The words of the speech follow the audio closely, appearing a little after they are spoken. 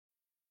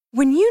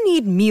When you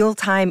need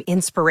mealtime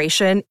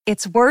inspiration,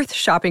 it's worth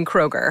shopping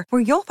Kroger,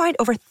 where you'll find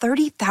over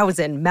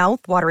 30,000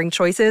 mouth-watering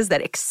choices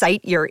that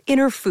excite your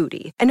inner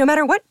foodie. And no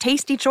matter what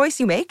tasty choice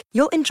you make,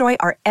 you'll enjoy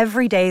our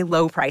everyday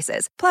low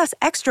prices, plus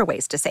extra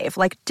ways to save,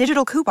 like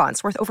digital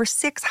coupons worth over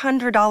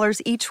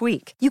 $600 each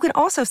week. You can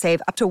also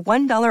save up to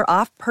 $1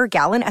 off per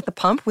gallon at the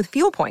pump with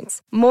fuel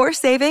points. More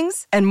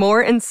savings and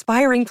more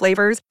inspiring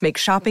flavors make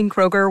shopping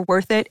Kroger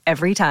worth it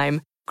every time.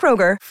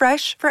 Kroger,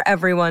 fresh for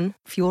everyone.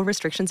 Fuel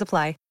restrictions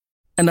apply.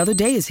 Another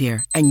day is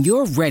here, and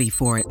you're ready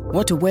for it.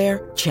 What to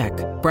wear? Check.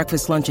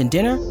 Breakfast, lunch, and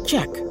dinner?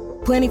 Check.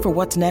 Planning for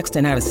what's next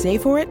and how to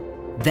save for it?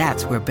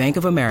 That's where Bank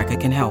of America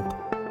can help.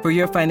 For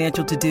your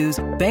financial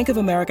to-dos, Bank of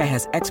America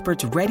has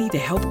experts ready to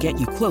help get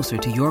you closer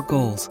to your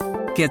goals.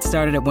 Get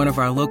started at one of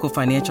our local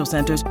financial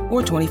centers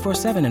or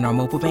 24/7 in our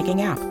mobile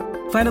banking app.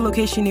 Find a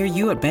location near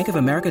you at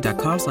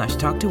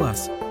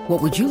bankofamerica.com/talktous.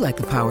 What would you like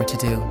the power to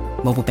do?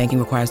 Mobile banking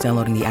requires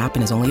downloading the app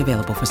and is only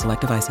available for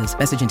select devices.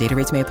 Message and data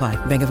rates may apply.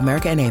 Bank of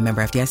America N.A.,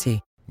 member FDIC.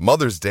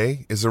 Mother's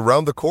Day is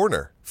around the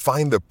corner.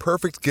 Find the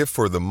perfect gift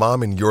for the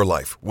mom in your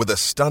life with a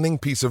stunning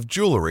piece of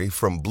jewelry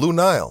from Blue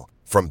Nile.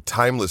 From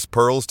timeless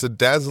pearls to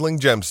dazzling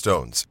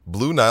gemstones,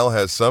 Blue Nile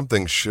has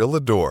something she'll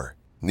adore.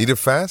 Need it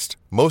fast?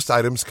 Most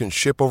items can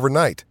ship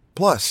overnight.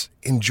 Plus,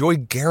 enjoy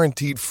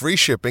guaranteed free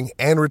shipping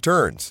and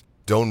returns.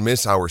 Don't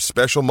miss our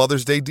special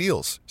Mother's Day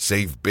deals.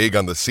 Save big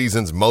on the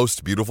season's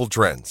most beautiful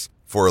trends.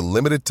 For a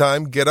limited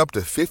time, get up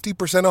to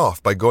 50%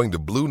 off by going to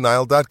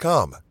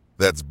BlueNile.com.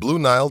 That's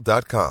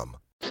BlueNile.com.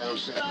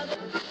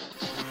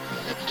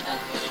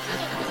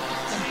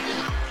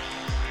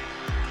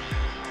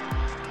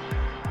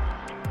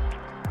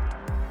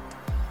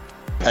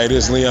 Hey,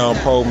 this is Leon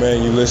Poe,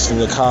 man. You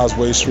listening to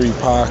Causeway Street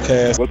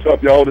Podcast. What's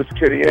up, y'all? This is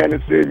Kenny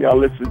Anderson. Y'all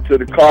listen to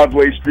the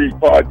Causeway Street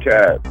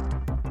Podcast.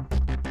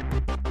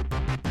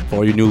 For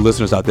all you new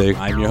listeners out there,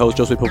 I'm your host,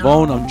 Joseph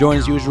Pavone. I'm joined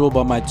as usual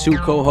by my two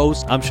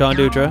co-hosts. I'm Sean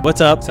Dutra.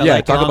 What's up? Sound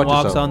like talk about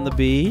walks yourself. On the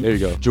bee. There you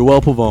go.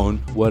 Joel Pavone.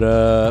 What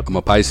up? I'm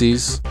a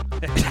Pisces.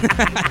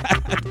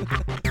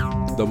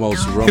 The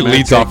most romantic. It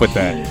leads off with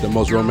that. The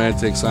most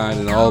romantic sign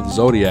in all the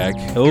zodiac.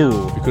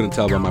 Oh, If you couldn't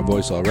tell by my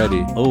voice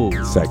already. oh,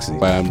 Sexy.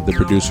 I'm the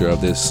producer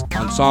of this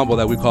ensemble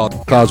that we call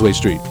Causeway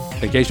Street.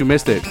 In case you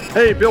missed it.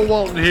 Hey, Bill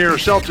Walton here,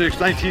 Celtics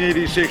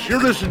 1986.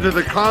 You're listening to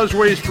the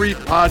Causeway Street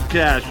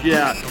Podcast.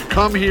 Yeah,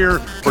 come here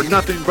for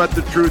nothing but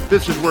the truth.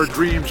 This is where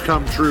dreams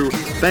come true.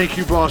 Thank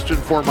you, Boston,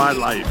 for my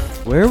life.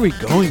 where are we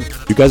going?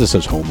 You guys are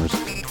such homers.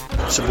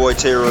 It's your boy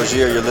Terry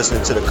Rozier. You're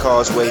listening to the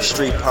Causeway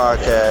Street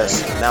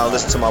Podcast. Now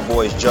listen to my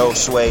boys Joe,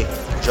 Sway,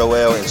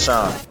 Joel, and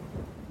Sean.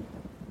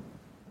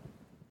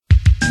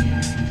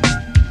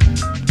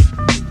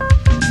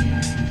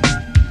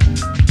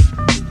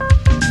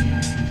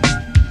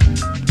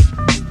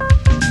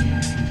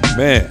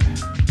 Man,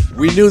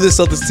 we knew this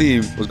Celtics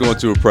team was going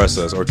to impress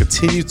us or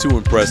continue to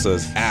impress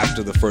us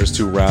after the first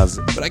two rounds.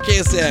 But I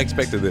can't say I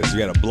expected this. You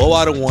got a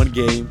blowout in one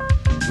game.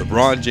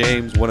 LeBron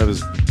James, one of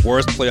his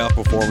worst playoff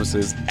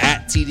performances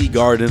at TD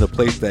Garden, a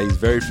place that he's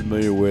very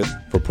familiar with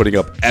for putting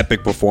up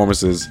epic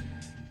performances.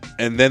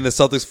 And then the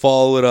Celtics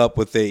follow it up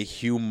with a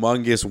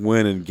humongous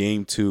win in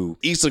Game 2,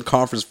 Eastern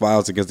Conference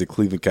Finals against the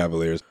Cleveland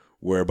Cavaliers,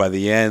 where by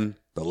the end,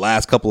 the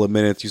last couple of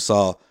minutes, you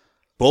saw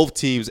both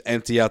teams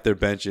empty out their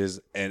benches,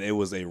 and it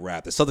was a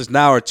wrap. The Celtics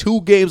now are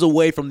 2 games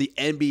away from the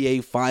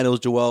NBA Finals,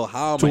 Joel.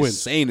 How am I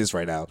saying this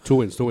right now? 2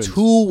 wins.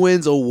 2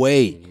 wins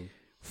away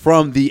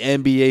from the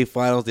NBA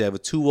Finals. They have a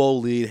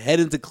 2-0 lead, head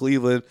into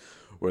Cleveland,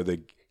 where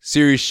the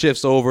series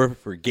shifts over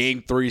for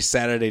Game 3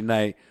 Saturday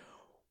night.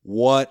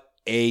 What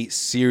a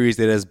series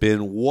that has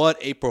been. What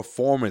a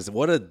performance.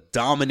 What a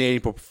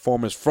dominating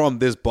performance from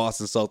this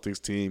Boston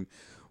Celtics team.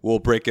 We'll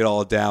break it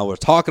all down. We're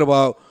talking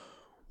about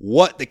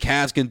what the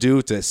Cavs can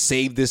do to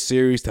save this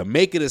series, to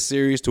make it a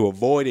series, to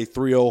avoid a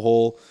 3-0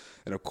 hole.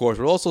 And, of course,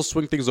 we'll also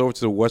swing things over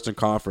to the Western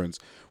Conference,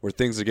 where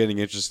things are getting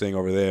interesting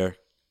over there.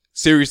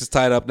 Series is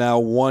tied up now,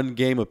 1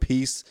 game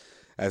apiece,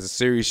 as the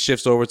series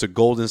shifts over to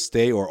Golden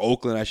State, or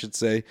Oakland, I should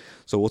say.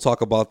 So we'll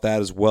talk about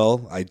that as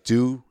well. I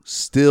do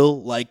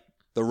still like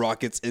the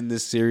Rockets in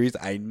this series.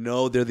 I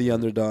know they're the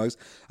underdogs.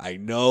 I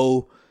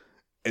know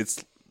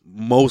it's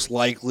most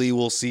likely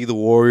we'll see the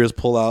Warriors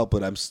pull out,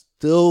 but I'm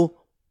still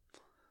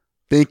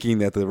thinking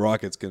that the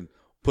Rockets can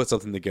put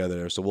something together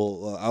there. So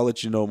I'll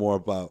let you know more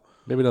about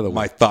Maybe another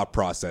my thought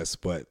process.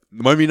 But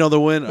maybe another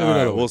win. All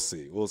right, we'll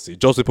see. We'll see.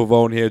 Joseph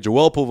Pavone here.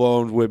 Joel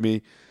Pavone with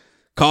me.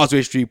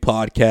 Causeway Street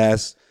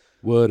Podcast.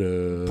 What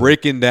up?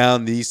 Breaking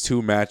down these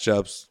two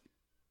matchups.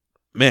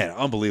 Man,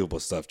 unbelievable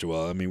stuff,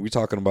 Joel. I mean, we're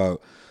talking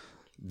about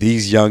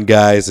these young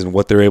guys and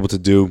what they're able to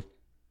do.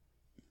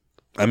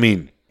 I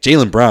mean,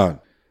 Jaylen Brown,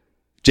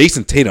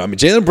 Jason Tatum. I mean,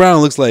 Jaylen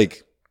Brown looks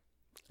like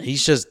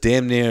he's just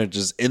damn near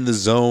just in the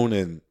zone,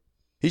 and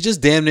he's just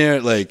damn near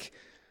like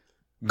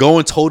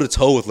going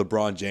toe-to-toe with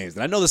LeBron James.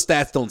 And I know the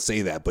stats don't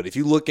say that, but if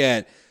you look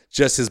at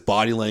just his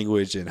body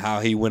language and how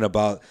he went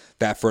about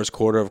that first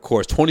quarter, of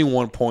course,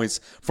 21 points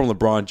from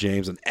LeBron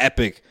James, an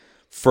epic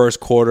first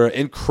quarter,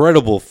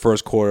 incredible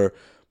first quarter.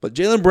 But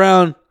Jaylen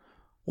Brown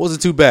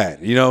wasn't too bad.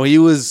 You know, he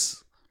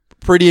was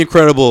pretty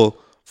incredible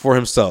for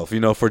himself,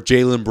 for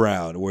Jaylen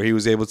Brown, where he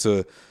was able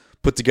to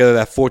put together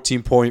that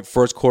 14-point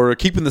first quarter,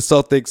 keeping the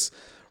Celtics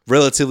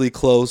relatively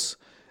close.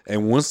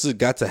 And once it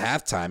got to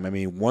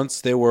halftime,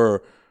 once they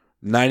were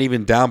not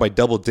even down by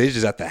double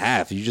digits at the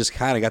half, you just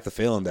kind of got the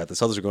feeling that the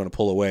Celtics are going to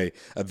pull away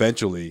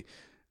eventually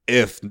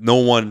if no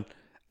one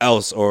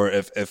else, or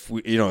if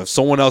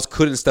someone else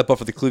couldn't step up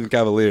for the Cleveland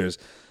Cavaliers,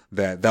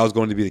 that was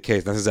going to be the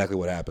case. That's exactly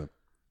what happened.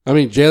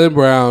 Jaylen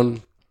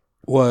Brown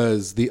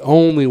was the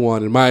only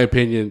one, in my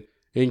opinion,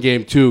 in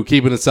Game 2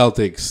 keeping the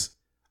Celtics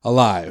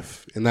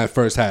alive in that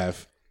first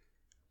half.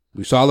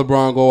 We saw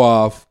LeBron go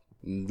off.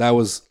 That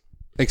was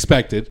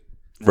expected.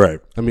 Right.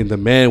 The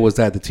man was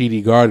at the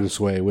TD Garden,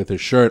 Sway, with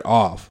his shirt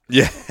off.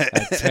 Yeah.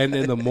 At 10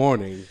 in the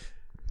morning,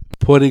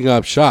 putting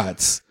up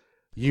shots.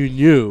 You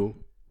knew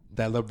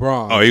that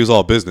LeBron he was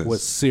all business.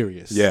 Was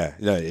serious. Yeah.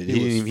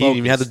 He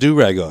even had the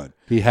do-rag on.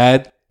 He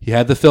had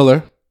the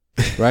filler,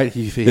 right?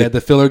 he had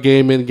the filler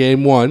game in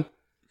Game 1.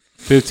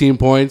 15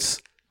 points.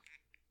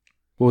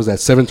 What was that,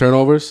 7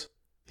 turnovers?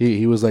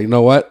 He was like, you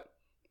know what?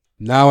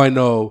 Now I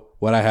know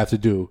what I have to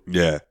do.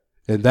 Yeah.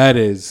 And that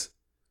is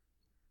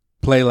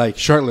play like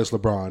shirtless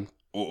LeBron.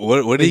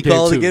 What did he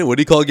call it again? What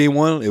did he call Game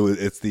 1?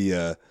 It's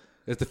the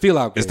feel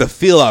out game. It's the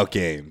feel out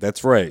game.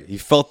 That's right. He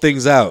felt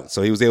things out,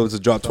 so he was able to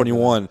drop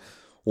 21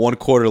 one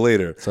quarter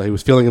later. So he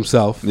was feeling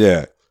himself.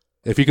 Yeah.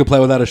 If he could play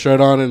without a shirt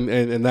on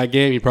in that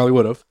game, he probably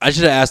would have. I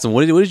should have asked him,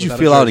 what did you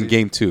feel out in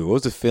Game 2? What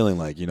was the feeling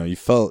like? You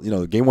felt,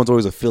 Game 1's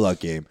always a feel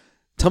out game.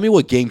 Tell me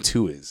what Game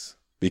 2 is,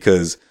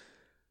 because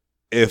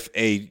if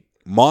a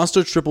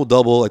monster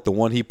triple-double like the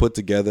one he put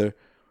together,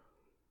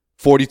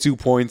 42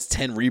 points,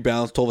 10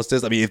 rebounds, 12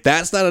 assists. If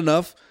that's not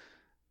enough,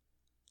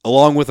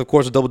 along with, of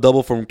course, a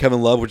double-double from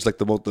Kevin Love, which is like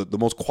the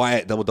most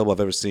quiet double-double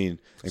I've ever seen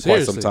in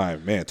quite some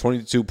time. Man,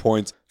 22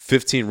 points,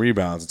 15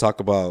 rebounds.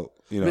 Talk about,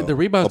 the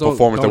rebounds a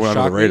performance that went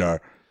under the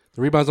radar.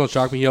 The rebounds don't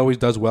shock me. He always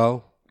does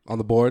well on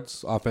the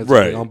boards,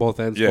 offensively, on both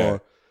ends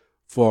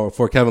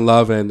for Kevin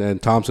Love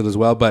and Thompson as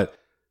well. But,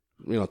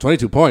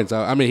 22 points.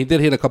 He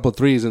did hit a couple of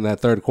threes in that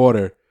third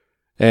quarter.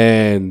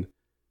 And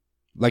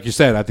like you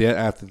said,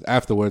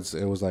 afterwards,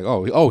 it was like,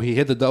 he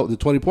hit the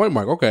 20-point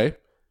mark. Okay.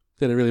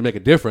 Didn't really make a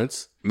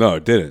difference. No,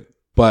 it didn't.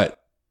 But,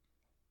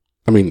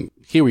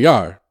 here we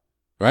are,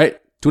 right?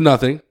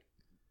 2-0.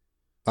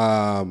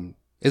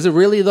 Is it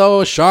really,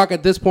 though, a shock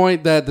at this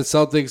point that the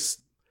Celtics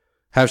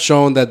have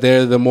shown that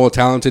they're the more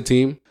talented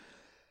team?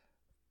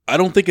 I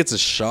don't think it's a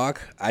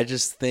shock. I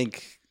just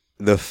think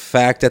the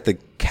fact that the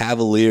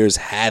Cavaliers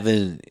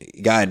haven't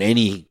gotten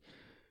any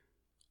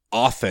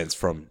offense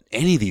from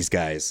any of these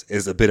guys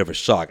is a bit of a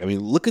shock.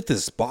 Look at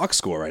this box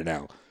score right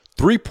now.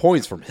 3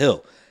 points from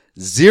Hill.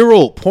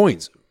 0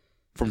 points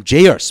from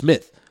J.R.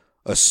 Smith,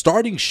 a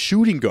starting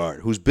shooting guard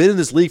who's been in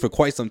this league for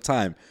quite some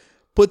time,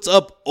 puts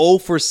up 0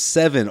 for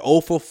 7,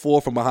 0 for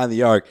 4 from behind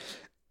the arc.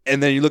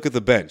 And then you look at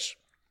the bench.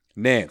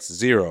 Nance,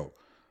 0.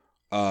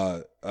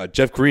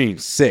 Jeff Green,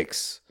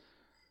 6.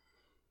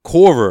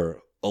 Korver,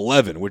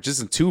 11, which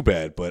isn't too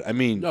bad. But,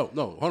 No,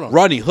 hold on.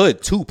 Rodney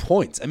Hood, 2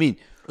 points.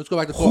 Let's go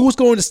back to who's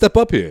going to step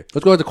up here?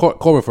 Let's go back to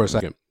Korver for a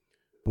second.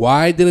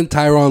 Why didn't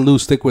Tyronn Lue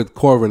stick with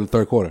Korver in the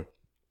third quarter?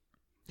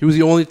 He was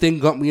the only thing,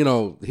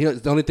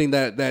 the only thing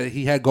that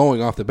he had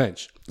going off the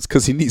bench. It's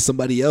because he needs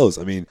somebody else.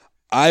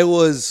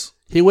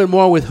 He went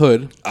more with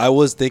Hood. I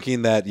was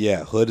thinking that,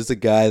 Hood is a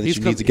guy that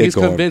you need to get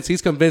going.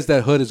 He's convinced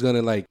that Hood is going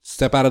to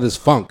step out of this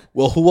funk.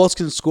 Well, who else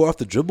can score off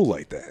the dribble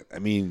like that?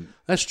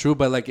 That's true,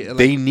 but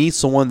they need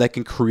someone that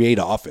can create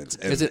offense.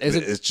 And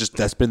it's just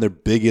that's been their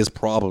biggest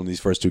problem in these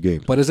first 2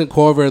 games. But isn't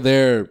Korver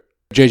their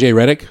J.J.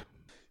 Redick?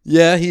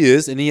 Yeah, he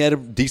is, and he had a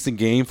decent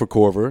game for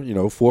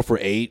Korver. 4 for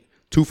 8,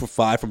 2 for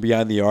 5 from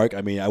behind the arc.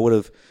 I would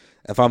have,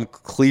 if I'm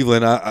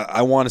Cleveland,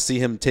 I want to see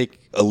him take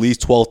at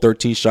least 12,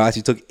 13 shots.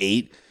 He took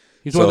 8.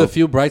 He's one of the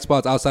few bright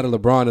spots outside of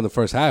LeBron in the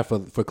first half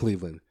for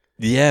Cleveland.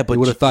 Yeah, but you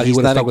would have thought he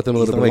would have stuck with him a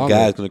little bit longer. He's not a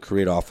guy that's going to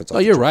create offense. Oh,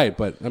 you're right,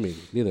 but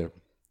neither.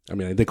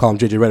 They call him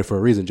J.J. Redick for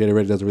a reason. J.J.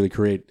 Redick doesn't really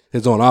create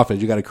his own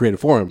offense. You got to create it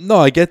for him. No,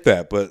 I get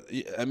that, but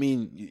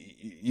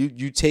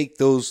you take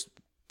those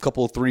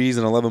couple of threes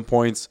and 11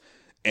 points,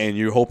 and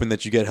you're hoping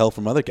that you get help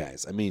from other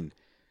guys.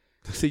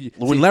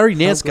 When Larry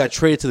Nance got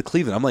traded to the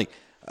Cleveland, I'm like,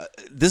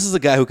 this is a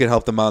guy who can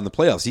help them out in the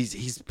playoffs.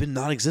 He's been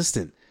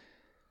non-existent.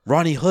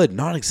 Rodney Hood,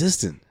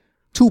 non-existent.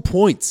 2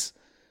 points.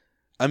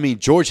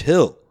 George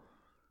Hill,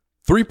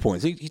 3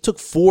 points. He took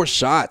 4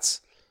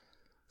 shots.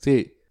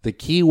 See, the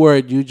key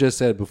word you just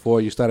said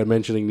before you started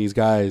mentioning these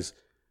guys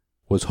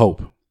was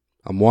hope.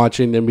 I'm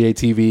watching NBA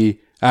TV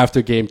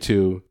after Game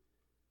 2,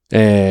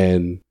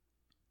 and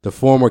the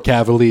former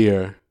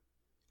Cavalier,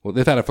 well,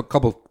 they've had a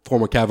couple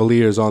former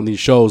Cavaliers on these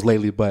shows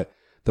lately, but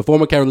the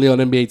former Cavalier on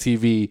NBA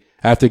TV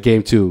after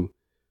Game 2,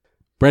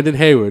 Brendan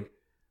Hayward,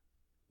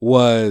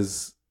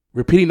 was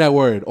repeating that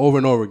word over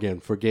and over again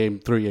for Game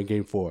 3 and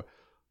Game 4.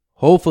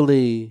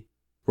 Hopefully,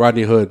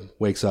 Rodney Hood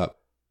wakes up.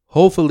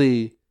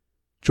 Hopefully,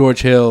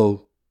 George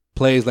Hill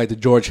plays like the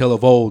George Hill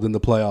of old in the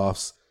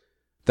playoffs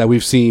that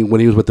we've seen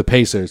when he was with the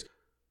Pacers.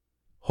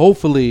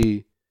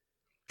 Hopefully,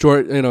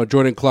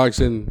 Jordan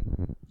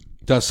Clarkson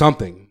does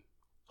something.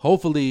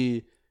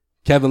 Hopefully,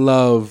 Kevin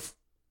Love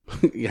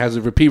has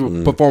a repeat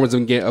performance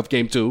of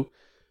game 2.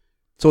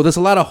 So there's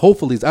a lot of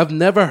hopefuls. I've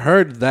never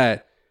heard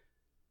that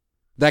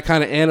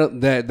kind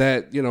of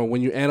that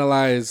when you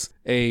analyze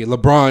a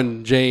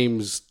LeBron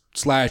James /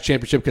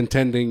 championship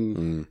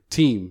contending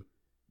team.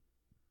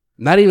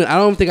 Not even I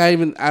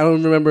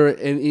don't remember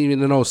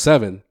even in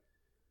 07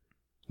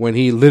 when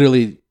he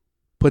literally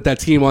put that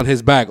team on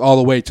his back all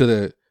the way to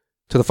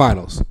the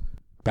finals.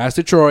 Past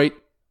Detroit.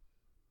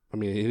 I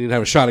mean, he didn't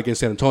have a shot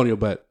against San Antonio,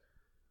 but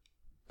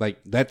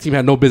like that team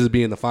had no business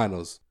being in the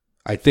finals.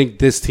 I think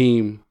this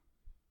team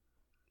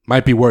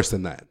might be worse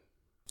than that,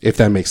 if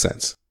that makes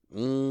sense. I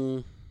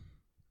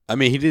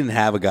mean, he didn't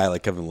have a guy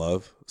like Kevin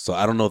Love, so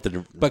I don't know if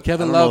they're. But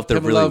Kevin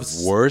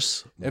Love's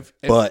worse. But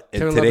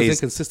Kevin in Love today's is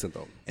inconsistent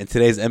though. In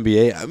today's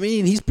NBA, I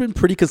mean, he's been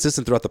pretty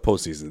consistent throughout the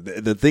postseason.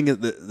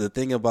 The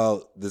thing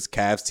about this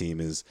Cavs team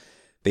is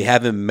they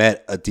haven't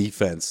met a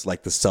defense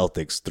like the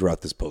Celtics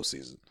throughout this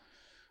postseason.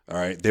 All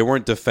right, they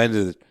weren't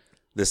defended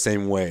the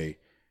same way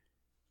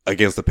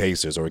against the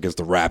Pacers or against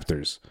the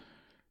Raptors.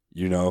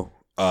 You know,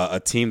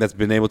 a team that's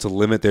been able to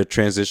limit their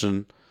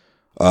transition,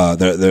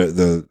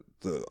 the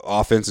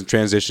offense and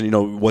transition. You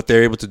know what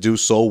they're able to do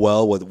so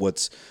well.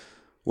 What's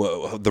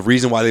the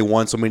reason why they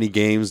won so many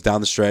games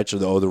down the stretch,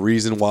 or the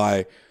reason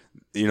why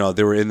they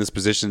were in this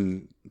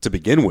position to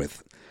begin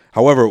with.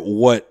 However,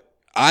 what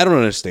I don't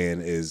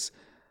understand is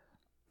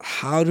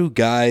how do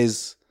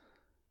guys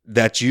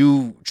that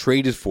you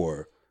traded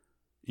for,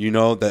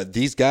 that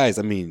these guys,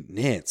 I mean,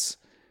 Nance,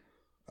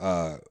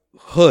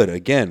 Hood,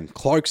 again,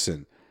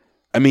 Clarkson.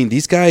 I mean,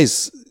 these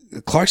guys,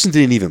 Clarkson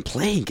didn't even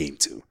play in game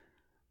 2.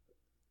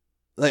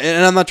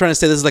 And I'm not trying to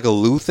say this is like a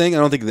Lou thing. I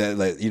don't think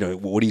that,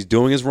 what he's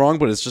doing is wrong,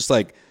 but it's just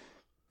like,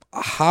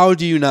 how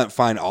do you not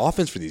find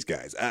offense for these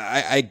guys?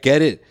 I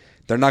get it.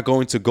 They're not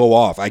going to go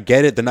off. I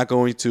get it. They're not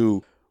going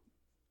to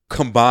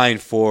combine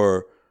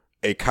for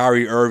a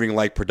Kyrie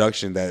Irving-like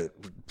production that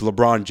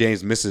LeBron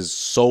James misses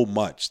so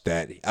much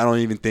that I don't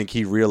even think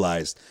he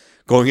realized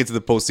going into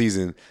the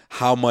postseason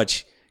how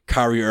much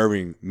Kyrie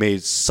Irving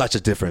made such a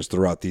difference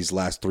throughout these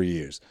last 3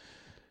 years.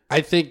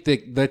 I think the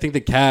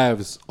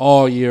Cavs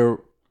all year,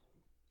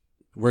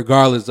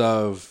 regardless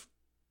of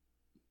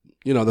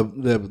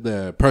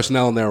the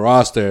personnel in their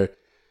roster,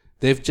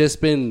 they've just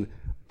been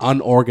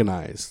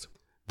unorganized.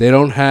 They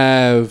don't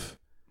have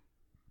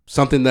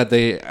something that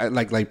they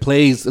like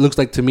plays. It looks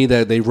like to me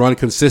that they run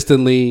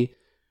consistently.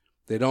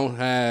 They don't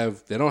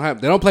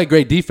play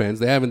great defense.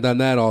 They haven't done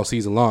that all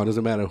season long. It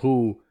doesn't matter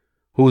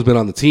who's been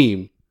on the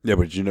team. Yeah,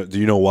 but do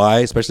you know why?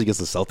 Especially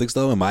against the Celtics,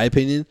 though, in my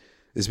opinion,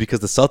 is because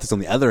the Celtics, on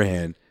the other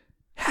hand,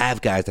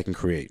 have guys that can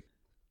create.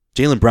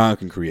 Jaylen Brown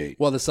can create.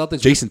 Well, the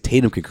Celtics. Jason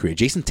Tatum can create.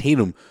 Jason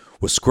Tatum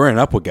was squaring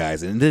up with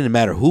guys, and it didn't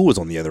matter who was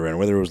on the other end,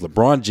 whether it was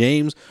LeBron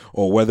James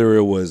or whether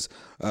it was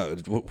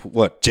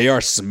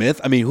J.R. Smith.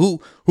 I mean, who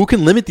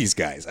can limit these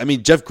guys? I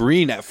mean, Jeff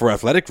Green, for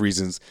athletic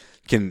reasons,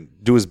 can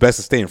do his best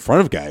to stay in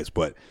front of guys,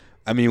 but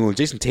I mean, when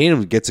Jason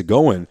Tatum gets it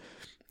going,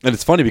 and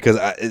it's funny because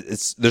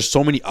there's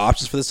so many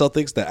options for the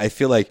Celtics that I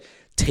feel like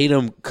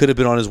Tatum could have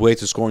been on his way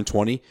to scoring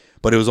 20,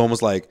 but it was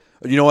almost like,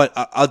 you know what,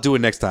 I'll do it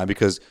next time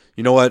because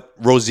you know what,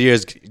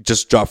 Rozier's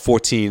just dropped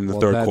 14 in the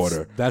third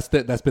quarter. That's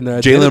been their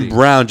identity. Jaylen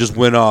Brown just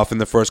went off in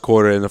the first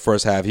quarter, in the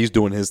first half. He's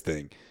doing his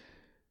thing.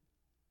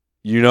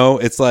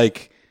 It's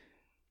like,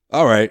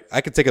 all right,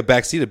 I can take a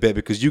back seat a bit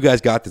because you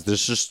guys got this.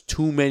 There's just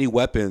too many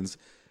weapons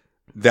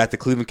that the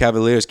Cleveland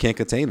Cavaliers can't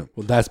contain them.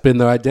 Well, that's been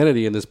their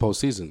identity in this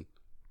postseason.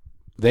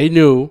 They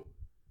knew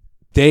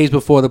days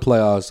before the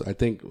playoffs, I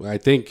think,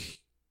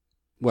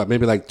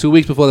 maybe like 2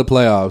 weeks before the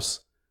playoffs,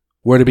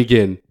 where to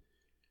begin.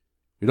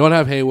 We don't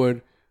have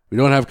Hayward. We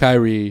don't have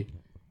Kyrie.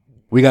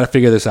 We got to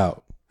figure this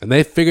out. And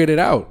they figured it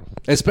out,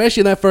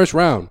 especially in that first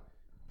round.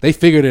 They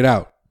figured it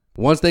out.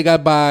 Once they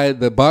got by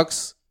the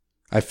Bucks,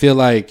 I feel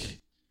like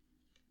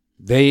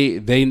they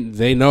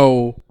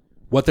know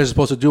what they're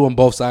supposed to do on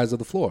both sides of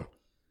the floor.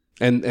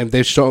 And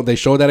they showed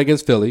that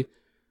against Philly,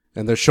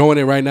 and they're showing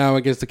it right now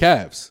against the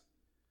Cavs.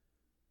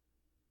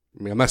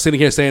 I mean, I'm not sitting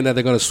here saying that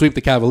they're going to sweep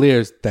the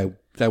Cavaliers.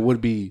 That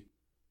would be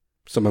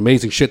some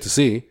amazing shit to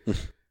see.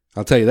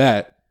 I'll tell you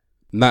that.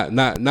 Not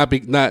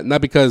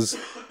because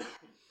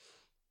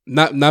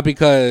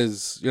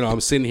I'm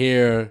sitting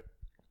here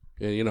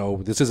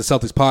and this is a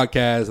Celtics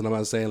podcast and I'm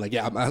not saying like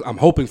I'm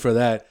hoping for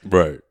that.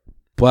 Right.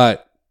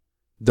 But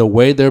the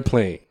way they're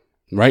playing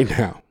right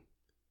now,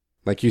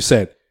 like you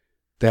said,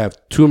 they have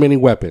too many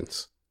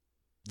weapons.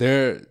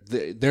 They're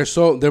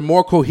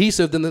more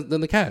cohesive than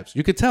the Cavs.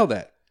 You could tell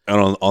that.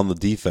 And on the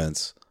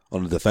defense,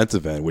 on the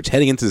defensive end, which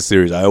heading into the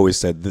series, I always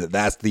said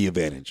that's the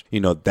advantage.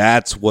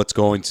 That's what's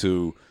going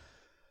to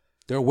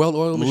they're a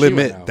well-oiled machine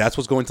limit. Right now. That's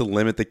what's going to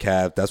limit the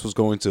Cavs. That's what's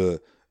going to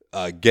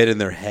get in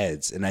their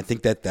heads. And I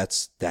think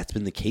that's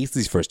been the case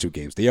these first two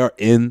games. They are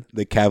in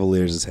the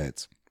Cavaliers'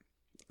 heads.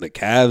 The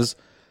Cavs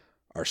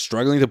are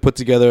struggling to put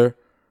together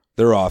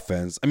their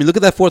offense. I mean, look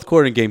at that fourth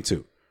quarter in game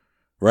 2,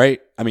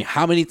 right? I mean,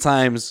 how many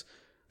times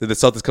did the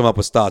Celtics come up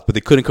with stops, but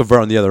they couldn't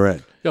convert on the other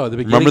end? No, at the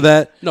beginning, remember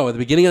that? No, at the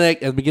beginning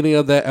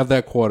of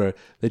that quarter,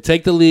 they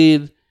take the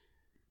lead.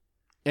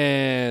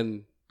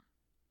 and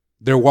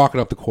they're walking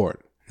up the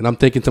court. And I'm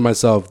thinking to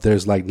myself,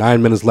 there's like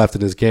 9 minutes left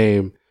in this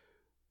game.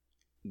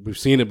 We've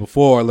seen it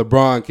before.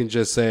 LeBron can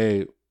just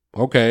say,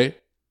 okay,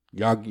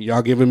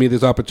 y'all giving me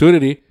this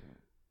opportunity.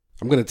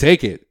 I'm going to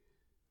take it.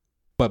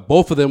 But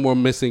both of them were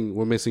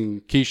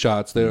missing key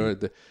shots.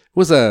 It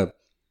was a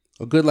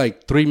good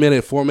like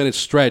 4-minute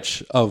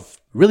stretch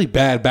of really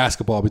bad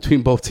basketball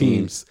between both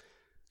teams.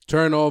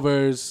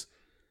 Turnovers,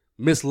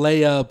 missed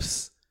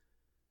layups,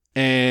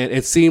 and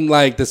it seemed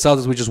like the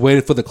Celtics were just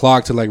waiting for the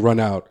clock to like run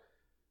out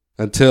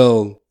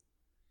until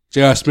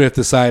J.R. Smith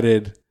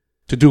decided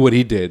to do what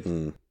he did.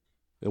 And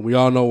we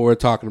all know what we're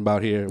talking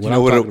about here. You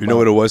know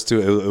what it was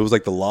too? It was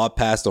like the lob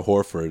pass to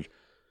Horford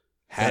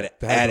had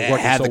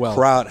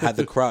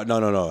the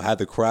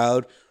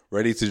crowd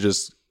ready to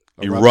just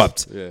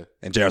erupt. Yeah.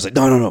 And JR's like,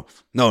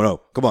 no,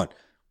 come on.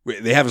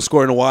 They haven't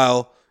scored in a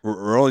while.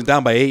 We're only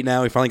down by 8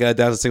 now. He finally got it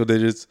down to single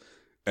digits.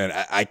 And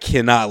I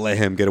cannot let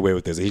him get away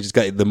with this. He just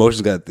got the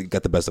emotions got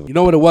the best of him. You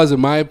know what it was,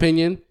 in my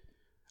opinion?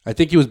 I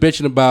think he was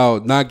bitching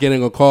about not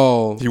getting a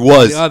call. He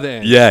was. On the other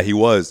end. Yeah, he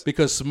was.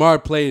 Because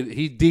Smart played,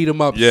 he D'd him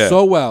up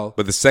so well.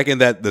 But the second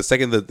that the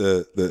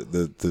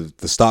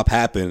stop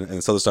happened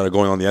and Celtics started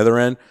going on the other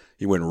end,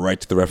 he went right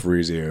to the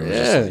referee's ear.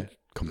 Just like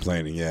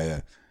complaining.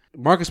 Yeah.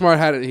 Marcus Smart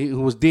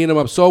who was D'ing him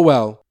up so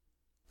well,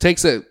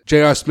 takes a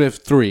J.R. Smith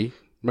 3. I'm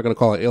not going to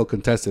call it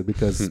ill-contested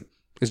because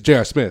it's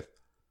J.R. Smith.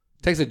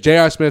 Takes a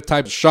J.R. Smith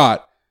type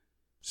shot.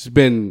 He's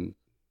been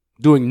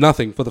doing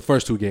nothing for the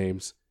first 2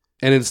 games.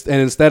 And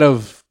instead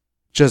of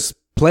just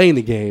playing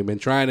the game and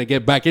trying to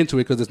get back into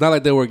it, because it's not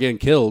like they were getting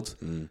killed.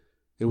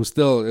 It was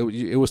still a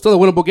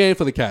winnable game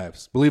for the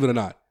Cavs, believe it or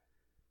not.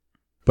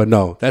 But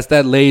no, that's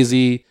that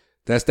lazy,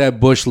 that's that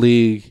Bush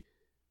League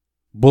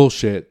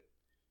bullshit,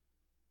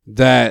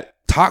 that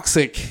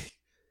toxic,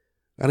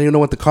 I don't even know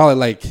what to call it,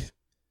 like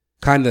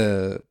kind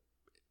of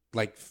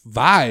like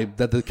vibe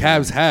that the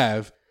Cavs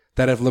have,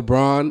 that if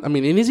LeBron, I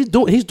mean, and he's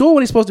doing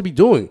what he's supposed to be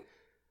doing.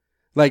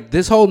 Like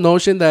this whole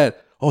notion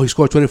that, he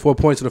scored 24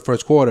 points in the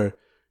first quarter.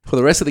 For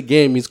the rest of the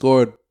game, he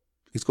scored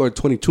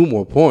 22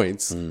 more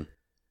points. He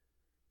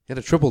had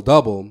a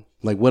triple-double.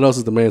 Like, what else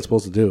is the man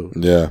supposed to do?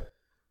 Yeah.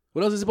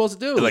 What else is he supposed to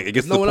do? Like,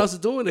 no one else is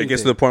doing anything. It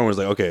gets to the point where it's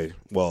like, okay,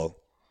 well,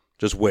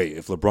 just wait.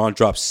 If LeBron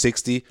drops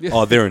 60,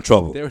 they're in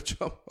trouble. They're in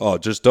trouble. Oh,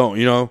 just don't,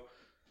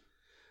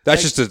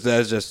 That's just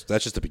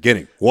the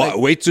beginning.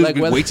 Wait till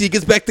he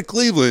gets back to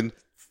Cleveland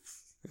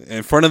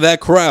in front of that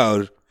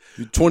crowd.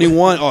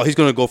 21. He's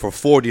gonna go for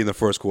 40 in the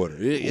first quarter.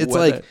 It's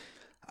like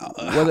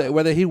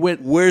whether he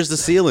went, where's the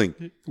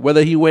ceiling?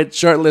 Whether he went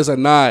shirtless or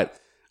not,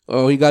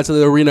 or he got to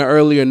the arena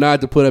early or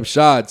not to put up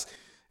shots,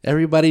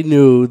 everybody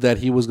knew that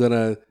he was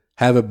gonna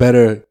have a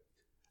better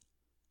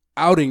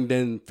outing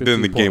than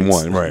 15 points. Game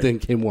 1, right? Than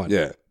game 1.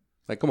 Yeah,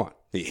 like come on.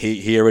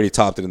 He already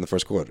topped it in the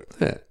first quarter.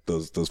 Yeah.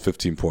 Those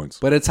 15 points.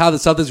 But it's how the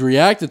Celtics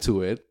reacted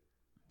to it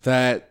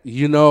that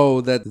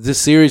that this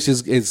series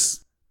is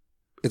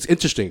it's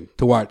interesting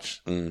to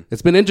watch.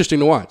 It's been interesting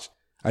to watch.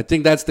 I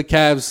think that's the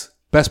Cavs'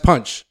 best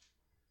punch.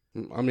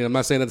 I mean, I'm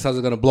not saying that the Celtics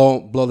are going to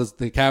blow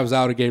the Cavs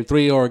out in Game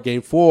 3 or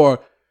Game 4,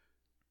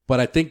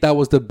 but I think that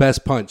was the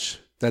best punch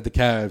that the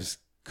Cavs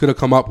could have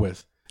come up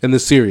with in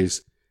this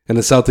series. And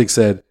the Celtics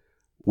said,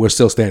 we're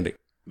still standing.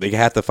 They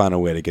have to find a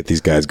way to get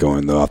these guys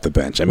going, though, off the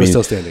bench. We're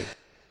still standing.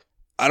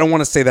 I don't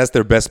want to say that's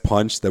their best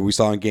punch that we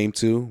saw in Game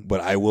 2,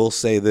 but I will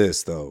say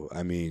this, though.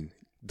 I mean,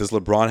 does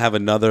LeBron have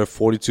another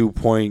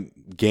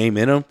 42-point game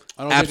in him?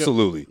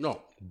 Absolutely.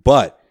 No.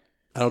 But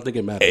I don't think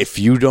it matters. If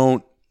you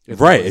don't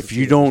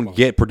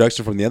get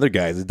production from the other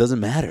guys, it doesn't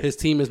matter. His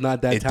team is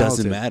not that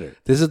talented.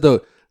 It doesn't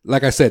matter.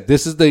 Like I said,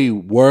 this is the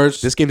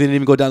worst. This game didn't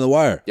even go down the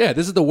wire. Yeah,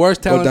 this is the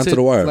worst talented, down to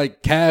the wire.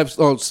 Like Cavs,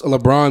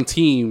 LeBron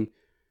team.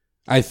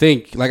 I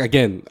think, like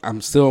again,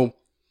 I'm still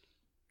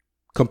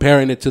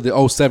comparing it to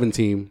the 07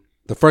 team,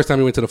 the first time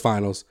he went to the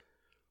finals.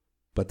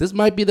 But this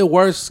might be the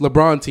worst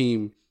LeBron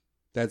team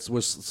that's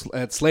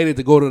slated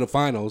to go to the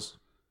finals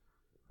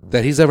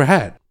that he's ever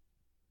had.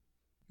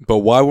 But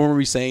why weren't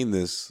we saying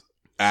this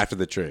after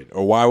the trade,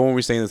 or why weren't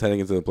we saying this heading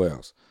into the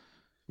playoffs?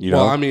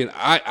 Well, I mean,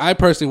 I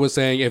personally was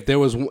saying if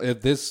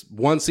this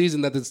one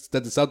season that the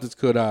Celtics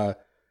could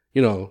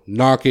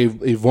knock a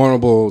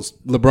vulnerable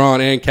LeBron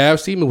and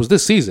Cavs team, it was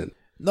this season.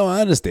 No,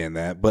 I understand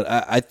that, but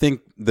I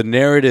think the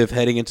narrative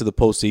heading into the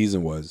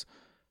postseason was,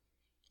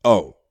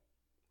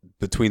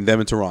 between them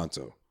and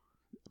Toronto,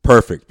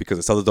 perfect,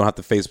 because the Celtics don't have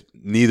to face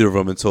neither of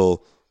them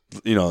until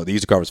the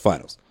Eastern Conference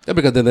Finals. Yeah,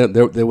 because then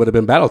they would have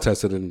been battle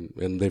tested,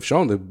 and they've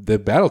shown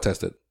they've battle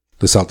tested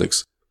the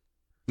Celtics.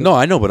 No,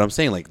 I know, but I'm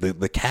saying like the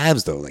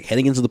Cavs though, like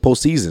heading into the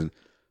postseason,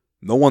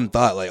 no one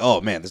thought like,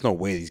 oh man, there's no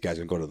way these guys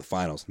are gonna go to the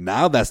finals.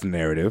 Now that's the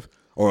narrative,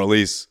 or at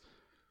least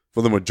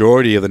for the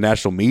majority of the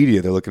national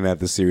media, they're looking at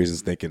this series and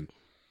thinking,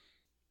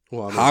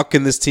 how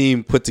can this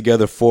team put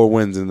together 4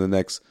 wins in the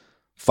next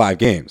 5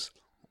 games?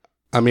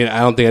 I mean,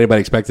 I don't think anybody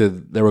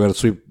expected they were going to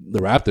sweep the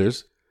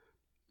Raptors.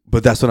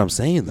 But that's what I'm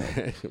saying,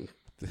 though.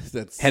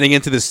 Heading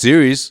into this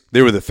series,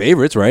 they were the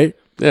favorites, right?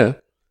 Yeah.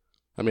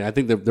 I mean, I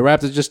think the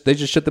Raptors just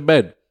shit the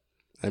bed.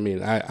 I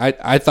mean,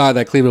 I thought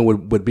that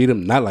Cleveland would beat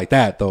them. Not like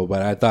that, though,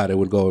 but I thought it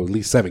would go at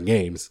least 7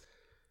 games.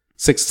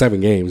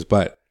 6-7 games.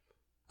 But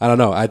I don't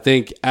know. I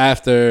think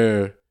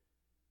after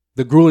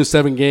the grueling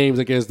 7 games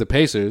against the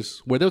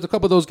Pacers, where there was a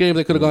couple of those games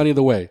that could have gone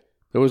either way.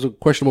 There was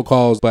questionable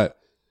calls, but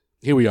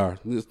here we are.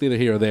 It's neither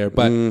here or there.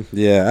 But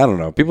yeah, I don't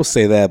know. People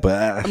say that, but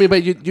I mean,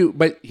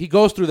 but he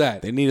goes through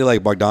that. They needed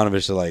like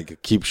Bogdanovich to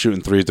like keep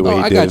shooting threes the way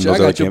he did. I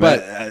got you. But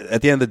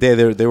at the end of the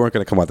day, they weren't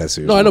going to come out that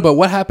serious. No, I know. But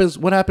what happens?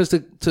 What happens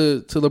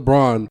to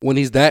LeBron when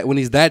he's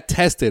that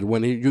tested?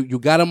 When you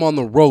got him on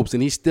the ropes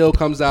and he still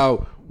comes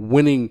out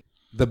winning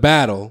the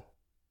battle?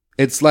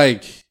 It's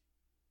like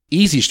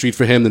easy street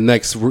for him the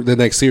next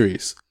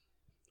series.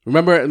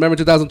 Remember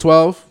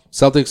 2012?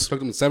 Celtics took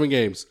him to 7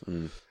 games.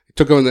 It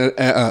took him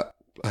a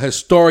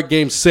historic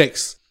Game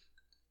 6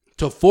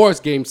 to force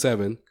Game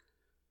 7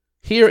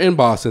 here in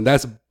Boston.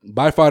 That's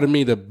by far to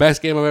me the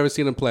best game I've ever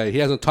seen him play. He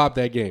hasn't topped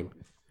that game,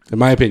 in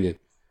my opinion.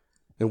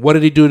 And what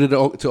did he do to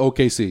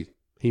OKC?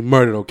 He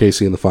murdered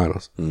OKC in the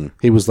finals.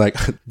 He was like,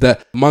 the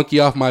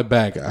monkey off my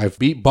back. I've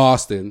beat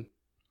Boston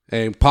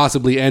and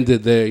possibly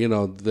ended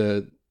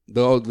the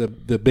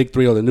big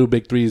three or the new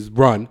big three's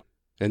run.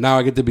 And now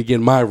I get to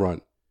begin my run.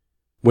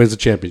 Wins the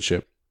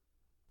championship.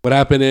 What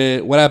happened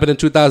in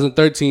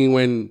 2013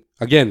 when,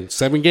 again,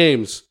 7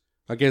 games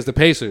against the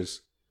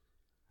Pacers?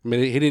 I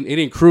mean, he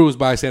didn't cruise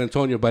by San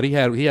Antonio, but he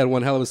had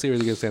one hell of a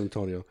series against San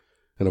Antonio.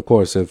 And of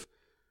course, if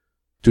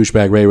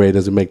douchebag Ray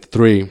doesn't make the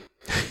 3,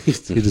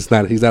 he's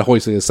not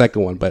hoisting the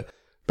second one. But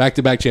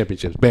back-to-back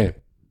championships, bam.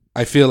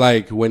 I feel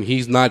like when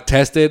he's not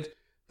tested,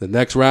 the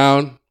next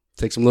round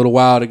takes him a little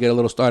while to get a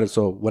little started.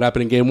 So what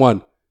happened in Game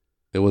 1?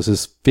 It was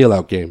his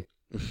feel-out game.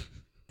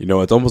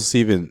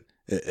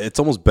 It's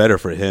almost better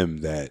for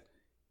him that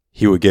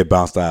he would get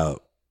bounced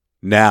out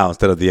now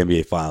instead of the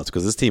NBA Finals,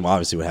 because this team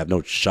obviously would have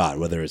no shot,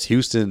 whether it's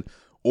Houston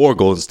or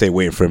Golden State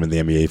waiting for him in the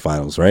NBA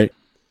Finals, right?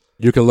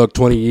 You can look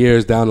 20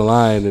 years down the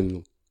line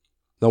and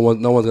no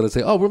one's going to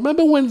say, oh,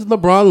 remember when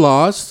LeBron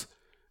lost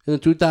in the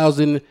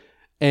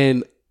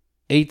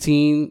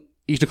 2018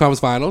 Eastern Conference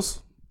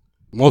Finals?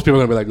 Most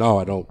people are going to be like, no,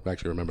 I don't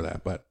actually remember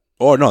that, but.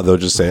 Or no, they'll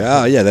just say,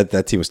 oh, yeah,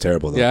 that team was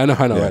terrible, though. Yeah, I know.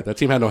 Yeah. Right? That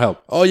team had no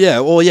help. Oh, yeah.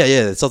 Well,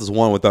 yeah. The Celtics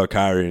won without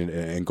Kyrie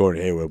and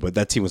Gordon Hayward, but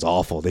that team was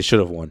awful. They should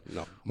have won.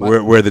 No.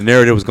 Where the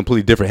narrative was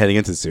completely different heading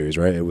into the series,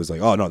 right? It was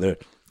like, oh, no,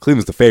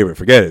 Cleveland's the favorite.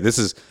 Forget it. This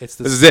is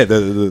it.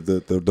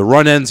 The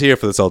run ends here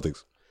for the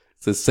Celtics.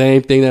 It's the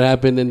same thing that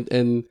happened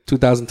in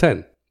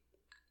 2010.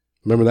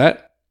 Remember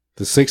that?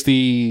 The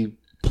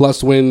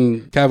 60-plus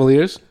win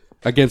Cavaliers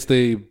against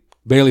the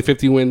barely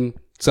 50-win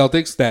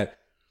Celtics that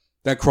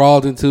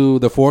crawled into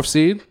the 4th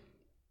seed.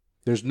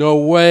 There's no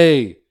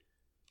way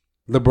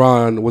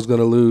LeBron was going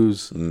to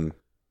lose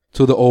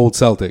to the old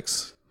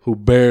Celtics, who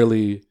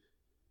barely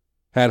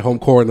had home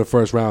court in the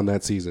first round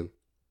that season.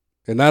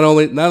 And not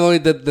only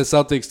did the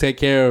Celtics take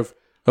care of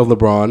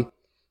LeBron,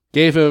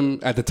 gave him,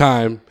 at the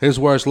time, his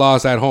worst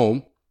loss at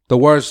home, the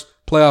worst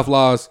playoff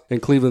loss in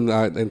Cleveland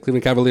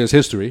Cavaliers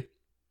history.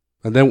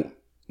 And then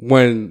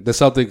when the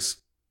Celtics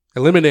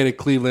eliminated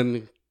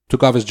Cleveland,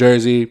 took off his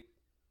jersey,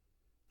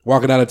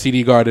 walking out of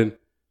TD Garden,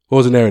 what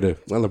was the narrative?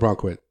 Well, LeBron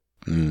quit.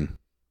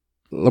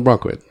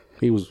 LeBron quit.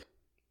 He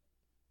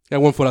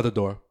had 1 foot out the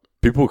door.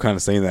 People were kind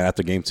of saying that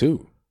after Game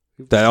 2.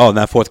 That in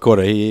that fourth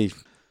quarter, he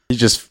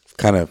just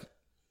kind of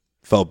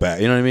felt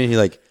bad. You know what I mean? He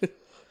was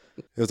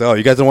like, oh,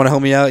 you guys don't want to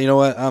help me out? You know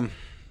what? And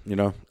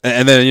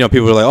then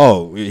people were like,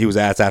 oh, he was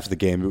asked after the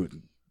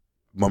game.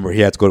 Remember, he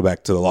had to go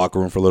back to the locker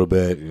room for a little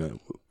bit.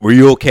 Were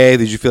you okay?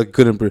 Did you feel like you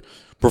couldn't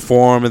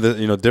perform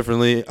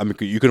differently? I mean,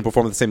 you couldn't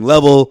perform at the same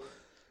level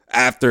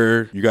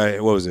after you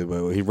got, what was it?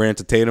 He ran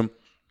to Tatum.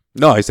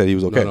 No, he said he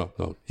was okay.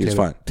 No. He was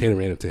fine. Tatum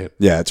ran into him.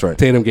 Yeah, that's right.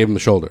 Tatum gave him the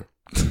shoulder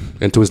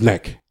and to his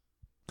neck.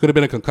 Could have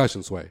been a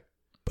concussion sway.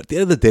 But at the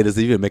end of the day, does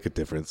it even make a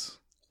difference?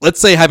 Let's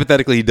say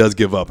hypothetically he does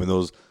give up in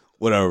those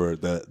whatever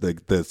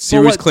the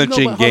series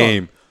clinching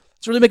game.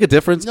 Does it really make a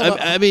difference? No,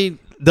 I mean,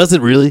 does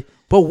it really?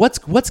 But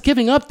what's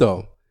giving up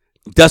though?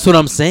 That's what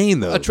I'm saying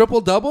though. A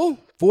triple-double?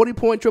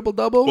 40-point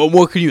triple-double? What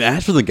more can you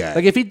ask for the guy?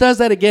 Like if he does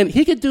that again,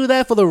 he could do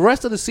that for the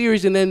rest of the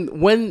series, and then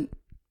when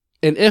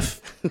and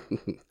if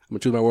I'm going to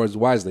choose my words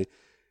wisely.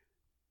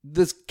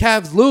 The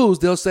Cavs lose,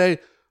 they'll say,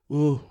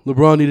 oh,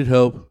 LeBron needed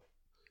help.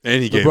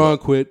 And LeBron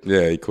quit.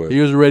 Yeah, he quit. He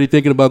was already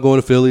thinking about going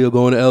to Philly or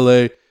going to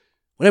L.A.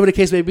 Whatever the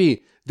case may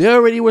be. They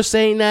already were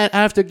saying that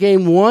after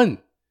Game 1.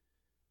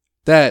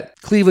 That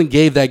Cleveland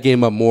gave that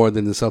game up more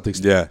than the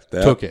Celtics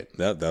took it.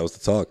 That was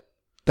the talk.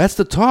 That's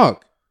the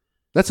talk.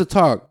 That's the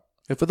talk.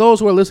 And for those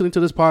who are listening to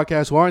this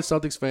podcast who aren't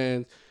Celtics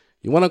fans,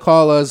 you want to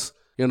call us,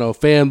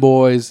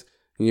 fanboys.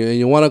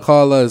 You want to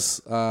call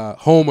us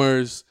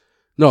homers.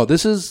 No,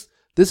 this is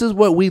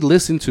what we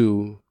listen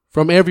to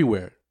from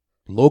everywhere,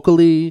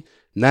 locally,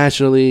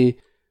 nationally,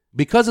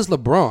 because it's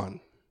LeBron.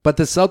 But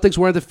the Celtics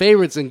weren't the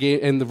favorites in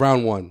the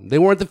round 1. They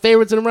weren't the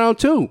favorites in round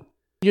 2.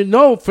 You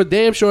know for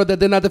damn sure that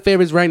they're not the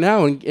favorites right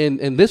now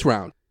in this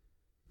round.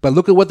 But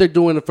look at what they're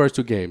doing in the first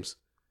 2 games.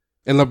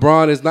 And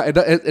LeBron is not.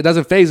 It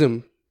doesn't faze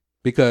him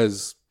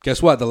because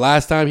guess what? The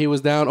last time he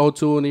was down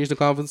 0-2 in the Eastern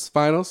Conference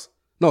Finals,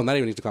 No, not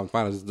even Eastern Conference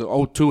Finals. The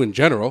 0-2 in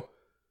general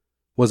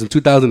was in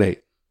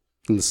 2008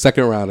 in the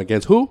second round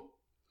against who?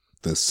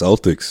 The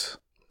Celtics.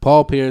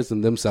 Paul Pierce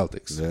and them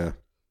Celtics. Yeah.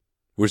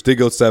 Which did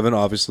go 7,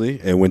 obviously,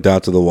 and went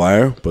down to the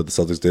wire, but the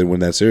Celtics did win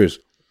that series.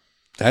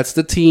 That's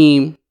the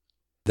team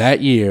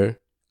that year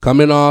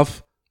coming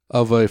off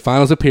of a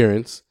finals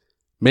appearance,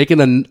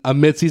 making a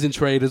midseason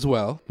trade as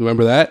well.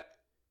 Remember that?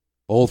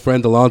 Old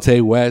friend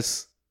Delonte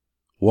West,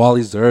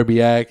 Wally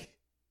Zerbiak.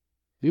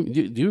 Do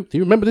you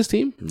remember this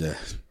team? Yeah.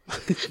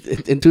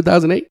 In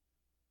 2008?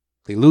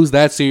 They lose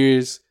that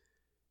series,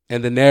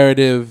 and the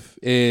narrative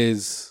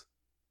is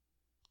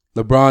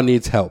LeBron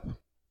needs help.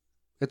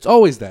 It's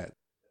always that.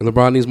 And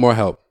LeBron needs more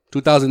help.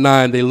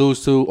 2009, they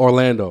lose to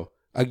Orlando.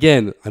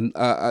 Again,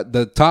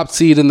 the top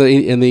seed in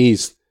the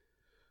East.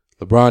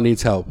 LeBron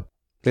needs help.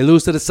 They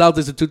lose to the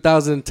Celtics in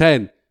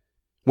 2010.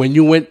 When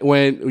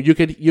you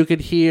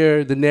could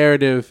hear the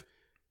narrative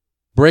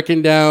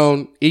breaking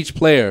down each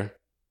player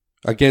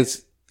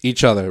against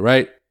each other,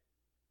 right?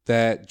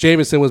 That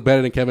Jameson was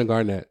better than Kevin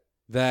Garnett.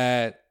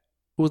 That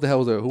who the hell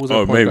was there? Who was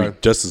their point maybe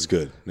guard? just as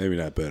good. Maybe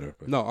not better.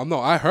 But.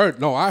 I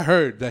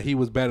heard that he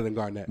was better than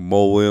Garnett.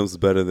 Mo Williams is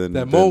better than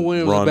Mo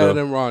Williams was better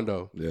than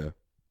Rondo. Yeah.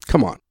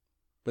 Come on.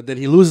 But then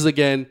he loses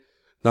again.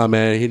 Nah,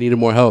 man, he needed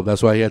more help.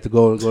 That's why he had to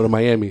go to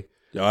Miami.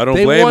 Yo, I don't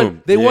blame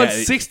him. They won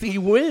 60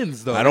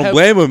 wins, though. I don't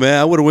blame him, man.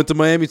 I would have went to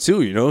Miami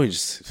too. You know,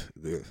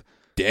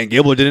 Dan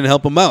Gable didn't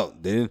help him out.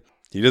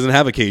 He doesn't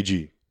have a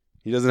KG.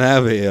 He doesn't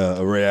have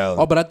a Ray Allen.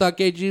 Oh, but I thought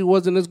KG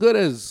wasn't as good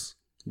as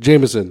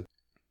Jameson.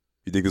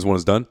 You think this one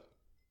is done?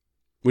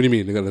 What do you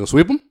mean? They're gonna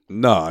sweep him?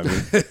 No, I mean,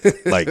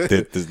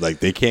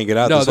 they can't get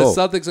out. No, this the hole.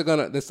 Celtics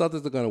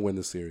are gonna win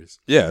the series.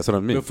 Yeah, that's what I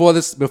mean. Before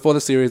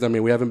the series, I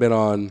mean, we haven't been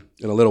on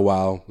in a little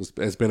while.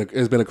 It's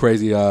been a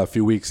crazy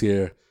few weeks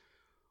here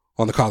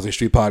on the Causeway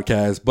Street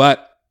podcast.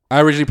 But I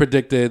originally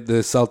predicted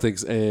the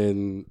Celtics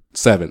in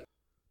 7.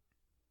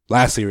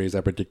 Last series,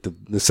 I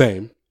predicted the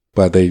same,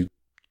 but they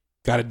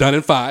got it done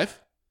in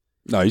 5.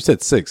 No, you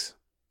said 6.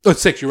 Oh,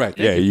 6, you're right.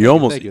 Thank you.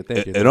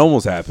 It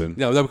almost happened.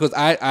 No, because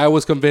I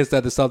was convinced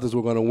that the Celtics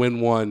were going to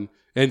win one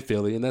in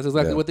Philly, and that's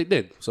exactly what they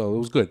did. So it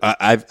was good.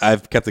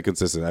 I've kept it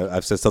consistent.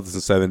 I've said Celtics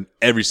in 7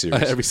 every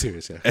series. Every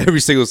series, yeah. Every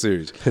single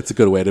series. It's a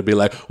good way to be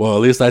like, well,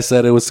 at least I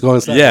said it was going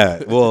to 7.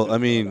 Yeah, well, I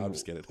mean, no, I'm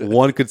just kidding.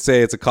 One could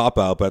say it's a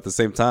cop-out, but at the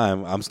same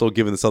time, I'm still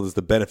giving the Celtics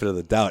the benefit of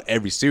the doubt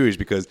every series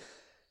because,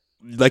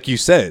 like you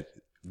said,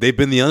 they've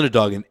been the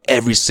underdog in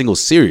every single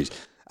series.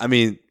 I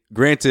mean,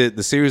 granted,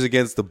 the series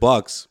against the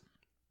Bucks,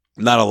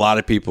 not a lot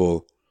of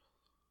people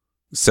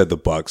said the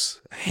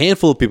Bucks. A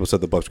handful of people said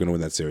the Bucks were going to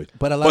win that series.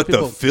 But a lot of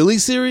people, the Philly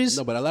series?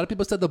 No, but a lot of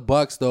people said the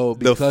Bucks though.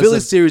 The Philly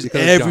series,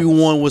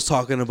 everyone was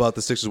talking about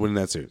the Sixers winning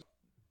that series.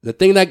 The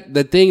thing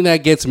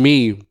that gets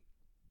me,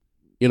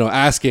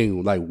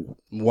 asking like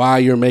why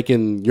you're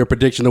making your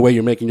prediction the way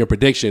you're making your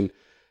prediction,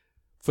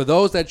 for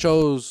those that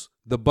chose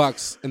the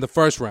Bucks in the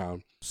first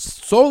round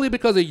solely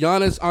because of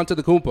Giannis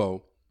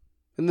Antetokounmpo,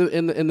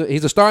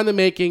 he's a star in the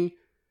making,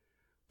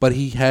 but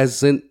he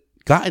hasn't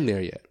gotten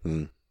there yet.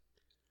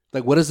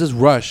 Like, what is this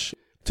rush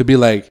to be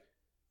like,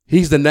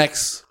 he's the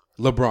next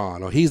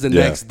LeBron or he's the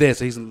next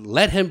this?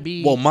 Let him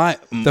be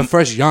the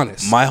first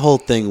Giannis. My whole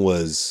thing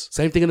was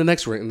same thing in the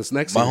next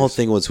series. My whole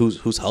thing was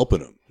who's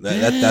helping him.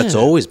 That's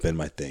always been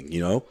my thing,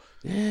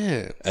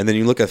 Yeah. And then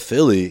you look at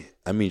Philly,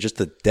 I mean, just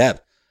the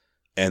depth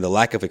and the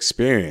lack of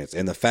experience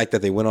and the fact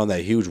that they went on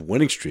that huge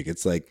winning streak.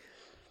 It's like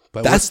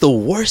that's the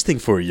worst thing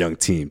for a young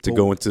team to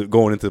going into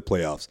the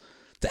playoffs.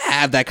 To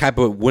have that type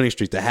of winning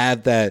streak, to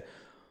have that,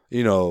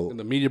 and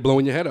the media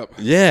blowing your head up.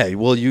 Yeah,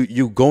 well,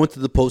 you go into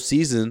the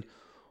postseason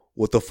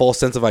with a false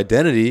sense of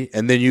identity,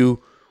 and then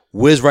you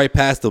whiz right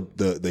past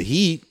the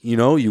Heat.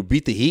 You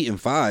beat the Heat in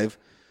 5,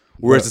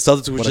 whereas the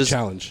Celtics were just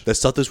challenge. The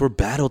Celtics were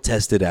battle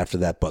tested after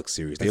that Bucks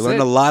series. They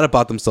learned a lot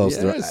about themselves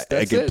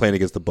playing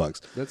against the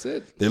Bucks. That's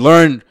it. They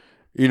learned,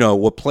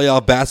 what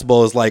playoff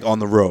basketball is like on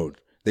the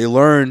road. They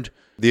learned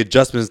the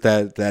adjustments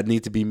that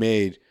need to be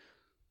made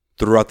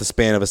throughout the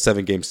span of a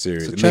 7-game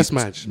series. It's a chess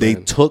match. They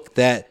took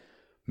that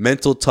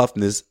mental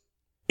toughness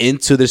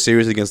into the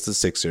series against the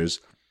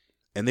Sixers,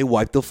 and they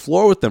wiped the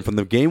floor with them from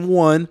the game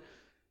 1.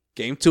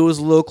 Game 2 was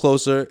a little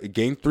closer.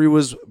 Game 3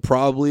 was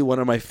probably one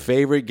of my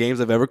favorite games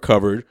I've ever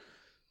covered.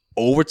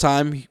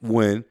 Overtime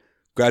win,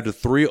 grabbed a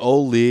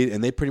 3-0 lead,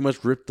 and they pretty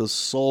much ripped the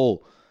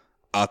soul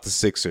out the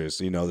Sixers.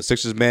 The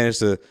Sixers managed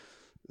to,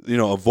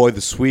 avoid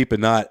the sweep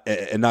and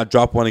not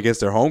drop one against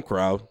their home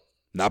crowd.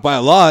 Not by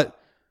a lot.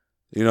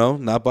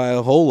 Not by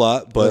a whole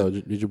lot, but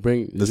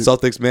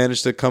Celtics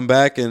managed to come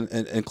back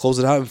and close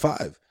it out in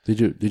 5.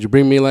 Did you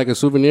bring me like a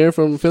souvenir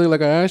from Philly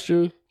like I asked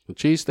you? A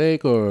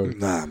cheesesteak or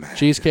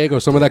cheesecake or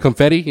some of that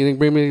confetti? You didn't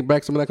bring me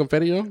back some of that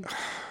confetti, yo?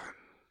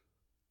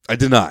 I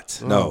did not.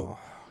 No.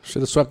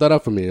 Should have swept that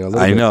up for me.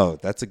 I know.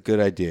 That's a good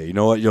idea. You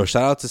know what?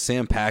 Shout out to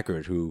Sam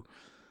Packard, who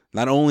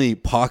not only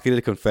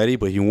pocketed confetti,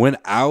 but he went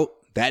out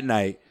that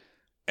night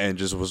and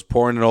just was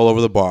pouring it all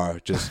over the bar,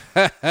 just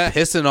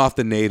pissing off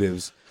the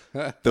natives.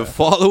 The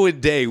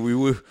following day,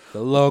 the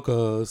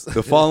locals.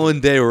 The following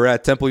day, we're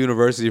at Temple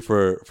University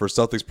for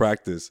Celtics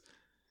practice.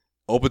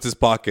 Opens his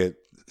pocket,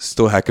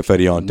 Still had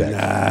confetti on deck.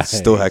 Nice.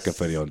 Still had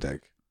confetti on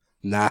deck.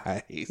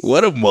 Nice.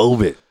 What a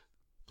moment.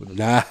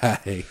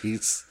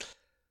 Nice.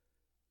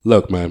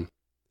 Look, man.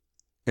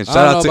 And I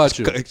don't know about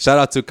you. shout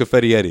out to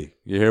Confetti Eddie.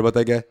 You hear about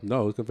that guy?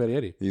 No, it's Confetti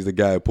Eddie. He's the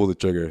guy who pulled the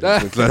trigger.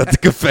 Shout out to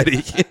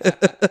Confetti.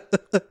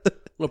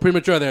 Well,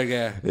 premature there,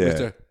 guy. Yeah.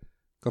 Mr.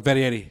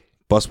 Confetti Eddie.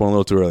 Bust one a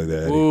little too early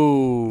there, Eddie.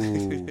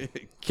 Ooh.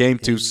 Came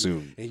too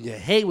soon. And you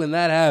hate when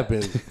that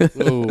happens.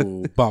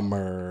 Ooh,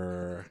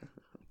 bummer.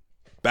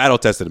 Battle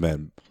tested,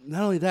 man.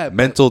 Not only that,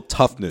 Mental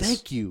toughness.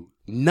 Thank you.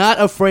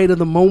 Not afraid of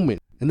the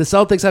moment. And the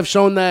Celtics have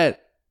shown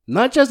that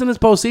not just in this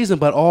postseason,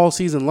 but all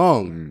season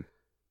long.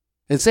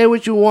 And say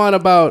what you want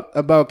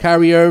about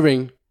Kyrie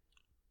Irving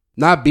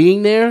not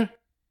being there,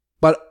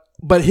 but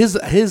his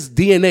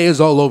DNA is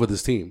all over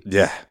this team.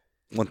 Yeah,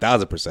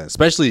 1,000%.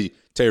 Especially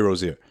Terry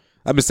Rozier.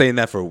 I've been saying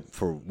that for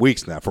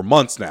weeks now, for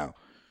months now.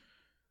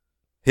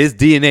 His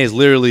DNA is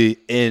literally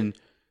in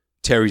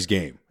Terry's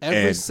game.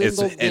 Every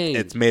single game.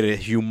 It's made a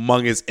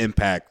humongous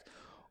impact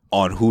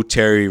on who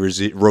Terry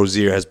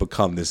Rozier has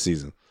become this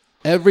season.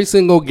 Every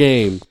single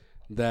game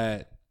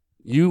that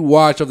you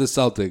watch of the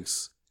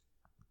Celtics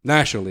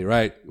nationally,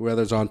 right?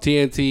 Whether it's on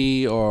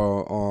TNT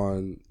or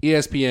on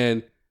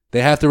ESPN,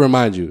 they have to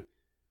remind you,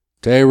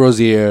 Terry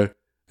Rozier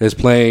is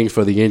playing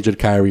for the injured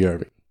Kyrie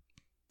Irving.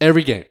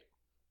 Every game.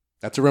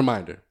 That's a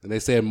reminder. And they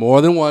say it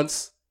more than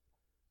once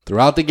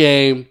throughout the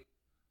game,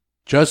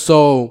 just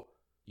so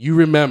you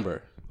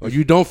remember or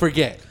you don't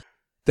forget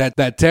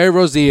that Terry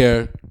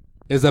Rozier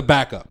is a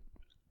backup.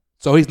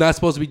 So he's not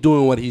supposed to be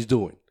doing what he's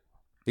doing.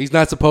 He's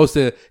not supposed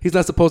to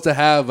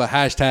have a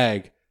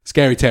hashtag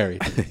Scary Terry.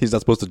 He's not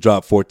supposed to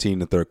drop 14 in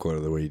the third quarter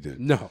the way he did.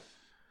 No.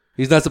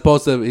 He's not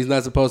supposed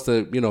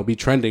to, be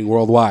trending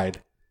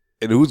worldwide.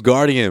 And who's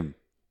guarding him?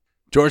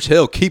 George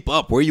Hill, keep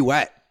up. Where you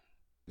at?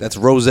 That's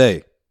Rose.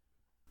 I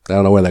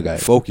don't know where that guy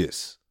is.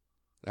 Focus.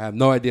 I have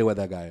no idea where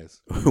that guy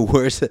is.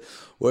 Where's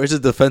the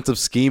defensive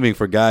scheming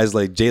for guys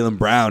like Jaylen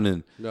Brown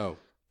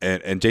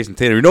and Jason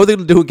Tatum? You know what they're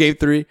going to do in Game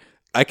 3?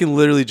 I can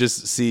literally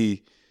just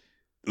see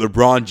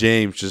LeBron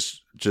James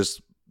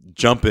just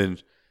jumping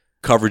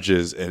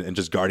coverages and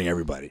just guarding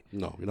everybody.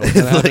 No, you know what's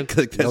going to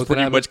happen? That's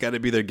pretty much got to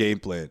be their game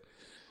plan.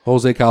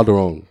 Jose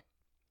Calderon.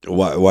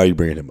 Why are you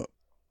bringing him up?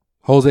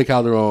 Jose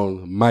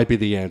Calderon might be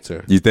the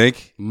answer. You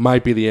think?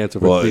 Might be the answer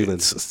for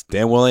Cleveland.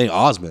 Damn well ain't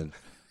Osman.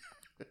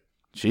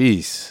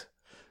 Jeez.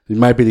 He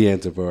might be the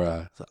answer for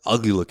it's an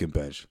ugly looking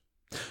bench.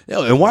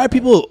 Yo, and why are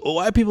people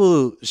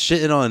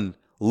shitting on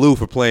Lou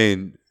for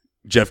playing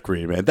Jeff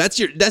Green, man? That's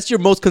your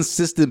most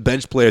consistent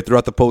bench player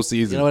throughout the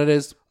postseason. You know what it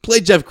is? Play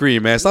Jeff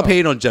Green, man. Stop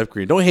hating on Jeff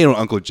Green. Don't hate on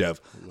Uncle Jeff.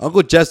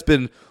 Uncle Jeff's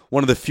been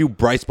one of the few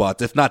bright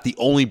spots, if not the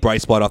only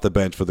bright spot off the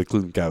bench for the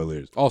Cleveland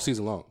Cavaliers. All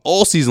season long.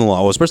 All season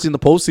long, especially in the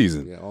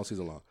postseason. Yeah, all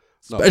season long.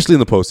 Especially in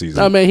the postseason.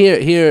 No, man,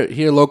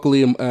 here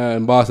locally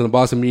in Boston, the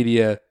Boston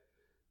media,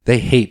 they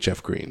hate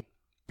Jeff Green.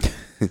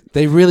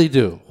 They really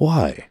do.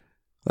 Why?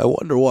 I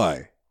wonder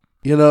why.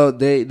 You know,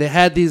 they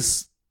had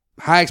these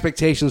high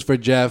expectations for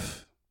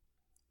Jeff,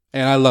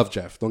 and I love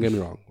Jeff. Don't get me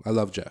wrong. I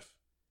love Jeff.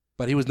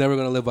 But he was never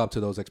going to live up to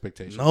those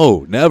expectations.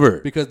 No, never.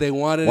 Because they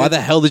wanted Why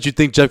the hell did you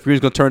think Jeff Green was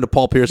going to turn to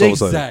Paul Pierce all of a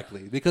sudden?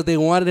 Exactly. Because they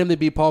wanted him to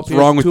be Paul Pierce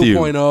wrong with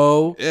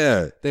 2.0.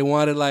 Yeah. They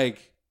wanted,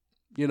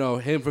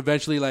 him to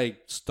eventually,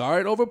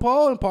 start over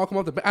Paul and Paul come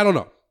off the bench. I don't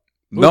know.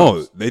 Who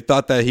knows? They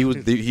thought that he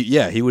would,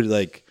 he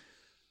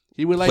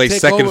would play take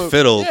second over.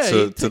 fiddle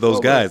Yeah, to those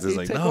over. guys. It's He'd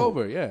like, take no.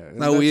 over. Yeah. That's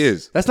not who he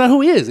is. That's not who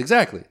he is.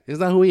 Exactly. It's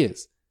not who he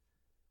is.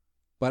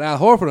 But Al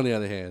Horford, on the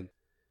other hand,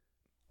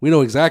 we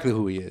know exactly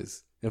who he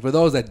is. And for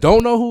those that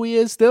don't know who he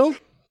is still,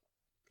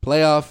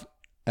 playoff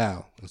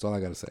Al. That's all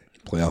I got to say.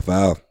 Playoff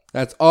Al.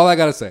 That's all I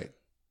got to say.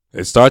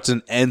 It starts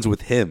and ends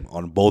with him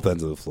on both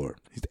ends of the floor.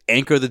 He's the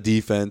anchor of the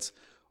defense.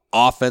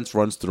 Offense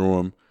runs through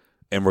him.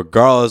 And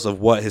regardless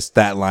of what his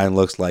stat line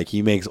looks like,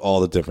 he makes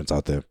all the difference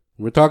out there.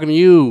 We're talking to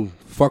you,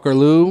 fucker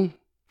Lou.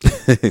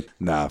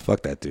 Nah,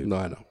 fuck that dude. No,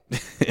 I know.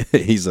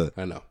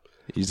 I know.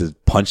 He's a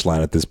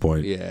punchline at this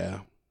point. Yeah.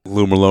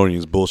 Lou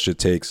Maloney's bullshit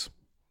takes.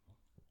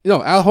 You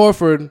know, Al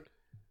Horford,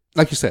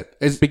 like you said,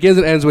 it begins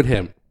and ends with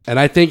him. And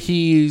I think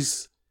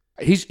he's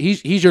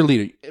your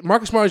leader.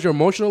 Marcus Smart is your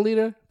emotional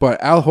leader, but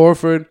Al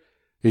Horford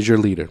is your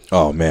leader.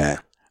 Oh, man.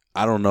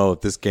 I don't know if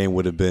this game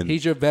would have been...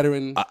 He's your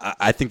veteran.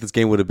 I think this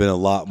game would have been a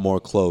lot more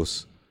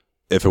close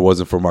if it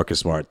wasn't for Marcus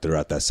Smart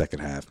throughout that second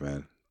half,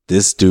 man.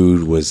 This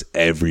dude was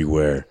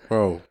everywhere.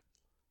 Bro.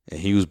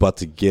 And he was about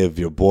to give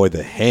your boy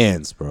the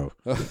hands, bro.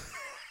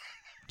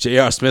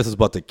 J.R. Smith was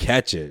about to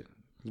catch it.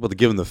 He was about to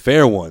give him the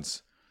fair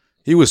ones.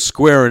 He was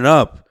squaring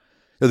up.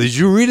 Yo, did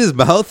you read his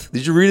mouth?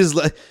 Did you read his...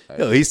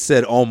 he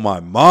said, oh, my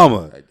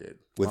mama. I did.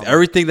 With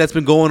everything that's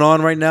been going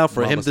on right now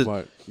for Mama him to...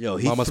 Smart. Yo,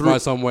 he Mama threw,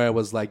 Smart somewhere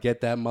was like,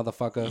 get that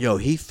motherfucker. Yo,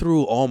 he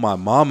threw all my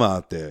mama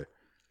out there.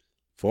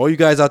 For all you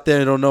guys out there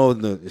that don't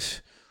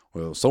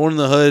know, someone in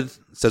the hood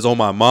says, oh,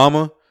 my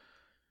mama,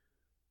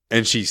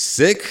 and she's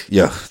sick.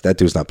 Yo, that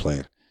dude's not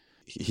playing.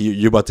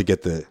 You're about to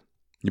get the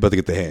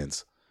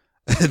hands.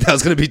 That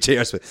was going to be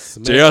J.R. Smith.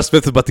 J.R.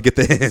 Smith was about to get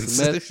the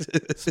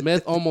hands.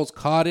 Smith almost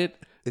caught it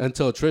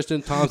until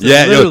Tristan Thompson.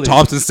 Yeah,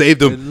 Thompson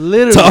saved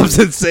him.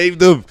 Thompson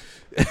saved him.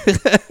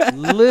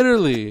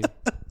 Literally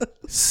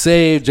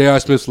saved J.R.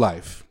 Smith's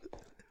life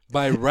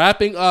by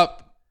wrapping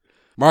up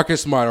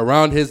Marcus Smart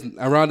around his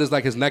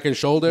like his neck and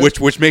shoulder.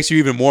 Which makes you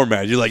even more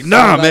mad. You're like,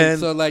 nah, man.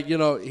 So like, you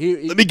know,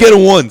 let me get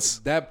him once.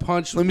 That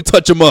punch. Let me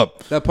touch him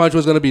up. That punch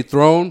was going to be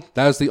thrown.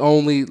 That was the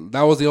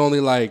only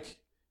like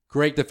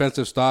great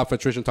defensive stop for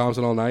Tristan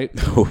Thompson all night.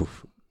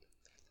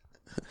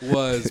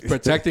 Was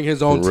protecting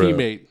his own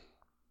teammate,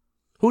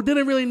 who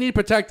didn't really need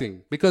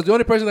protecting, because the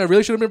only person that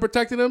really should have been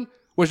protecting him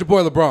was your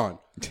boy LeBron.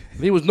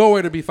 And he was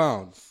nowhere to be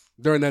found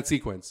during that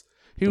sequence.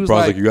 He was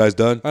like, "You guys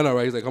done?" I know,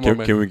 right? He's like, "Come on,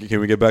 man. Can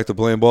we get back to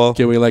playing ball?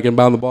 Can we like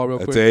inbound the ball real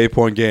quick? It's an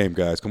 8-point game,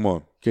 guys. Come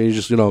on. Can you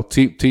just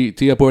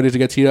tee up where it needs to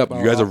get teed up?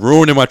 You guys are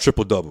ruining my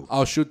triple double.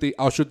 I'll shoot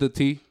the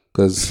tee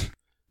because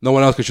no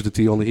one else can shoot the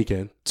tee. Only he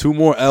can. 2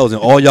 more L's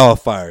and all y'all are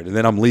fired, and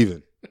then I'm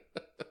leaving.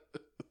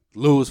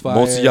 Lose fired.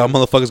 Most of y'all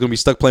motherfuckers gonna be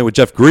stuck playing with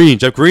Jeff Green.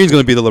 Jeff Green's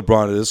gonna be the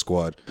LeBron of this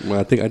squad. Well,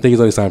 I think he's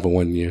only signed for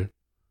 1 year.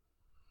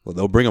 Well,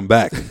 they'll bring him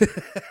back.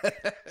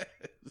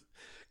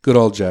 Good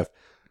old Jeff.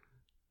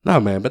 No,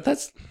 man, but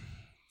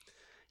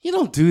you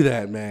don't do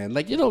that, man.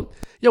 Like, you don't.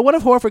 Yo, what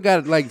if Horford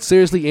got like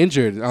seriously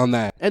injured on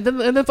that, and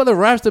then for the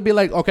refs to be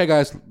like, okay,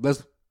 guys,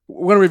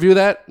 we're gonna review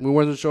that. We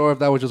weren't sure if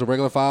that was just a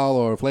regular foul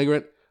or a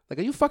flagrant. Like,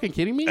 are you fucking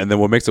kidding me? And then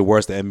what makes it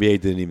worse, the NBA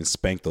didn't even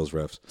spank those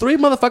refs. 3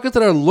 motherfuckers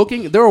that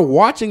are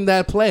watching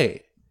that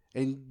play,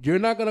 and you're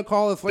not gonna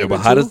call it flagrant. Yeah,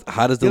 but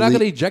how does the you're league, not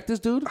gonna eject this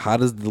dude? How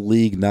does the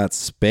league not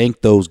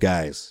spank those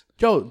guys?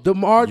 Yo,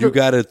 you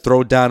got to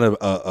throw down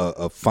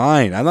a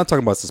fine. I'm not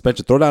talking about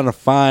suspension. Throw down a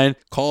fine.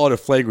 Call it a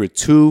flagrant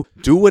 2.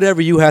 Do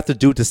whatever you have to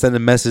do to send a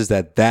message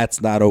that that's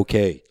not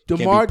okay. You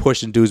can't be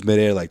pushing dudes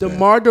midair like that.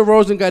 DeMar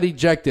DeRozan got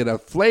ejected. A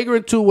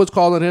flagrant 2 was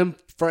called on him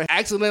for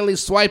accidentally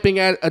swiping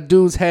at a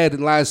dude's head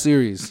in last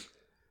series.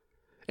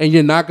 And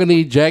you're not going to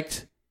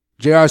eject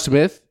J.R.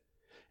 Smith?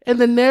 And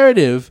the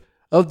narrative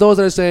of those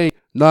that are saying,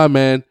 nah,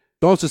 man,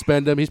 don't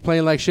suspend him. He's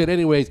playing like shit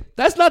anyways.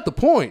 That's not the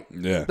point.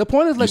 Yeah. The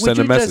point is like what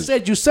you just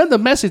said. You send a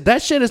message.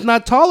 That shit is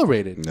not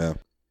tolerated. Yeah.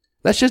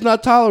 That shit's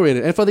not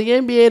tolerated. And for the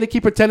NBA to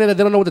keep pretending that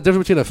they don't know what the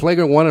difference between a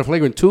flagrant 1 and a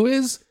flagrant 2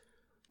 is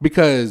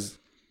because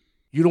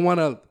you don't want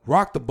to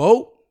rock the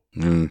boat,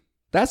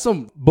 that's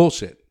some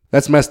bullshit.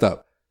 That's messed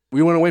up.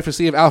 We want to wait to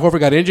see if Al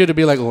Horford got injured to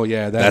be like, oh,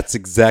 yeah. That's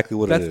exactly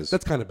what it is.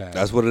 That's kind of bad.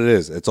 That's what it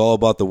is. It's all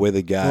about the way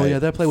the guy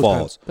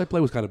falls. That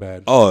play was kind of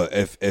bad. Oh,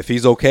 if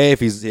he's okay,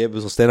 if he's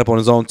able to stand up on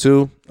his own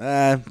too,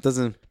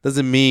 doesn't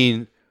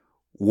mean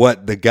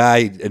what the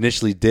guy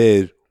initially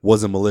did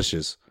wasn't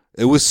malicious.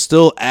 It was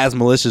still as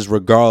malicious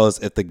regardless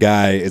if the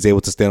guy is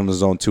able to stand on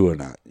his own too or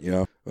not. You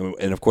know,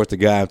 and of course the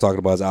guy I'm talking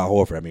about is Al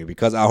Horford. I mean,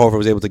 because Al Horford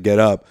was able to get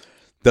up,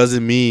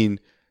 doesn't mean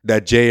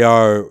that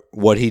JR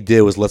what he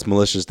did was less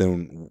malicious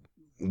than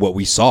what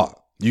we saw.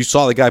 You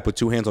saw the guy put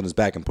 2 hands on his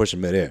back and push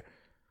him midair.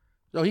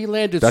 No, he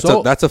landed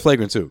that's a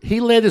flagrant 2. He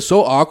landed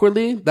so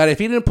awkwardly that if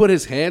he didn't put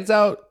his hands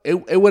out,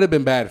 it would have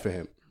been bad for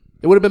him.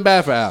 It would have been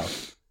bad for Al.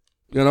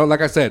 You know,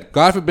 like I said,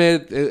 God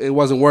forbid it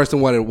wasn't worse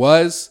than what it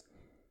was.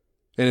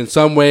 And in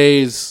some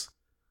ways,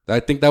 I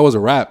think that was a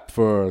wrap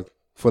for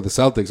the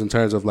Celtics in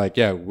terms of like,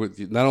 yeah,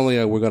 not only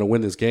are we going to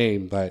win this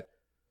game, but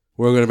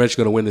we're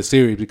eventually going to win this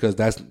series because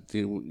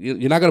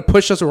you're not going to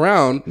push us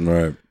around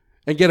right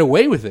and get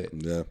away with it.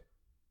 Yeah.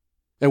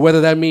 And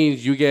whether that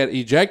means you get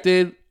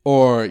ejected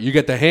or you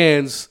get the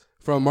hands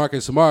from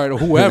Marcus Smart or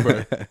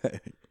whoever,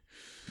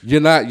 they're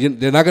not going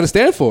to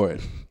stand for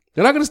it.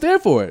 They're not going to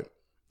stand for it.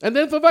 And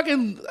then for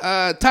fucking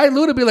Ty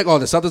Lue to be like, oh,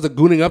 the Celtics are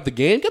gooning up the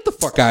game. Get the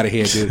fuck out of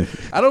here, dude.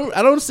 I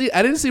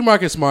didn't see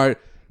Marcus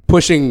Smart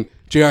pushing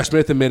J.R.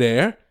 Smith in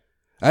midair.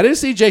 I didn't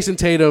see Jason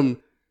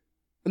Tatum.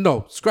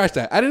 No, scratch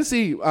that. I didn't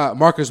see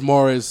Marcus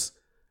Morris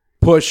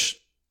push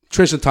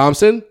Tristan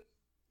Thompson.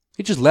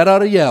 He just let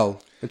out a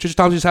yell. And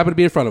Tristan Thompson just happened to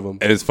be in front of him.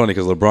 And it's funny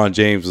because LeBron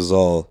James was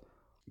all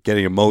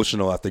getting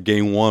emotional after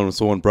game 1 when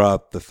someone brought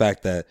up the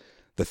fact that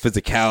the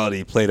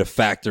physicality played a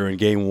factor in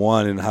game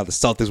 1 and how the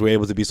Celtics were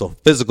able to be so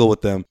physical with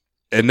them.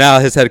 And now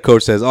his head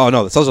coach says, oh,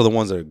 no, the Celtics are the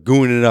ones that are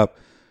gooning it up.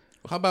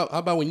 How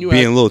about when you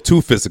being a little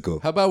too physical?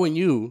 How about when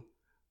you,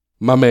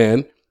 my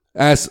man,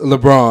 ask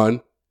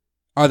LeBron,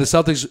 are the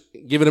Celtics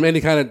giving him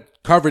any kind of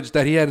coverage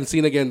that he hadn't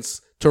seen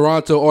against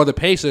Toronto or the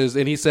Pacers?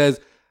 And he says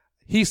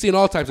he's seen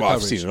all types of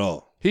coverage. I've seen it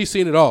all. He's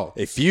seen it all.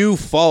 If you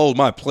followed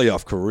my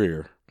playoff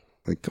career,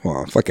 like, come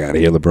on, fuck out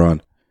of here,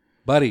 LeBron.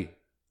 Buddy.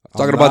 I'm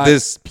talking about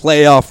this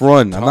playoff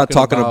run. I'm not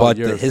talking about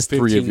the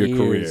history of your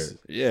career.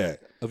 Yeah.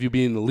 Of you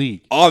being in the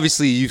league.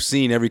 Obviously, you've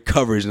seen every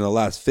coverage in the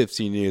last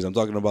 15 years. I'm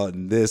talking about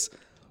in this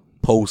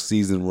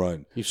postseason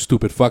run. You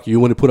stupid fuck.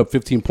 You want to put up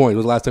 15 points. When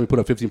was the last time you put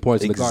up 15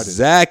 points in the Garden?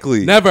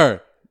 Exactly.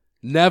 Never.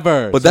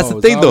 But that's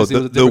the thing, though.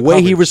 The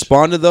way he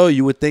responded, though,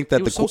 you would think that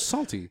he was so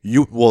salty.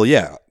 Well,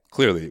 yeah.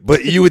 Clearly.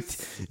 But you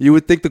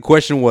would think the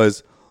question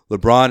was,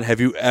 LeBron,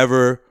 have you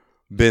ever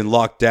been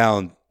locked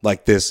down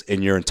like this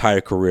in your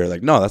entire career?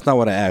 Like, no, that's not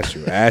what I asked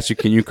you. I asked you,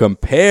 can you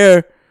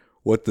compare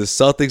what the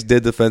Celtics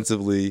did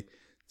defensively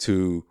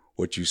to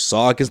what you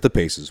saw against the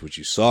Pacers, what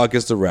you saw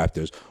against the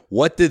Raptors?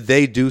 What did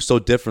they do so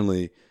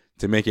differently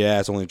to make your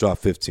ass only drop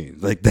 15?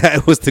 Like,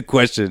 that was the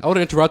question. I would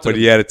have interrupted but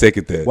he had to take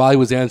it there. while he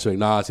was answering.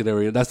 Nah, see,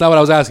 that's not what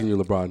I was asking you,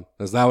 LeBron.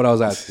 That's not what I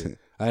was asking.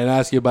 I didn't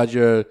ask you about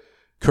your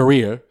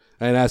career.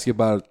 I didn't ask you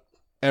about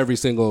every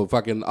single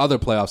fucking other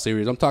playoff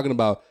series. I'm talking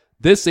about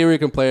this series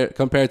compared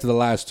to the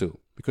last two.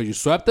 Because you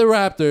swept the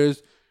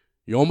Raptors,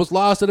 you almost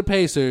lost to the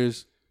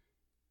Pacers,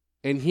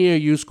 and here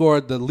you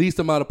scored the least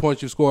amount of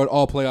points you scored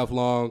all playoff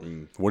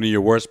long. One of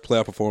your worst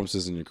playoff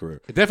performances in your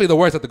career. Definitely the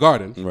worst at the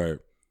Garden. Right.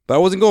 But I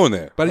wasn't going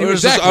there. But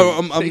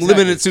I'm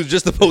limited to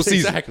just the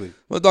postseason. Exactly. I'm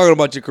not talking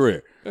about your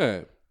career.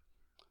 Yeah.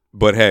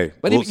 But hey.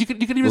 But you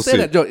could even say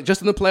that, Joe,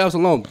 just in the playoffs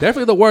alone.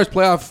 Definitely the worst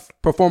playoff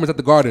performance at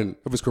the Garden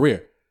of his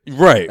career.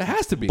 Right. It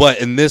has to be. But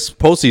in this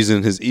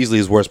postseason, easily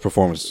his worst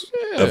performance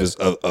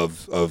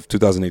of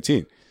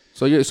 2018.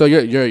 So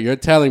you're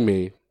telling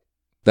me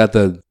that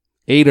the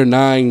 8 or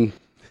 9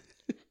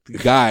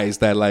 guys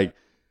that like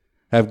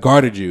have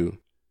guarded you,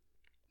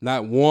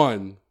 not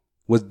one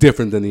was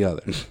different than the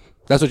other.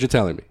 That's what you're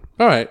telling me.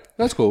 All right,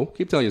 that's cool.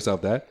 Keep telling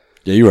yourself that.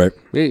 Yeah, you're right.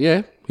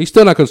 Yeah, he's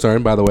still not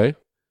concerned, by the way.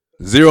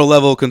 0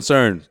 level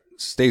concern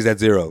stays at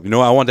 0. You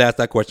know, I wanted to ask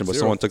that question, but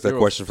someone took that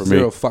question from me.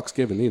 0 fucks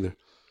given either.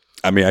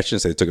 I mean, I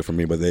shouldn't say they took it from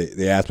me, but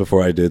they asked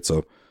before I did.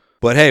 So,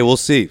 but hey, we'll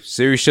see.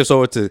 Series shifts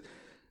over to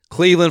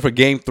Cleveland for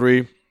Game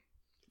 3.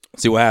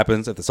 See what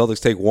happens. If the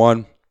Celtics take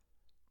 1,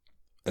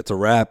 it's a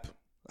wrap.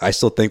 I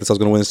still think the Celtics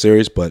going to win the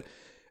series, but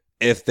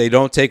if they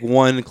don't take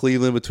 1 in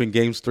Cleveland between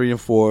Games 3 and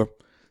 4,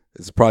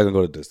 it's probably going to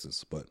go to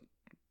distance. But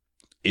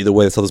either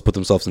way, the Celtics put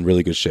themselves in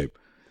really good shape.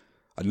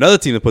 Another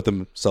team that put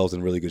themselves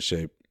in really good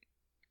shape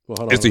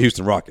is the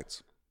Houston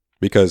Rockets,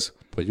 because.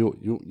 But you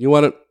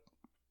want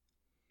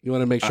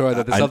to make sure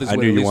that the Celtics win at least one.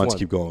 I knew you wanted to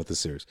keep going with this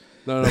series.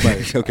 No,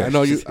 but okay. I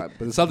know you. But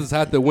the Celtics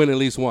have to win at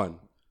least one.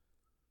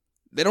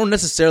 They don't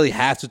necessarily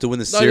have to win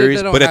the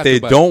series, but if they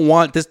don't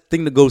want this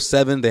thing to go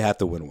 7, they have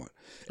to win 1.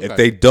 Okay. If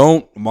they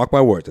don't, mark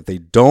my words, if they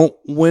don't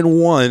win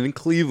 1 in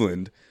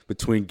Cleveland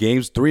between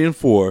Games 3 and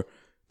 4,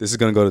 this is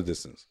going to go to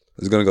distance.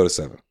 This is going to go to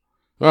 7.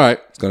 All right.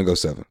 It's going to go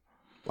 7.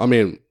 I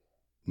mean,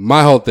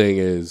 my whole thing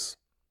is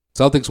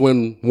Celtics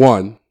win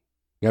 1,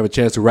 you have a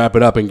chance to wrap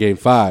it up in Game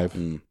 5.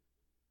 And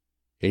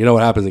you know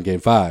what happens in Game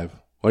 5?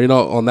 Well, you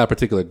know on that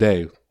particular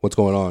day what's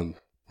going on,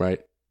 right?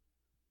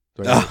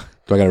 Do I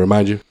got to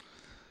remind you?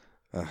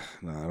 No,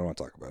 I don't want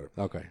to talk about it.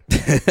 Okay.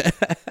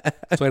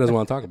 Sway doesn't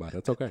want to talk about it.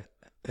 It's okay.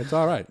 It's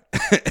all right.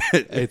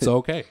 It's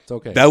okay. It's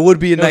okay. That would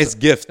be a nice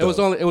gift, though.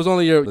 It was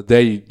only the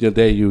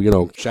day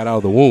you shot out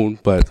of the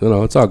wound, but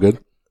it's all good.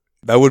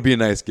 That would be a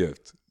nice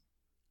gift.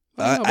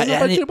 But you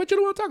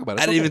don't want to talk about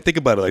it. I didn't even think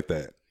about it like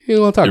that. You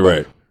don't want to talk about it.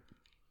 You're right.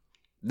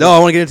 No, I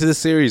want to get into this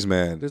series,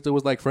 man. This dude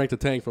was like Frank the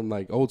Tank from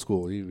like old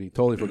school. He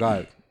totally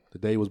forgot the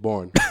day he was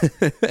born.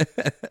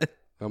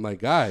 I'm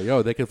like, guy,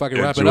 they can fucking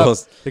wrap it up.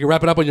 They can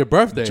wrap it up on your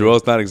birthday.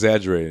 Joel's not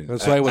exaggerating.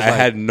 That's why I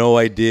had no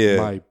idea.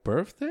 My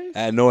birthday? I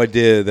had no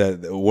idea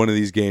that one of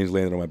these games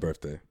landed on my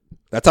birthday.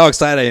 That's how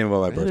excited I am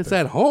about my birthday. And it's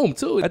at home,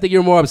 too. I think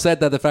you're more upset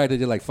that the fact that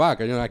you're like, fuck,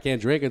 I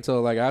can't drink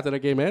until like after the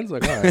game ends.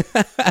 Like, all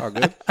right, all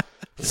good.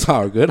 It's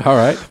all good. All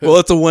right. Well,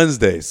 it's a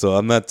Wednesday, so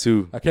I'm not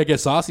too. I can't get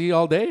saucy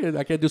all day, and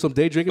I can't do some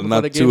day drinking. I'm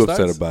before not the game too starts.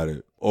 upset about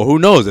it. Or who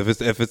knows if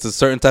it's a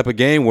certain type of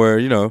game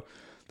where the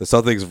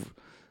Celtics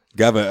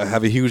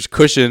have a huge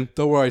cushion.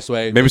 Don't worry,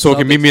 Sway. Maybe someone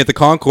can meet me at the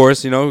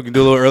concourse. We can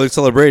do a little early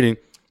celebrating.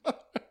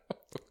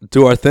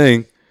 Do our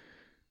thing.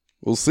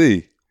 We'll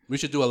see. We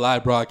should do a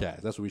live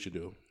broadcast. That's what we should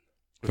do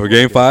for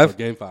Game 5. For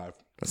Game 5.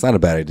 That's not a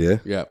bad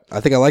idea. Yeah, I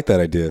think I like that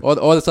idea. Or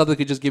the Celtics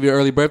could just give you an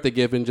early birthday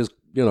gift and just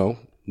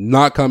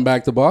not come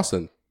back to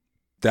Boston.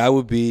 That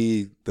would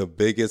be the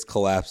biggest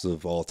collapse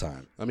of all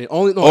time. I mean, at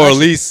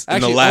least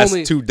in the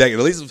last 2 decades.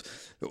 At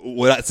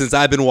least since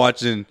I've been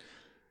watching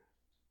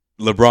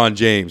LeBron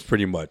James,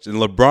 pretty much. In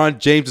LeBron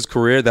James'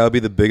 career, that would be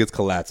the biggest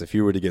collapse if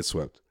he were to get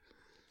swept.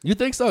 You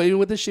think so? Even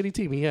with this shitty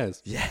team he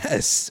has?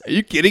 Yes. Are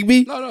you kidding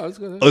me? No, it's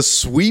good. A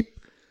sweep?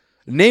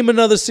 Name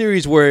another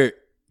series where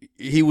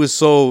he was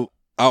so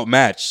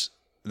outmatched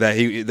that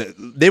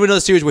name another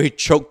series where he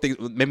choked things.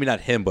 Maybe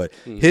not him, but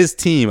his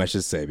team, I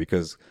should say,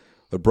 because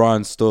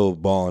LeBron's still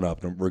balling up,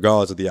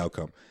 regardless of the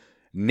outcome.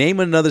 Name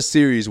another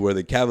series where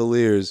the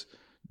Cavaliers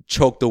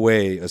choked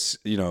away a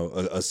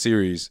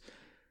series.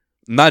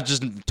 Not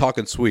just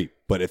talking sweep,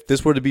 but if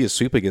this were to be a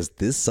sweep against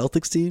this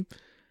Celtics team,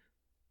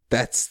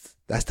 that's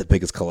the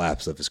biggest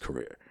collapse of his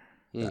career.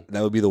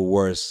 That would be the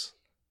worst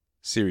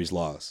series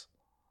loss.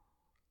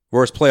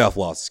 Worst playoff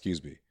loss,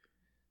 excuse me,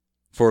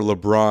 for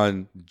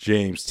LeBron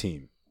James'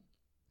 team.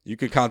 You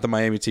can count the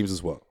Miami teams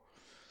as well.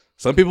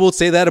 Some people would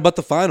say that about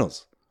the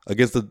finals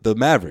against the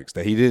Mavericks,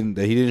 that he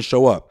didn't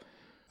show up.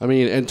 I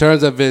mean, in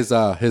terms of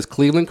his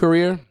Cleveland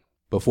career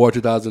before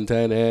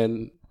 2010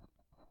 and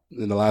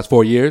in the last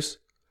 4 years,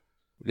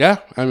 yeah,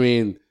 I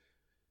mean,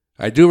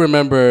 I do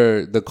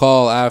remember the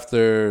call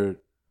after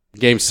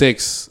Game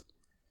 6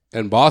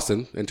 in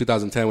Boston in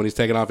 2010 when he's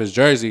taking off his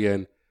jersey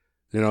and,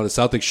 the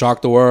Celtics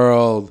shocked the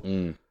world.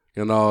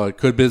 It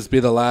could be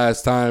the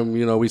last time,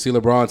 we see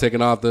LeBron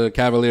taking off the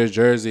Cavaliers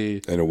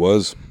jersey. And it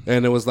was.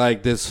 And it was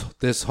like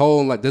this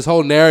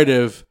whole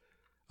narrative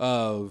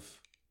of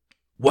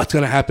what's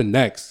going to happen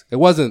next. It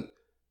wasn't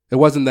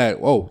that,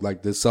 oh,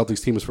 like this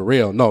Celtics team is for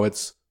real. No,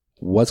 it's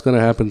what's going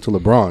to happen to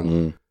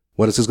LeBron.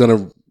 What is this going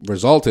to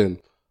result in?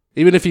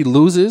 Even if he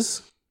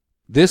loses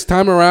this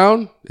time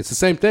around, it's the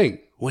same thing.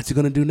 What's he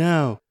going to do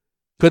now?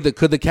 Could the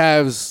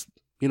Cavs,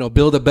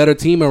 build a better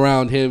team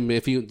around him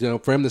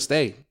for him to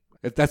stay?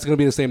 If that's going to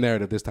be the same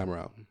narrative this time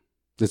around.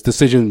 It's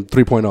decision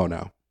 3.0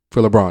 now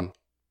for LeBron.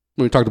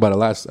 We talked about it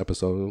last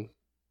episode.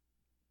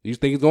 You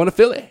think he's going to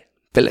Philly?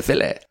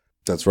 Philly.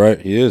 That's right.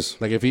 He is.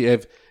 Like if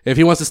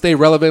he wants to stay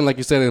relevant, like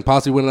you said, and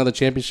possibly win another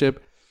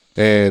championship,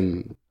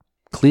 and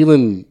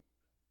Cleveland,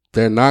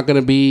 they're not going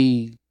to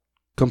be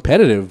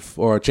competitive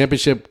or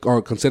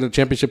considered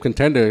championship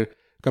contender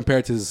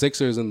compared to the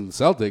Sixers and the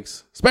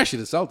Celtics, especially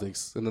the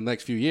Celtics in the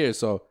next few years.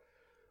 So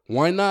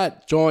why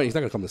not join? He's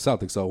not going to come to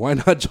Celtics, so why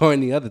not join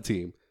the other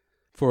team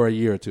for a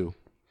year or two?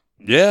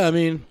 Yeah, I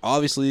mean,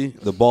 obviously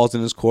the ball's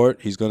in his court.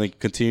 He's going to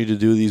continue to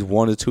do these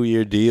 1 to 2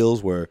 year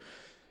deals where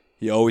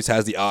he always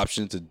has the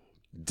option to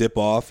dip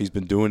off. He's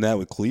been doing that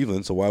with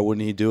Cleveland, so why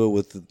wouldn't he do it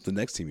with the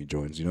next team he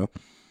joins, You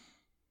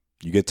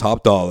get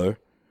top dollar.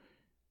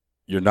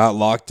 You're not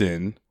locked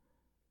in.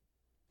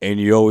 And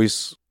you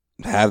always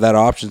have that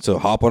option to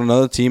hop on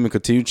another team and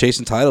continue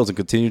chasing titles and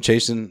continue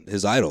chasing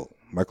his idol,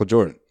 Michael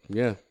Jordan.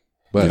 Yeah.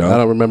 But I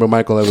don't remember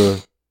Michael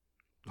ever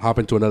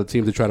hopping to another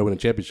team to try to win a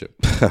championship.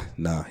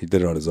 Nah, he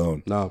did it on his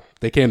own. No,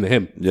 they came to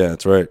him. Yeah,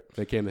 that's right.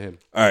 They came to him.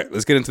 All right,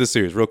 let's get into the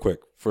series real quick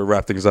before we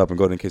wrap things up and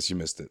go in case you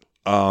missed it.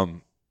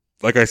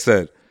 Like I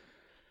said,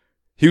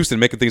 Houston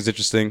making things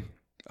interesting.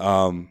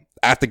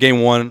 After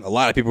game 1, a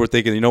lot of people were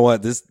thinking, you know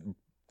what, this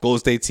Golden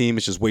State team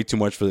is just way too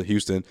much for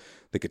Houston.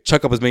 They could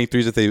chuck up as many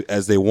threes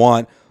as they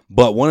want.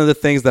 But one of the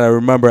things that I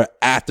remember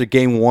after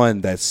game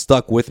 1 that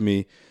stuck with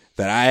me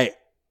that I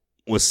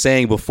was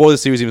saying before the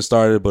series even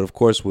started, but of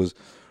course was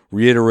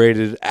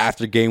reiterated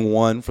after game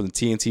 1 from the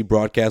TNT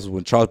broadcast was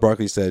when Charles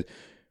Barkley said,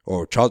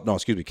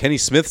 Kenny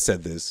Smith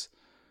said this.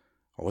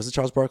 Or was it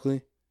Charles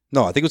Barkley?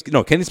 No, I think it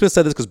was, Kenny Smith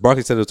said this because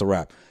Barkley said it was a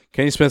wrap.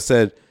 Kenny Smith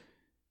said,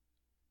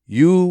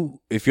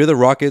 if you're the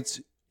Rockets,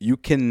 you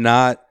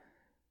cannot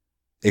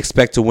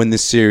expect to win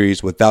this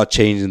series without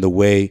changing the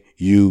way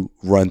you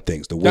run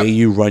things, the way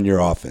you run your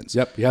offense.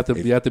 Yep, you have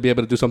to be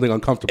able to do something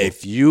uncomfortable.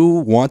 If you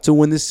want to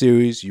win this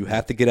series, you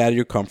have to get out of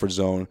your comfort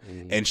zone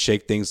and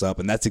shake things up,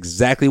 and that's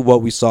exactly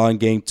what we saw in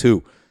Game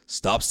 2.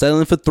 Stop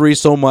settling for 3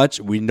 so much.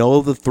 We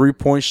know the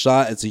 3-point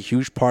shot is a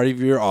huge part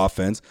of your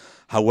offense.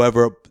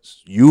 However,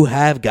 you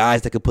have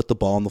guys that can put the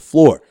ball on the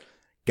floor.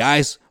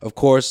 Guys, of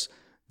course,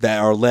 that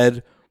are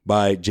led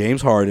by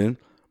James Harden,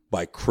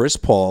 by Chris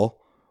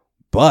Paul,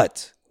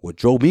 but what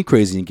drove me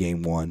crazy in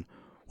Game 1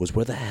 was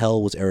where the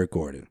hell was Eric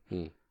Gordon?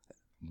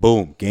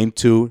 Boom. Game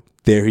 2,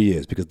 there he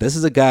is. Because this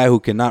is a guy who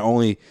can not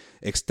only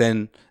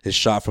extend his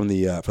shot from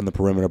the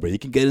perimeter, but he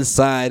can get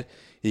inside.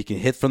 He can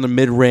hit from the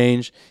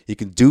mid-range. He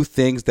can do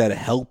things that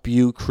help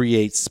you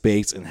create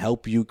space and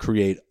help you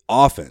create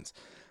offense.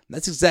 And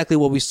that's exactly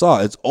what we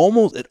saw. It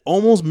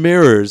almost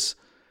mirrors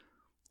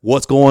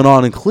what's going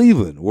on in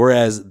Cleveland,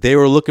 whereas they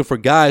were looking for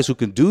guys who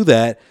can do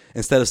that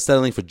instead of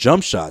settling for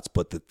jump shots.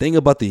 But the thing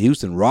about the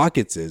Houston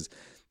Rockets is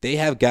they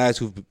have guys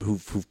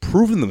who've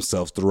proven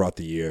themselves throughout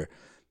the year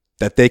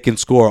that they can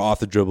score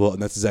off the dribble,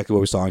 and that's exactly what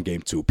we saw in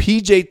Game 2.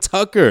 P.J.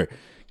 Tucker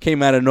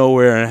came out of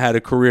nowhere and had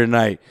a career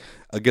night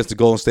against the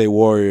Golden State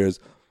Warriors.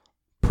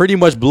 Pretty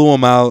much blew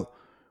them out.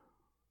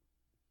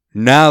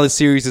 Now the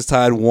series is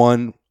tied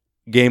 1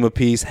 game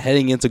apiece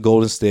heading into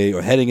Golden State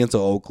or heading into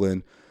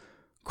Oakland.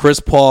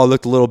 Chris Paul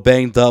looked a little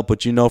banged up,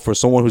 but for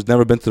someone who's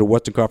never been to the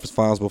Western Conference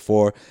Finals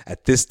before,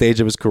 at this stage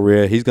of his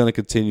career, he's going to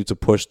continue to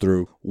push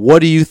through. What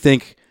do you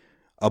think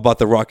about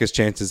the Rockets'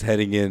 chances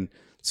heading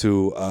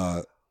into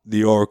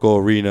the Oracle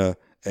Arena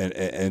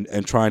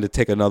and trying to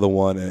take another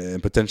one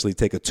and potentially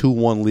take a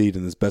 2-1 lead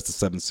in this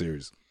best-of-7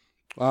 series?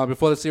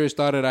 Before the series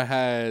started, I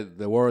had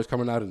the Warriors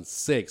coming out in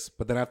 6,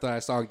 but then after I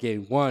saw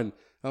Game 1,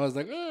 I was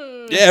like,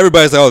 yeah,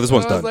 everybody's like, oh, this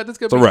one's done. Like, this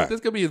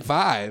could be in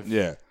 5.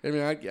 Yeah. I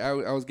mean,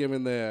 I was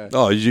giving the...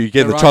 Oh, you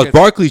get the Charles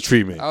Barkley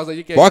treatment. I was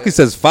like, Barkley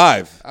says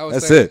 5.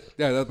 That's it.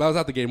 Yeah, that was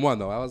after Game 1,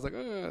 though. I was like,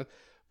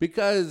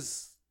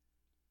 because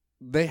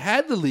they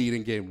had the lead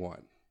in Game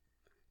 1,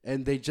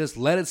 and they just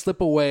let it slip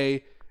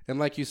away, and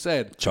like you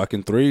said...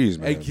 Chucking threes,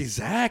 man.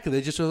 Exactly.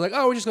 They just were like,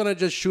 we're just going to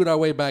just shoot our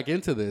way back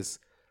into this.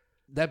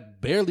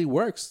 That barely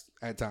works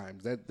at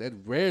times. That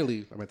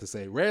rarely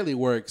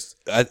works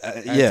at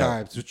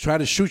times. To try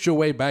to shoot your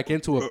way back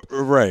into a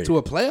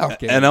playoff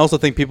game. And I also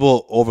think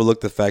people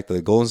overlook the fact that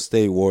the Golden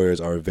State Warriors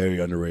are a very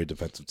underrated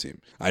defensive team.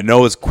 I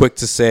know it's quick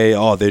to say,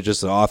 they're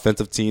just an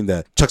offensive team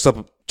that chucks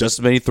up just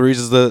as many threes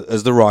as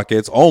the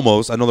Rockets.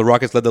 Almost. I know the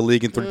Rockets led the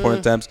league in 3-point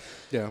attempts.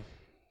 Yeah.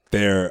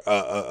 They're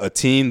a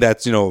team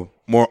that's,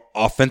 more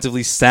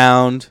offensively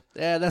sound.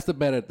 Yeah, that's the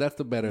better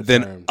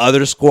than term.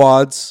 Other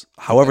squads.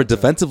 However,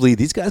 defensively,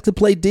 these guys can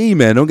play D,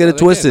 man. Don't get it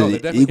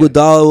twisted.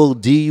 Iguodala will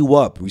D you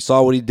up. We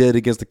saw what he did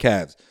against the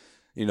Cavs,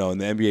 in the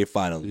NBA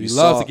Finals. He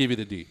loves to give you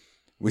the D.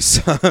 We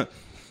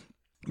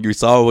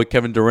saw what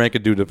Kevin Durant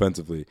could do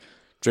defensively.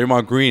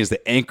 Draymond Green is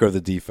the anchor of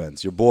the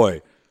defense. Your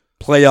boy,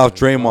 playoff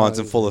Draymond's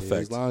in full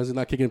effect. As long as he's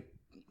not kicking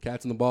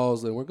cats in the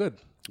balls, then we're good.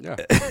 Yeah.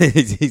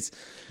 he's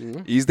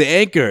the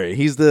anchor.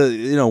 He's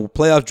the,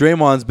 playoff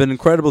Draymond's been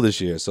incredible this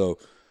year. So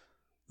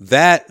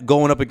that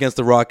going up against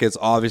the Rockets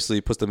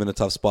obviously puts them in a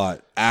tough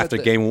spot after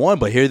game one.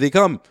 But here they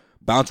come.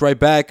 Bounce right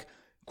back.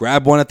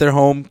 Grab one at their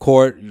home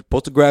court. You're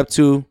supposed to grab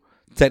two,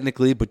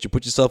 technically, but you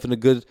put yourself in a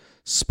good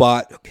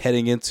spot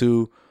heading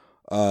into,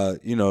 a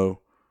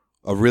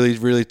really,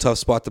 really tough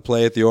spot to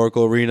play at the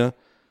Oracle Arena.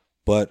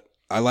 But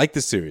I like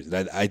this series.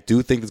 I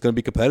do think it's going to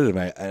be competitive.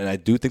 And I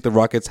do think the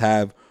Rockets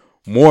have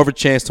more of a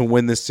chance to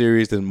win this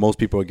series than most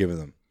people are giving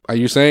them. Are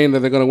you saying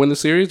that they're going to win the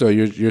series, or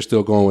you're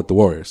still going with the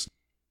Warriors?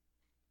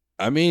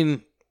 I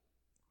mean,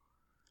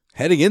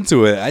 heading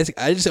into it,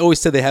 I just always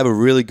said they have a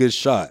really good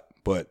shot.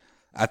 But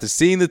after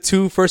seeing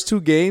the first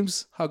two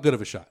games, how good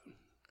of a shot?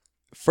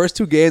 First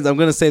two games, I'm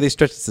going to say they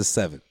stretch it to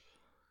 7.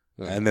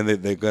 Okay. And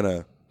then they're going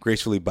to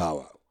gracefully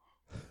bow out.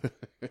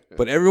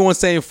 But everyone's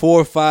saying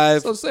 4 or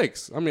 5. So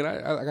 6. I mean,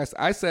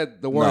 I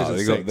said the Warriors are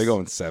 6. They're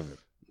going 7.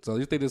 So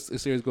you think this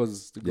series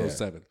goes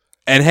 7?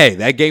 And hey,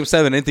 that game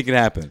 7, anything can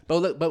happen.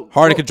 But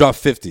Harden could drop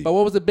 50. But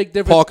what was the big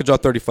difference? Paul could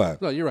drop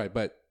 35. No, you're right.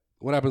 But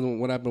what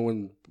happened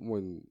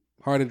when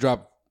Harden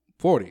dropped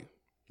 40?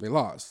 They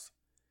lost.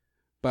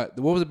 But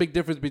what was the big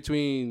difference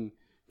between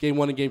game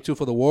 1 and game 2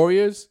 for the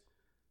Warriors?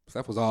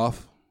 Steph was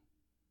off.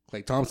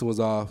 Klay Thompson was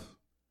off.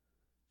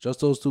 Just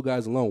those two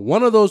guys alone.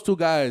 One of those two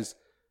guys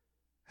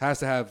has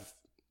to have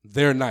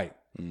their night.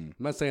 I'm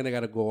not saying they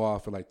got to go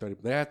off for like 30.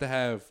 They have to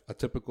have a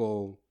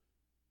typical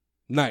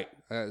night.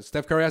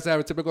 Steph Curry has to have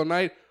a typical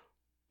night,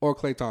 or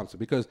Klay Thompson,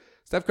 because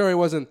Steph Curry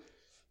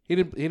he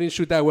didn't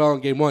shoot that well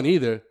in game 1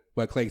 either,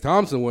 but Klay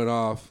Thompson went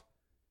off,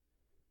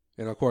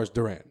 and of course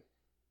Durant.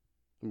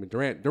 I mean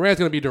Durant's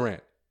gonna be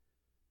Durant.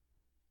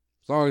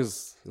 As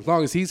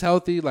long as he's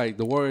healthy, like,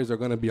 the Warriors are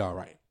gonna be all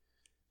right.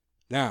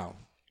 Now,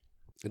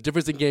 the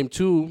difference in game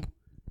 2,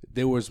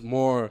 there was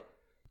more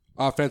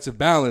offensive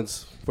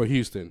balance for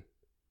Houston.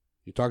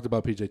 You talked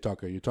about PJ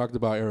Tucker. You talked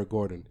about Eric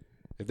Gordon.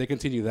 If they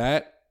continue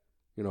that,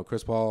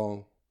 Chris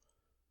Paul,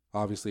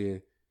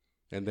 obviously,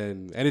 and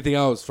then anything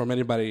else from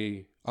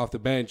anybody off the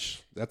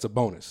bench, that's a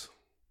bonus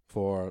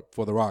for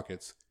the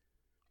Rockets.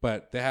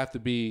 But they have to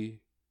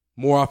be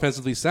more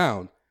offensively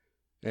sound.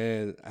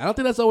 And I don't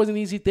think that's always an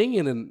easy thing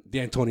in the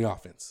D'Antoni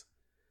offense.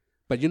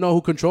 But you know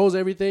who controls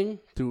everything,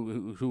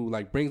 who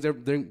like brings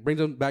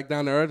them back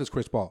down to earth, is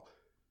Chris Paul.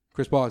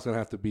 Chris Paul is going to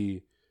have to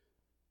be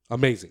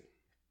amazing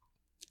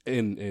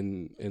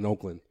in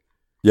Oakland.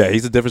 Yeah,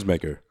 he's a difference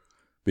maker.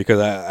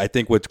 Because I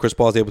think what Chris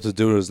Paul is able to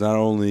do is not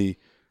only,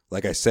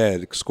 like I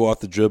said, score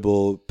off the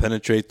dribble,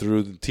 penetrate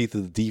through the teeth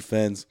of the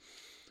defense,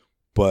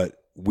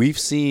 but we've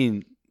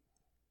seen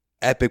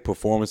epic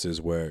performances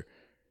where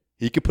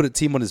he could put a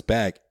team on his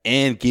back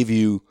and give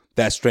you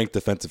that strength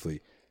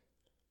defensively.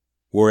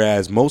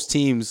 Whereas most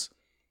teams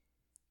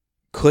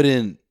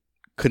couldn't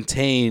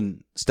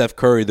contain Steph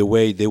Curry the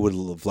way they would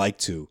have liked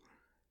to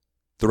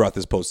throughout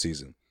this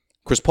postseason.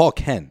 Chris Paul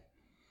can,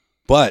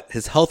 but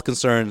his health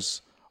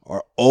concerns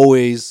are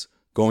always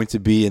going to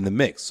be in the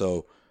mix.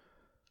 So,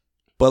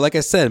 but like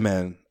I said,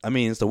 man, I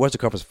mean, it's the Western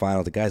Conference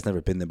Finals. The guy's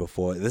never been there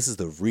before. This is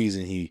the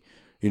reason he,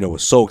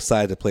 was so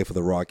excited to play for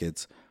the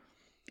Rockets.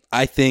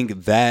 I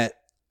think that.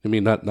 You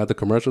mean not the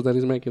commercials that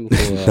he's making?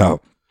 For,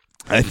 no,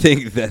 I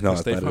think that no,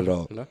 it's not funny? at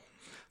all. No?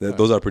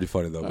 Those are pretty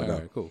funny though. All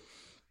right, cool.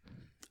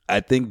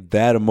 I think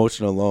that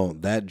emotion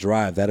alone, that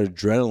drive, that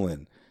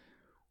adrenaline,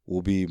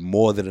 will be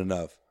more than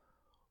enough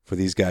for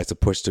these guys to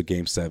push to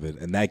Game 7,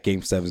 and that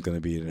Game 7 is going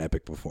to be an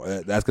epic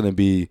performance. That's going to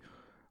be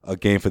a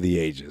game for the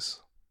ages.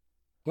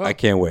 Well, I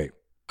can't wait.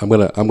 I'm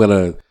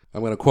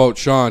gonna quote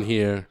Sean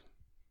here.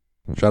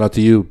 Shout out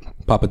to you,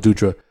 Papa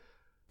Dutra.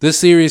 This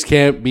series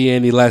can't be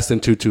any less than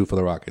 2-2 for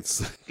the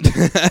Rockets.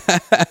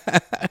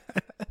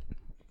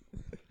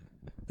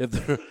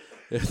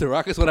 If the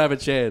Rockets would have a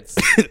chance.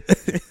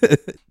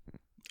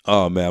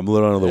 Oh man, I'm a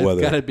little under the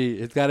weather.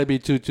 It's gotta be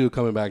 2-2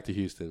 coming back to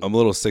Houston. I'm a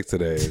little sick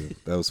today.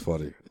 That was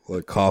funny.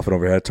 Like coughing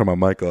over here. I had to turn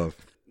my mic off.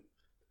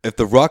 If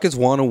the Rockets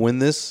want to win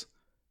this,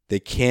 they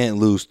can't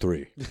lose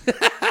 3.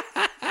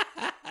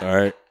 All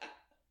right.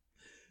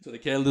 So they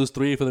can't lose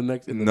 3 for the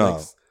next.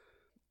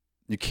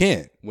 You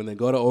can't. When they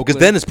go to Oakland, because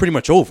then it's pretty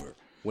much over.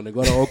 When they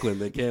go to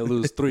Oakland, they can't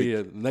lose 3.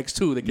 The next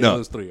 2, they can't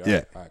lose 3. All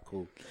right,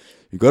 cool.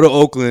 You go to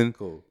Oakland.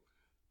 Cool.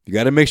 You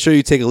got to make sure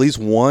you take at least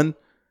 1,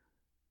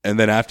 and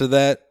then after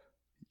that,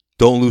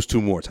 don't lose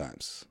 2 more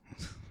times.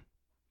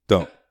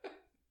 Don't.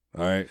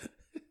 All right.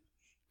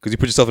 Because you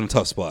put yourself in a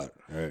tough spot.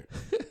 All right.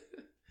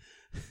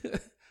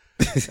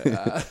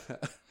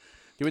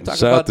 Can we talk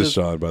Shout about out to this,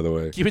 Sean, by the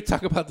way. Can we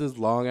talk about this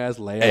long ass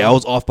layout? Hey, I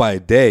was off by a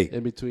day.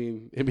 In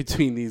between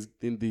these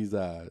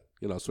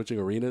switching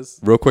arenas.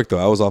 Real quick though,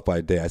 I was off by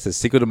a day. I said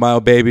Cinco de Mayo,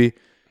 baby.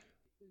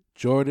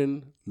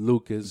 Jordan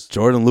Lucas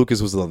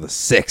was on the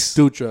 6th.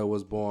 Dutra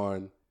was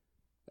born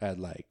at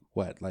like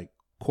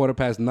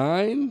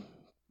 9:15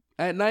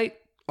 at night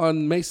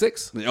on May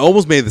 6th. It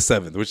almost made the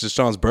 7th, which is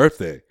Sean's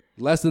birthday.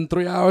 less than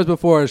 3 hours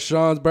before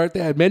Sean's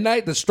birthday at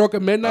midnight, the stroke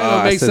of midnight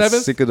on May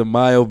 7th. Cinco de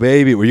Mayo,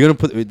 baby. Were you going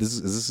to put this?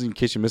 Is this in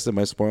case you missed it? Am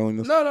I spoiling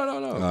this? No.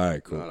 All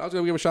right, cool. No, I was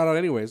going to give him a shout out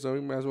anyway, so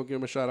we might as well give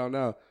him a shout out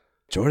now.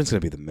 Jordan's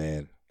going to be the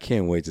man.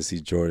 Can't wait to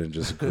see Jordan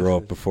just grow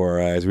up before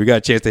our eyes. We got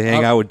a chance to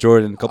hang out with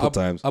Jordan a couple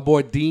times. Our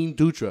boy Dean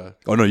Dutra.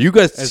 Oh no, you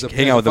guys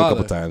hang out with him a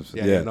couple times.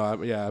 I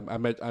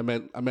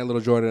met little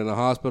Jordan in the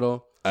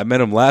hospital. I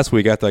met him last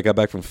week after I got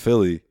back from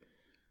Philly.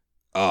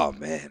 Oh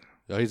man,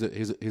 yo, he's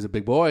a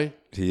big boy.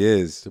 He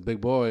is. He's a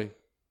big boy.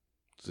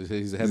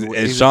 He's a heavyweight.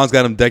 And Sean's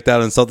got him decked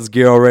out in Celtics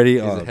gear already.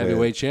 He's a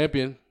heavyweight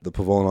champion. The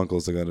Pavone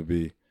uncles are gonna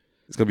be.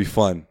 It's gonna be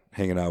fun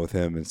hanging out with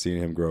him and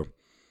seeing him grow.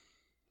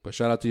 But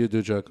shout out to you,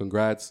 Dutra.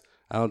 Congrats.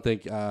 I don't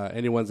think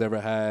anyone's ever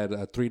had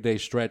a 3-day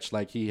stretch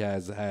like he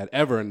has had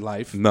ever in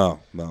life. No.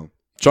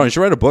 Sean, you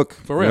should write a book.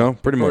 For real. You know,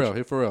 pretty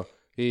much. For real.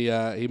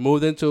 He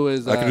moved into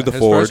his, I can do the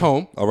his forward. first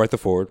home. I'll write the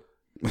forward.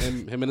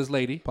 Him and his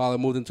lady, Paula,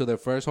 moved into their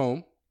first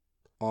home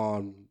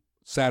on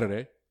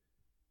Saturday.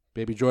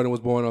 Baby Jordan was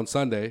born on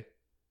Sunday.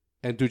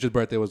 And Dutra's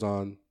birthday was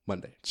on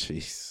Monday.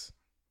 Jeez.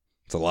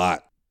 It's a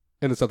lot.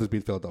 And the Celtics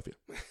beat Philadelphia.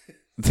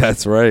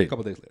 That's right. A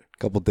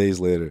couple days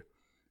later.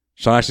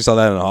 Sean actually saw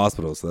that in the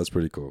hospital, so that's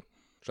pretty cool.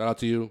 Shout out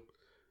to you.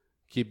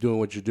 Keep doing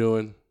what you're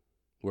doing.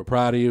 We're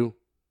proud of you.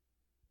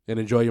 And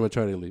enjoy your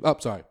maternity leave. Oh,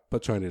 sorry.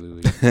 Paternity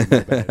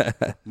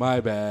leave.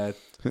 My bad.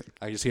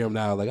 I just hear him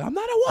now like, I'm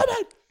not a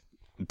woman.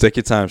 Take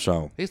your time,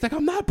 Sean. He's like,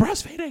 I'm not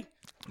breastfeeding.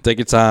 Take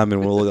your time,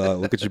 and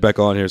we'll get you back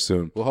on here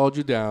soon. We'll hold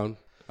you down.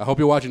 I hope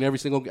you're watching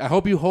I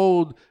hope you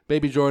hold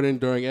Baby Jordan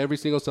during every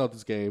single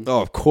Celtics game. Oh,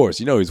 of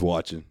course. You know he's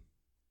watching.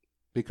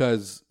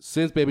 Because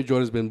since Baby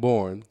Jordan's been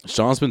born,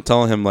 Sean's been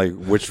telling him like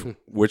which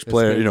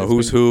player,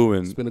 who's who,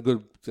 and it's been a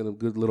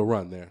good little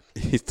run there.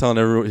 He's telling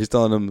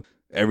him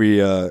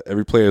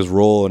every player's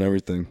role and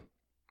everything,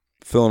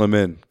 filling him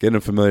in, getting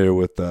him familiar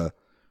with this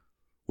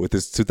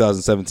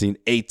 2017-18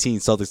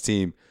 Celtics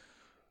team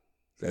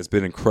that's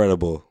been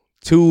incredible.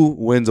 2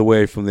 wins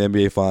away from the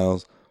NBA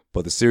Finals,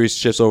 but the series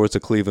shifts over to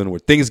Cleveland, where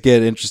things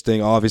get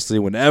interesting. Obviously,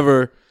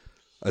 whenever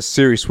a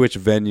series switch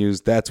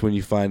venues, that's when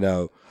you find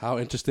out how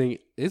interesting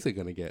is it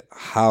going to get,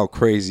 how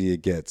crazy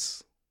it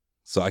gets.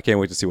 So I can't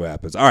wait to see what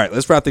happens. All right,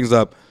 let's wrap things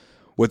up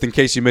with In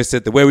Case You Missed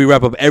It, the way we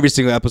wrap up every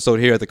single episode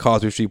here at the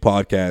Causeway Street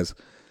Podcast.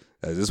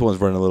 This one's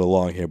running a little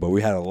long here, but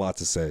we had a lot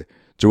to say.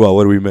 Joel,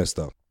 what did we miss,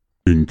 though?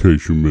 In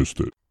case you missed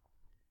it.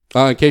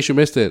 In case you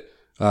missed it,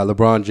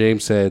 LeBron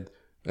James said,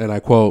 and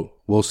I quote,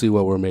 "We'll see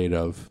what we're made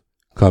of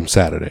come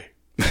Saturday."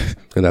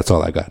 And that's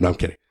all I got. No, I'm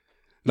kidding.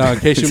 No, in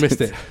case you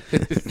missed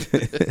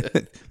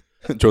it.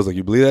 Joe's like,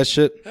 you believe that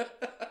shit?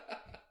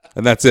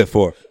 And that's it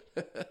for.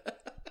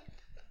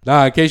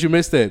 Nah, in case you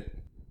missed it,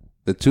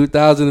 the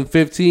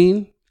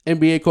 2015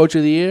 NBA Coach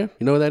of the Year,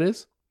 you know who that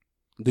is?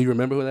 Do you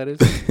remember who that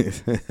is?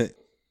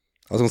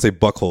 I was going to say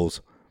Buckholz.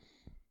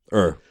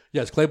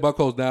 Yes, Clay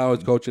Buckholz now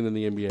is coaching in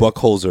the NBA.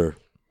 Buckholzer.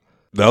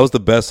 That was the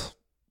best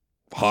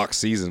Hawks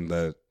season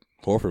that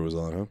Horford was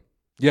on, huh?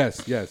 Yes,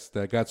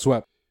 that got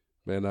swept.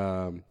 And,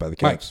 by the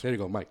Cavs. Mike, there you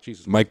go, Mike.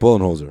 Jesus. Mike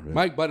Budenholzer. Yeah.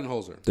 Mike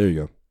Budenholzer. There you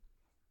go.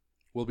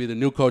 Will be the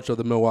new coach of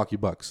the Milwaukee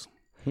Bucks.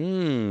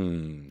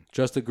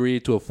 Just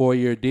agreed to a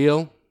 4-year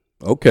deal.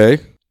 Okay.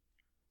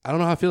 I don't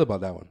know how I feel about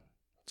that one.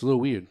 It's a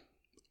little weird.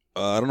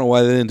 I don't know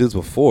why they didn't do this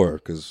before,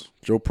 because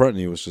Joe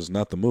Prutney was just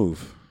not the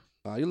move.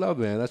 You love,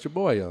 man. That's your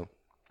boy, yo.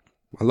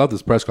 I love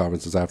his press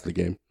conferences after the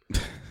game.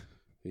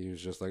 He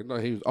was just like, no,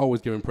 he was always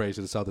giving praise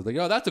to the Celtics. Like,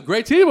 yo, that's a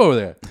great team over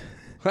there.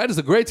 That is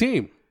a great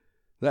team.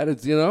 That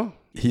is,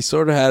 He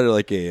sort of had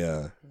like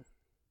a,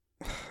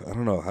 I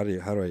don't know, how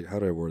do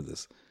I word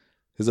this?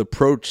 His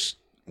approach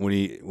when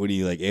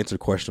he like answered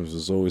questions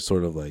was always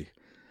sort of like,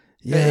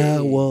 yeah,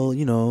 well,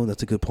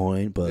 that's a good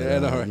point, but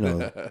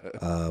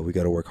we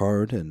got to work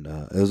hard, and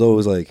it was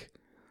always like,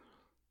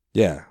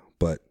 yeah,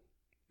 but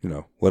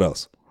what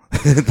else?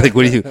 Like,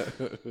 what do you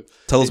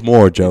tell us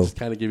more, Joe? Just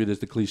kind of give you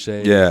the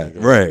cliche. Yeah,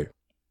 right.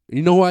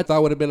 You know who I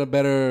thought would have been a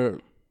better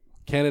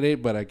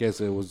candidate, but I guess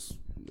he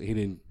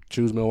didn't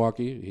choose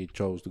Milwaukee. He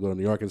chose to go to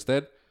New York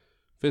instead.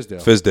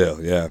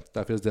 Fizdale, yeah.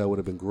 Thought Fizdale would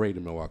have been great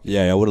in Milwaukee.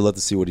 Yeah, I would have loved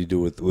to see what he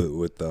do with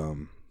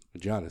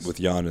Giannis. With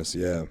Giannis,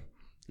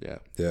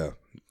 yeah.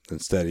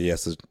 Instead, he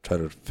has to try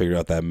to figure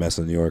out that mess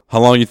in New York. How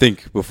long do you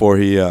think before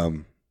he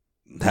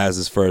has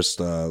his first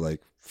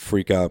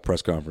freak out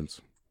press conference?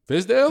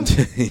 Fizdale?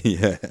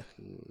 Yeah.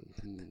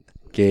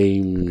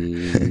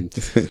 Game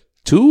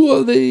 2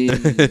 of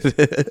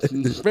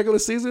the regular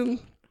season,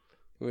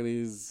 when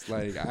he's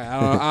like,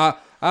 I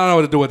don't know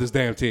what to do with this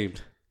damn team.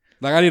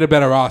 Like, I need a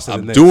better roster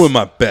than this. I'm doing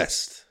my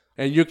best.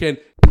 And you can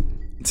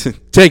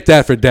take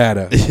that for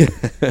data.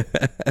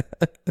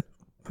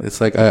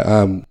 It's like,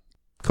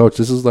 Coach,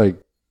 this is like,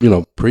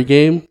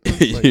 pregame.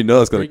 Like,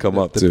 it's going to come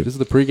up, too. This is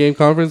the pregame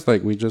conference.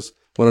 Like, we just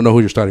want to know who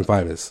your starting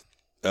 5 is.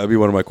 That'd be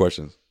one of my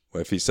questions.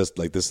 If he says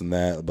like this and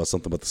that about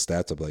something about the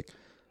stats, I'm like,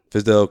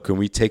 Fizdale, can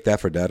we take that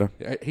for data?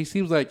 He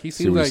seems like he's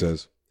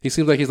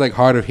like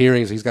hard of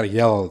hearing, so he's got to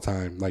yell all the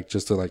time, like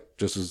just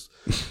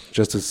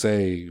to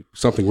say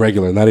something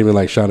regular, not even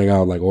like shouting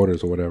out like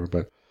orders or whatever.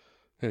 But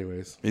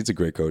anyways, he's a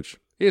great coach.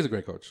 He is a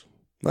great coach.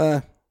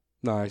 Nah,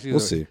 No, we'll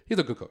see. He's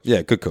a good coach.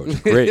 Yeah, good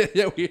coach. Great.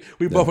 Yeah,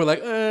 we both were like,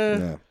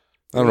 Yeah.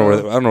 I don't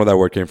know where that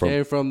word came from.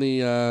 Came from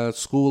the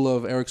school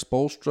of Eric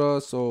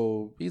Spoelstra,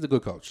 so he's a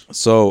good coach.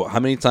 So, how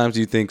many times do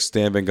you think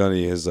Stan Van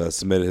Gundy has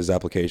submitted his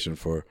application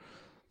for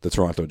the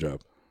Toronto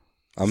job?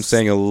 I'm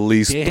saying at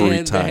least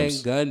 3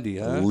 times. Van Gundy,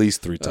 huh? At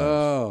least 3 times.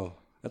 Oh,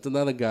 that's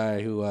another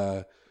guy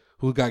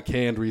who got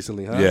canned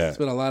recently, huh? Yeah. It's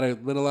been a lot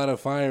of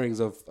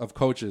firings of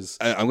coaches.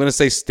 I'm gonna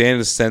say Stan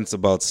has sent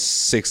about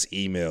 6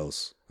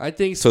 emails. I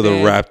think to the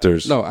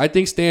Raptors. No, I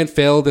think Stan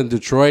failed in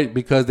Detroit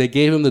because they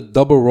gave him the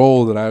double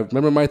role. That I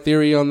remember my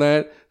theory on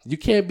that. You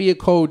can't be a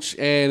coach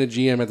and a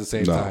GM at the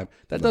same time.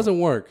 That doesn't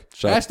work.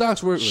 Ask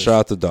Doc Rivers. Shout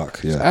out to Doc.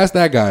 Yeah. Ask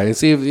that guy and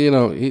see if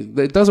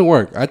it doesn't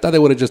work. I thought they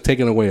would have just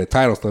taken away a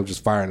title stuff,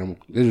 just firing him.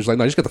 They're just like,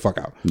 no, just get the fuck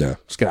out. Yeah,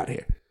 just get out of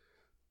here.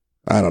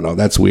 I don't know.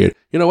 That's weird.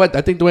 You know what?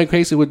 I think Dwayne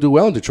Casey would do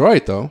well in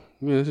Detroit, though.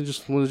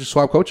 Just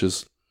swap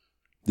coaches.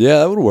 Yeah,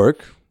 that would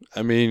work.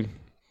 I mean,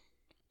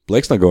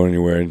 Blake's not going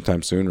anywhere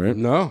anytime soon, right?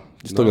 No.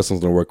 He's still got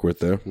something to work with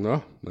there.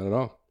 No, not at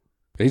all.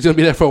 He's going to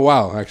be there for a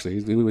while, actually.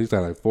 He's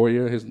got like 4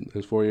 year, his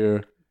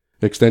 4-year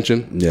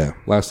extension. Yeah.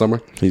 Last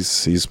summer.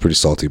 He's pretty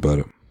salty about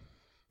it.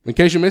 In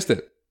case you missed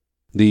it,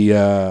 the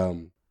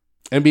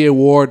NBA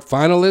award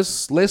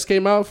finalists list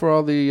came out for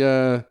all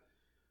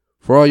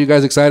you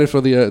guys excited for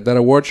that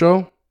award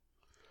show.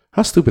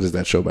 How stupid is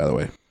that show, by the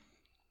way?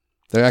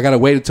 I got to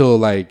wait until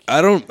like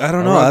I don't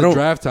know.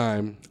 Draft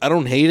time. I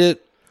don't hate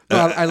it. No,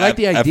 I like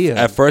the idea.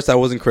 At first, I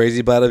wasn't crazy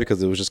about it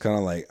because it was just kind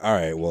of like, all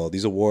right, well,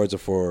 these awards are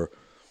for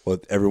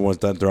what everyone's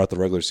done throughout the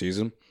regular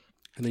season,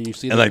 and then you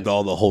see like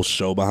the whole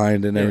show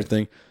behind it and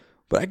everything.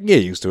 But I can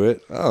get used to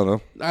it. I don't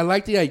know. I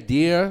like the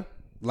idea,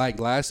 like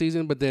last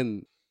season, but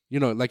then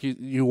like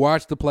you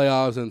watch the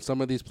playoffs and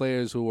some of these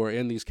players who were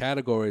in these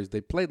categories,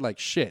 they played like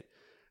shit.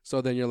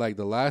 So then you're like,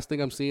 the last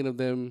thing I'm seeing of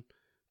them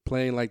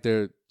playing like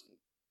they're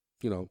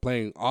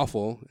playing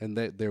awful and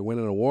they're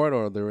winning an award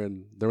or they're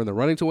in the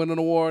running to win an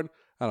award.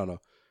 I don't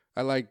know.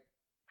 I like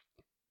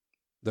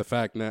the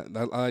fact that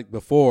I like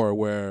before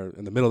where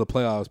in the middle of the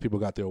playoffs people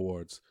got their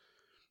awards,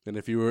 and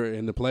if you were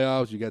in the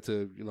playoffs, you get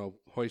to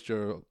hoist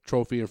your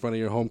trophy in front of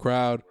your home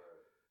crowd.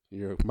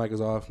 Your mic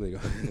is off. There you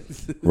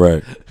go.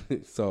 Right.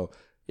 So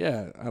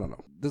yeah, I don't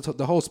know.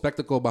 The whole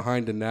spectacle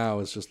behind it now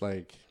is just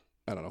like,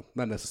 I don't know,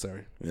 not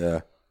necessary. Yeah.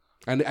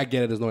 And I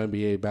get it. There's no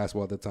NBA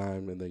basketball at the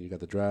time, and then you got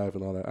the draft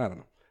and all that. I don't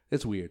know.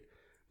 It's weird.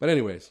 But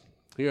anyways,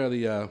 here are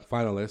the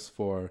finalists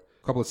for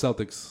a couple of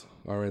Celtics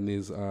are in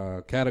these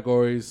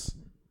categories.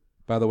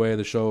 By the way,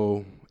 the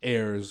show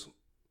airs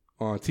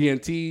on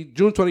TNT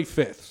June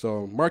 25th.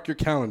 So mark your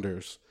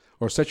calendars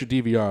or set your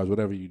DVRs,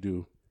 whatever you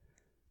do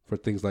for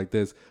things like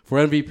this. For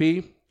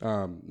MVP,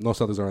 no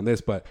Celtics are on this,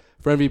 but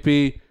for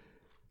MVP,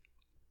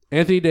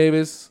 Anthony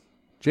Davis,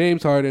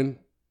 James Harden,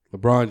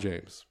 LeBron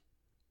James.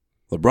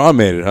 LeBron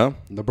made it, huh?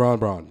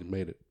 LeBron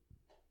made it.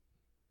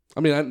 I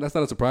mean, that's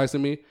not a surprise to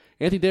me.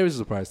 Anthony Davis is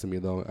a surprise to me,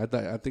 though.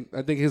 I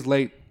think his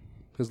late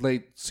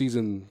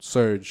season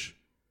surge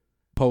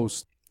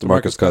post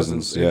DeMarcus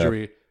Cousins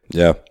injury,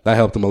 yeah, that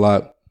helped him a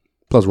lot.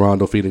 Plus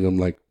Rondo feeding him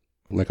like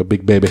a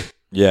big baby.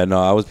 Yeah, no,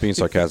 I was being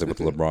sarcastic with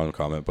the LeBron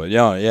comment, but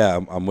yeah,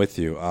 I'm with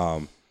you.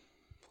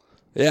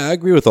 Yeah, I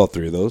agree with all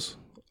 3 of those.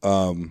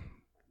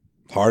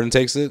 Harden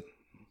takes it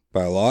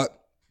by a lot,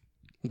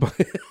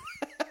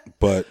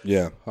 but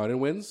yeah, Harden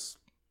wins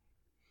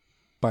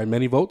by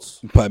many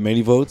votes.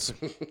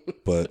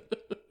 But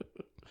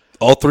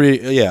all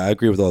 3, yeah, I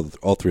agree with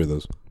all 3 of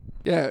those.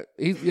 Yeah,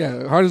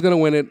 Harden's gonna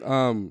win it.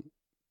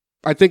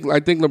 I think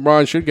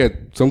LeBron should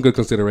get some good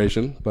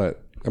consideration,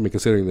 but I mean,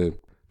 considering the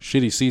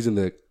shitty season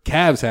the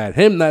Cavs had,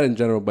 him not in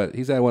general, but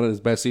he's had one of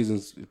his best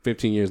seasons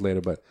 15 years later.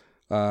 But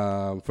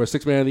for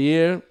 6th Man of the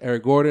Year,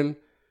 Eric Gordon,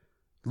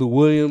 Lou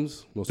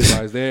Williams, no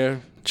surprise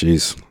there.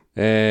 Jeez.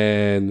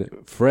 And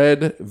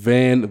Fred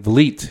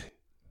VanVleet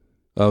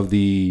of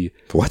the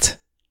what?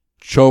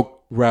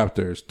 Choke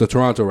Raptors, the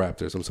Toronto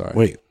Raptors. I'm sorry.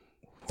 Wait,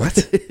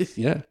 what?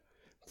 Yeah,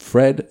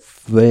 Fred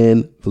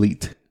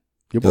VanVleet.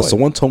 Your boy.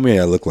 Someone told me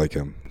I look like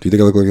him. Do you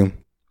think I look like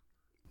him?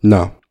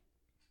 No.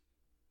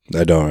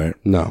 I don't, right?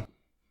 No.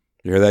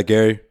 You hear that,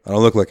 Gary? I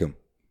don't look like him.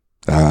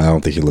 I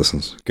don't think he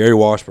listens. Gary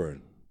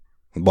Washburn.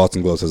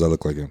 Boston Globe says I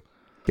look like him.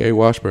 Gary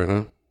Washburn,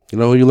 huh? You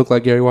know who you look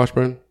like, Gary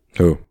Washburn?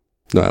 Who?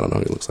 No, I don't know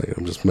who he looks like.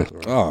 I'm just messing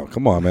around. Oh,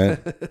 come on,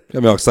 man.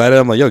 Got me all excited.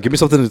 I'm like, yo, give me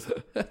something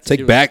to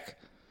take back.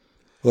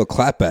 A little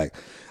clap back.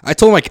 I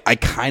told him I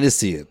kind of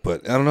see it,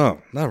 but I don't know.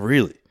 Not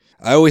really.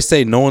 I always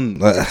say no one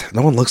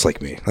looks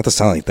like me. Not to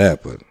sound like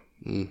that, but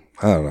I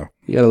don't know.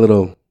 You got a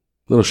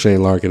little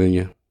Shane Larkin in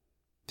you.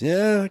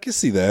 Yeah, I can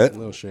see that. A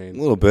little Shane. A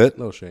little bit.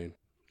 Little Shane.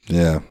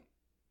 Yeah.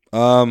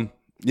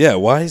 Yeah,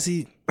 why is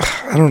he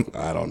I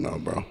don't know,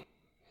 bro.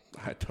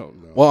 I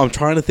don't know. Well, I'm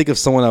trying to think of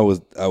someone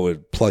I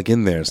would plug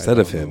in there instead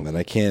of him, and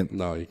I can't.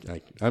 No,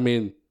 I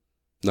mean,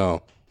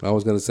 no. I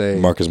was going to say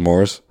Marcus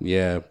Morris.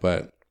 Yeah,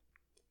 but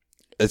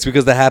it's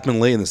because that happened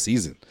late in the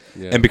season.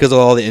 Yeah. And because of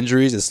all the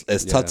injuries,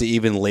 it's tough to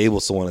even label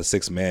someone a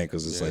 6th man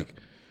because it's like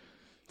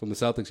from the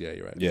Celtics. Yeah,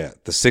 you're right. Yeah,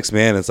 the 6th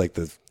man is like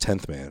the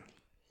 10th man.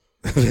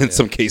 in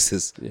some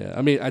cases. Yeah,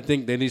 I mean, I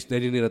think they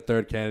didn't need a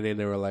third candidate. And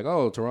they were like,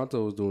 "Oh,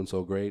 Toronto was doing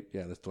so great.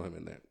 Yeah, let's throw him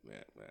in there."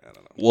 Yeah, I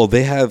don't know. Well,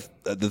 they have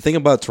the thing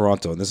about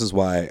Toronto, and this is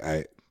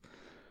why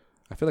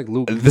I feel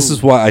like This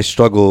is why I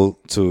struggle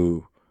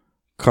to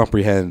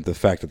comprehend the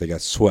fact that they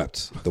got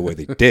swept the way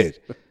they did.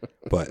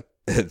 But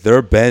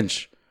their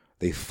bench,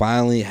 they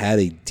finally had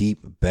a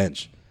deep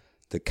bench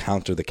to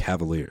counter the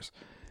Cavaliers,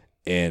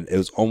 and it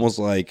was almost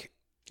like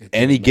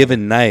any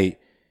given night,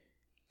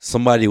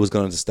 somebody was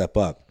going to step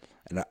up.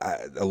 And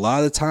a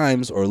lot of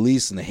times, or at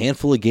least in a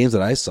handful of games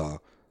that I saw,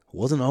 it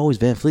wasn't always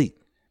Van Fleet.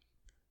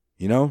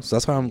 You know? So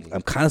that's why I'm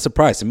kind of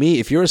surprised. To me,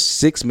 if you're a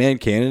 6-man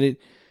candidate,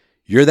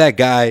 you're that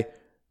guy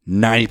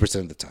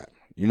 90% of the time.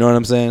 You know what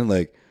I'm saying?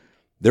 Like,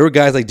 there were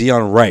guys like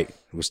Deion Wright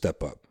who would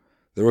step up.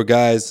 There were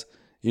guys,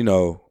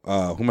 who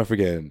am I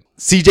forgetting?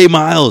 CJ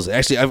Miles.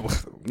 Actually,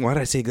 why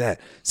did I say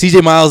that?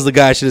 CJ Miles is the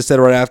guy I should have said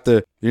right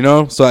after,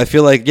 So I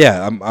feel like,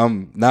 yeah,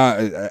 I'm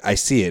now I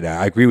see it now.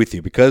 I agree with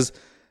you because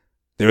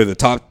they were the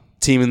top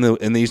team in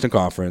the Eastern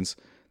Conference.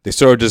 They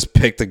sort of just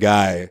picked a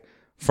guy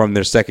from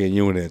their second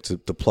unit to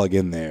plug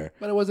in there.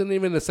 But it wasn't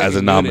even the second as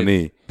a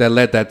nominee that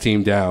let that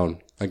team down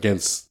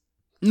against.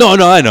 No,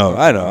 I know.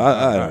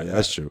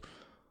 That's true.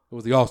 It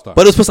was the All-Star.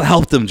 But it was supposed to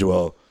help them,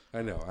 Joel.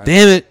 I know.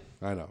 Damn it.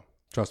 I know.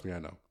 Trust me, I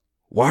know.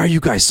 Why are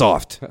you guys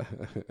soft?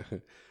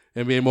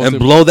 And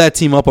blow that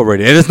team up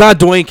already. And it's not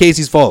Dwayne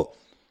Casey's fault.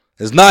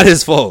 It's not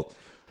his fault.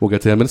 We'll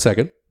get to him in a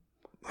second.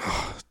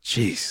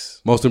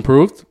 Jeez. Most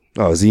improved?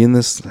 Oh, is he in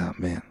this? Oh,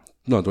 man.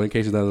 No, Dwayne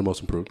Casey's not the most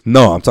improved.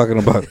 No, I'm talking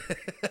about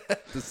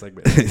this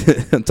segment.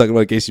 I'm talking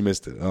about in case you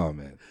missed it. Oh,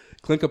 man.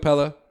 Clint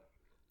Capella,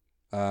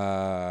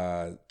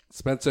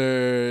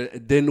 Spencer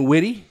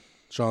Dinwiddie,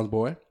 Sean's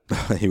boy.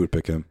 He would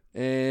pick him.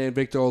 And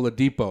Victor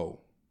Oladipo.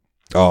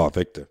 Oh,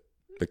 Victor.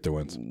 Victor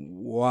wins.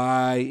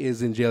 Why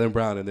isn't Jaylen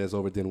Brown in this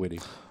over Dinwiddie?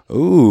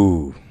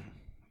 Ooh.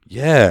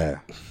 Yeah.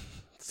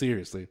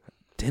 Seriously.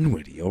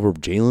 Dinwiddie over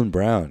Jaylen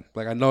Brown.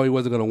 Like, I know he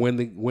wasn't going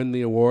to win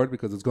the award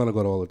because it's going to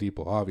go to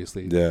Oladipo,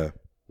 obviously. Yeah.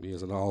 He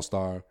is an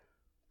all-star.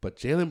 But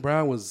Jaylen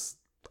Brown was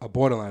a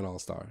borderline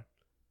all-star.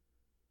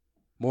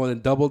 More than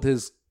doubled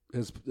his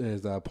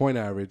point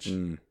average.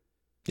 Mm.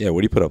 Yeah,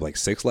 what did he put up, like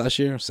 6 last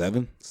year?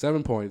 7?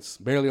 7 points.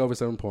 Barely over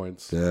 7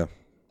 points. Yeah.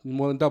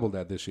 More than doubled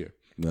that this year.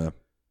 Yeah.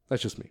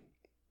 That's just me.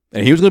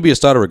 And he was going to be a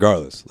starter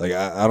regardless. Like,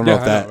 I don't know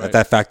if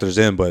that factors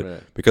in,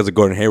 but because of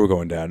Gordon Hayward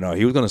going down, no,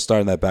 he was going to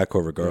start in that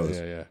backcourt regardless.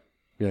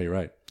 Yeah, you're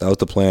right. That was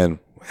the plan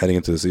heading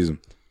into the season.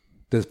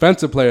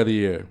 Defensive player of the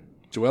year,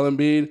 Joel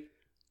Embiid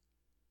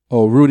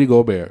or Rudy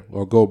Gobert,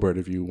 or Gobert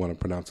if you want to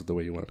pronounce it the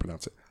way you want to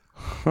pronounce it.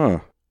 Huh.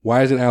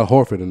 Why isn't Al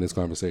Horford in this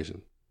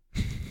conversation?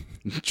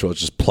 Joel's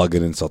just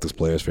plugging in Celtics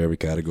players for every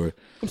category.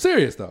 I'm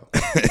serious, though.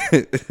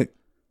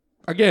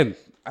 Again,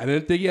 I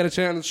didn't think he had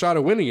a shot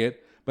at winning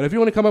it, but if you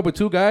want to come up with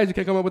 2 guys, you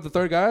can't come up with the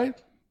third guy? I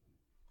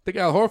think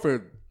Al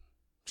Horford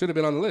should have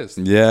been on the list.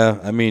 Yeah,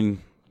 I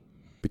mean,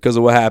 because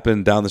of what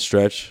happened down the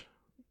stretch,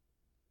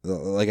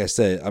 like I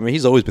said, I mean,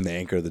 he's always been the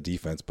anchor of the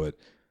defense, but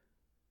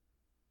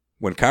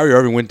when Kyrie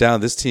Irving went down,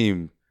 this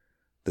team,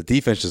 the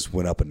defense just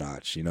went up a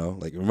notch,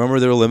 Like, remember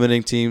they were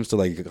limiting teams to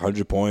like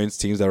 100 points,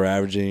 teams that were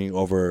averaging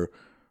over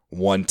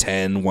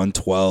 110,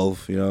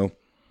 112, I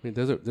mean,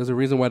 there's a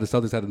reason why the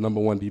Celtics had the number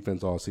 1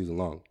 defense all season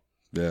long.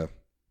 Yeah.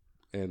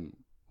 And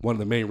one of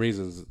the main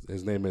reasons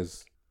his name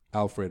is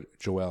Alfred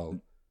Joel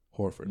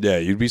Horford. Yeah,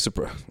 you'd be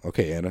surprised.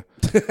 Okay, Anna.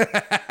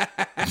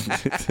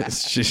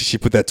 she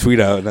put that tweet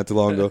out not too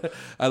long ago.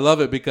 I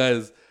love it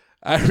because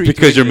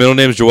because your middle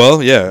name is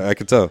Joel? Yeah, I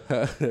can tell.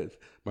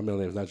 My middle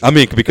name is not Joel. I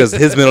mean, because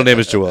his middle name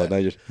is Joel.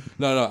 Not yours.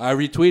 No, I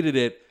retweeted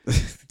it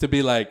to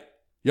be like,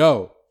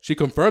 yo, she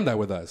confirmed that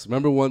with us.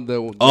 Remember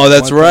Oh,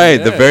 that's right.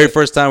 The very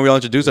first time we all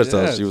introduced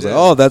ourselves, she was like,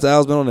 oh, that's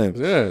Al's middle name.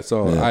 Yeah,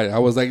 so I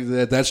was like,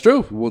 that's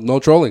true. Well, no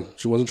trolling.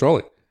 She wasn't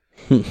trolling.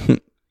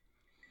 That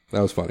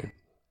was funny.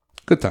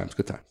 Good times.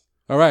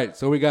 All right,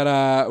 so we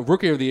got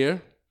Rookie of the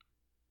Year,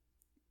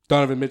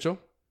 Donovan Mitchell.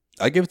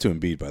 I give it to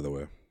Embiid, by the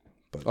way.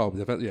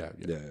 But yeah.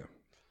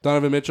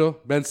 Donovan Mitchell,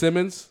 Ben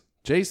Simmons,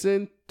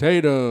 Jason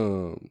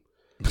Tatum.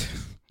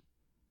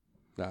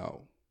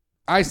 Now,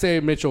 I say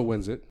Mitchell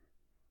wins it.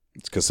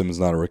 It's because Simmons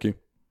not a rookie?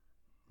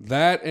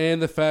 That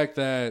and the fact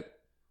that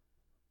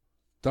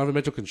Donovan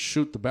Mitchell can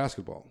shoot the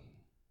basketball.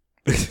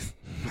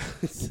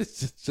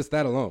 It's just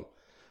that alone.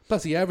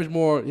 Plus, he averaged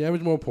more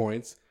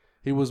points.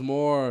 He was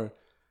more.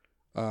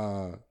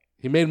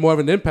 He made more of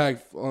an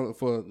impact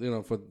for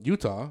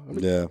Utah. I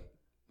mean, yeah.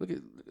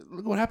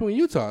 Look what happened with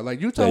Utah.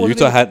 Like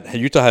Utah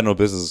had no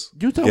business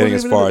getting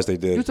as far as they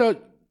did. Utah.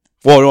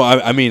 Well, no,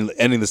 I mean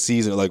ending the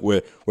season like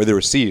where they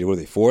were seeded. Were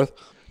they 4th?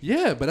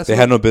 Yeah, but they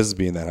had no business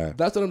being that high.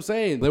 That's what I'm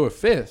saying. They were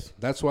 5th.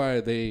 That's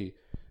why they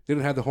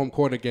didn't have the home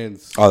court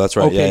against. Oh, that's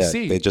right.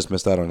 OKC. Yeah, they just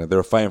missed out on it. They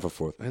were fighting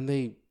for 4th, and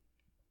they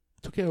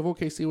took care of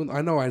OKC.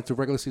 I know it's a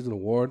regular season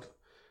award,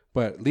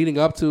 but leading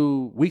up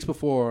to weeks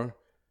before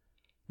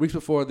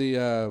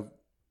the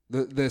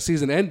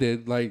season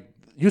ended, like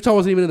Utah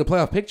wasn't even in the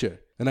playoff picture.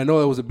 And I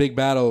know it was a big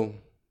battle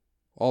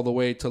all the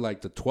way to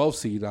like the 12th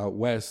seed out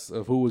west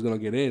of who was going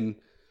to get in,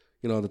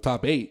 the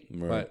top 8.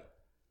 Right. But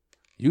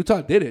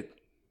Utah did it.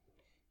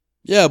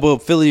 Yeah, but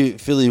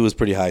Philly was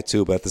pretty high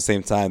too. But at the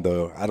same time,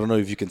 though, I don't know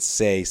if you can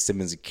say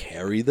Simmons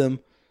carried them.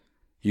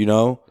 You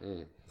know,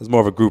 it's more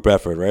of a group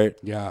effort, right?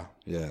 Yeah.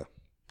 Yeah.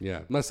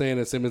 I'm not saying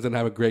that Simmons didn't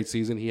have a great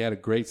season. He had a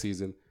great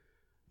season.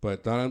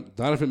 But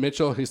Donovan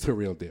Mitchell, he's the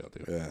real deal,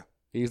 dude. Yeah.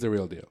 He's the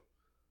real deal.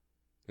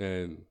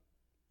 And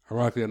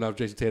ironically enough,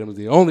 Jason Tatum is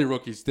the only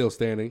rookie still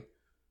standing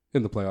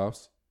in the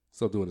playoffs.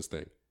 Still doing his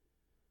thing.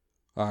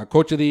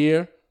 Coach of the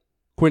Year,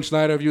 Quinn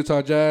Snyder of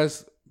Utah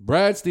Jazz,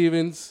 Brad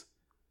Stevens,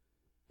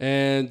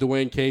 and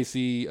Dwayne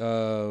Casey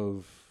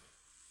of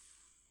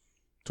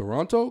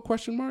Toronto, ?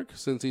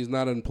 Since he's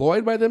not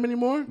employed by them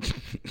anymore.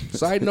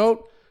 Side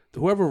note,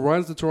 whoever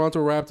runs the Toronto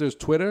Raptors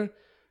Twitter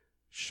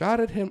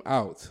shouted him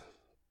out.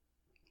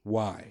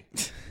 Why?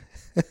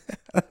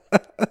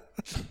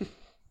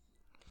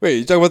 Wait,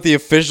 you talking about the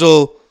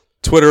official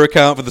Twitter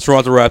account for the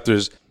Toronto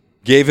Raptors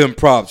gave him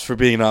props for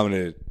being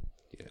nominated?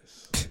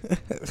 Yes.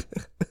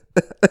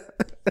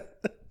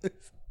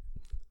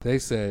 They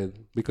said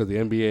because the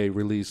NBA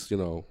released,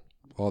 all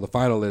the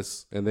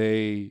finalists, and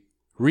they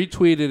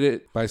retweeted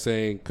it by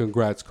saying,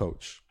 "Congrats,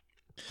 coach."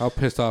 How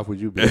pissed off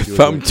would you be? If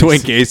I'm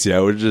Dwayne Casey, I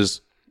would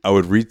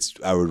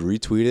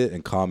retweet it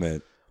and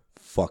comment,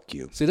 "Fuck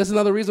you." See, that's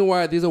another reason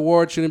why these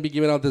awards shouldn't be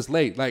given out this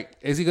late. Like,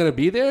 is he going to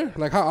be there?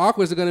 Like, how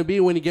awkward is it going to be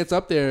when he gets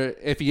up there,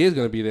 if he is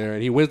going to be there,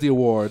 and he wins the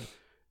award,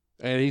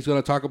 and he's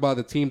going to talk about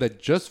the team that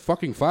just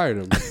fucking fired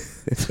him?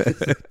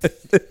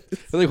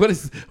 Like, what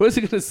is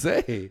he going to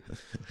say?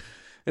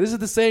 And this is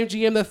the same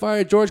GM that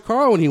fired George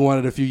Karl when he won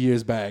it a few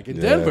years back in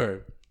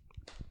Denver.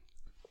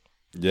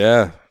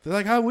 Yeah. They're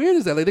like, how weird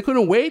is that? Like, they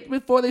couldn't wait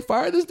before they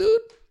fired this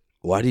dude?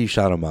 Why do you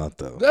shout him out,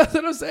 though? That's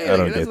what I'm saying. I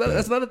don't get that.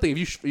 That's another thing.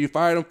 If you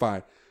fired him,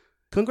 fine.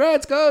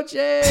 Congrats, coach.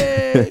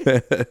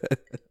 Yay.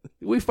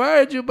 We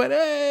fired you, but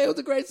hey, it was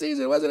a great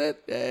season, wasn't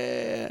it?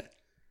 Yeah.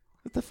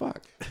 What the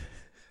fuck?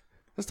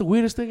 That's the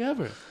weirdest thing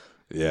ever.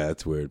 Yeah,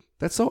 it's weird.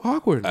 That's so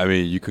awkward. I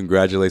mean, you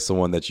congratulate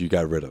someone that you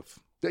got rid of.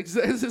 That's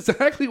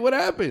exactly what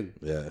happened.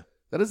 Yeah.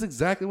 That is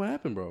exactly what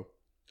happened, bro.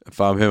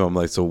 If I'm him, I'm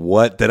like, so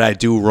what did I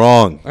do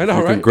wrong? I know,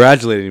 You're right?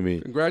 Congratulating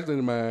me.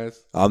 Congratulating my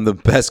ass. I'm the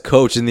best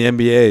coach in the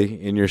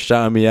NBA, and you're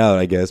shouting me out,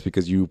 I guess,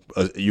 because you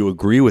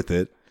agree with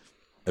it.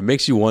 It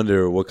makes you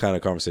wonder what kind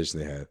of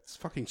conversation they had. It's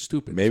fucking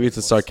stupid. Maybe it's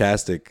a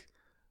sarcastic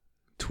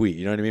tweet.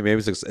 You know what I mean?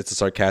 Maybe it's a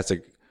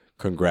sarcastic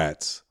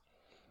congrats.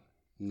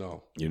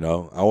 No. You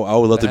know? I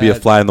would love to be a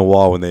fly on the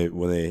wall when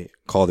they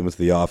called him into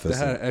the office.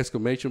 They had an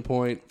exclamation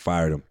point.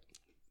 Fired him.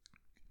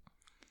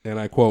 And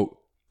I quote,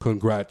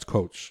 "Congrats,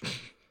 coach."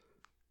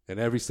 And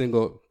every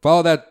single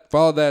follow that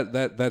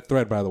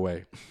thread, by the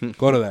way.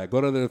 Go to that.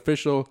 Go to the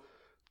official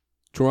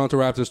Toronto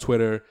Raptors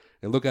Twitter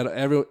and look at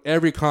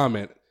every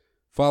comment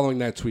following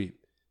that tweet.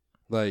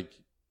 Like,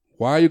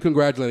 why are you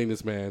congratulating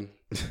this man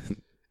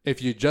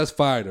if you just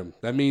fired him?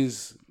 That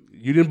means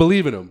you didn't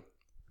believe in him.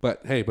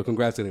 But hey,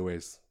 congrats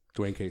anyways,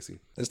 Dwayne Casey.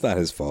 It's not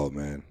his fault,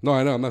 man. No,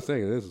 I know. I'm not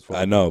saying it is his fault.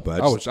 I know, but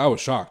I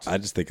was shocked. I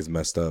just think it's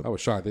messed up. I was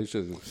shocked. They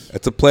should.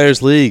 It's a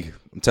players' league.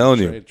 I'm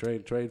telling you.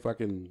 Trade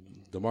fucking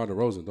DeMar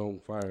DeRozan.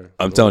 Don't fire.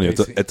 I'm telling you,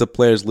 it's a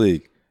players'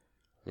 league.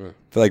 Yeah.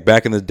 I feel like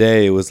back in the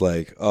day, it was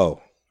like,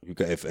 oh,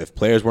 if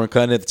players weren't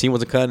cutting it, the team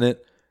wasn't cutting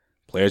it,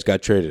 players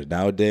got traded.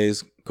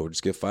 Nowadays, coaches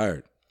get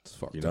fired. It's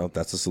fucked up. You know,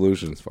 that's the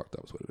solution. It's fucked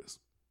up is what it is.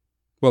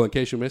 Well, in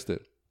case you missed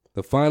it,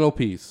 the final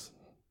piece,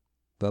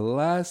 the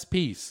last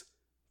piece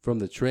from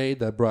the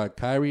trade that brought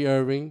Kyrie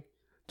Irving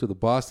to the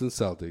Boston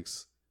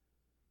Celtics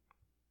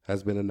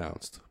has been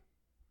announced.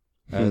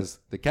 As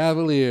the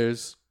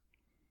Cavaliers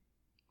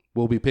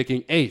will be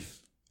picking 8th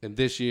in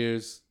this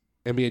year's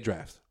NBA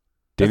draft.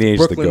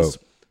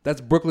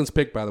 That's Brooklyn's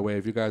pick, by the way.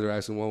 If you guys are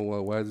asking,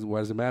 well, why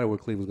does it matter what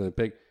Cleveland's going to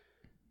pick?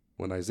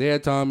 When Isaiah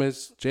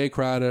Thomas, Jay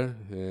Crowder,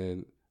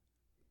 and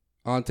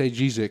Ante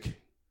Zizic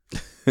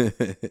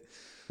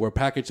were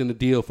packaged in the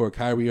deal for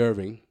Kyrie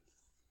Irving,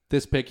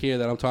 this pick here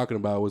that I'm talking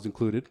about was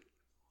included.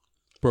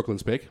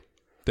 Brooklyn's pick.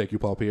 Thank you,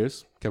 Paul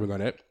Pierce, Kevin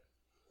Garnett.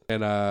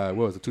 And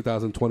what was it,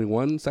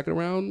 2021 second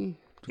round?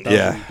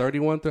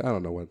 2031? I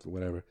don't know,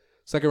 whatever.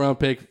 Second round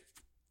pick,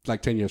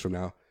 like 10 years from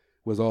now,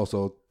 was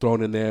also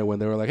thrown in there when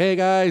they were like, hey,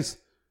 guys,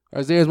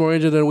 Isaiah's more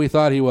injured than we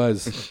thought he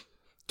was.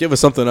 Give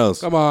us something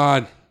else. Come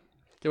on.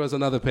 Give us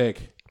another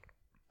pick.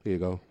 Here you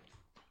go.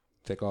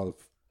 Take all the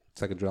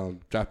second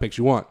round draft picks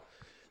you want.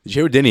 Did you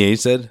hear what Danny Ainge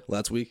said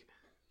last week?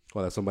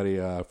 Well, that somebody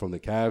from the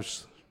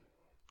Cavs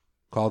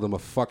called him a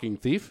fucking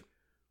thief? Is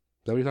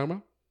that what you're talking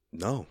about?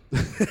 No.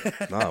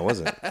 No, it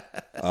wasn't.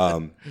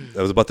 It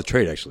was about the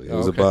trade, actually. It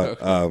was about,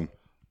 I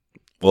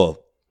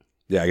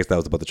guess that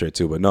was about the trade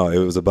too. But no, it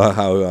was about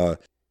how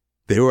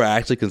they were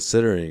actually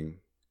considering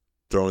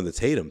throwing the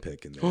Tatum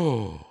pick in there.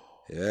 Oh.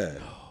 Yeah.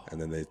 And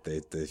then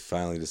they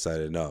finally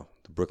decided, no,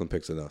 the Brooklyn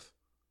pick's enough.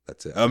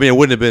 That's it. I mean, it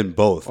wouldn't have been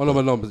both.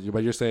 Oh,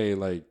 but you're saying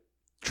like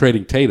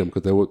trading Tatum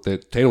because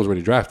Tatum was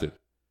already drafted.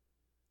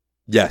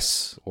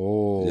 Yes.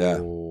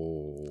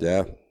 Oh.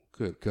 Yeah.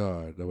 Good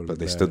God. But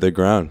they stood their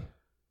ground.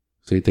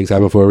 See, things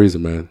happen for a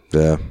reason, man.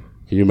 Yeah.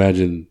 Can you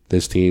imagine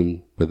this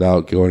team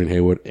without Gordon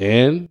Hayward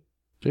and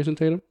Jason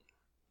Tatum?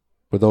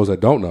 For those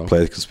that don't know.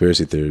 Play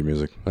conspiracy theory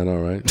music. I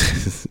know, right?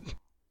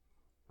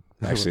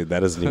 Actually, that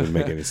doesn't even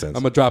make any sense.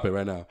 I'm going to drop it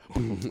right now. I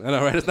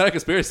know, right? It's not a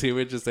conspiracy.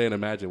 We're just saying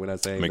imagine. We're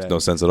not saying Makes that. no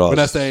sense at all. We're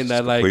not saying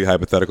that like. Complete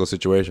hypothetical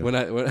situation. We're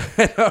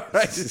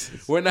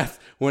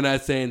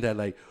not saying that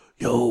like,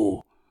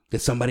 yo, did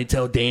somebody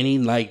tell Danny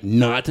like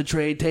not to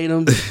trade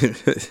Tatum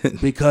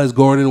because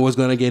Gordon was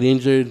going to get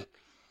injured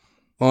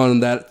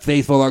on that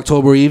fateful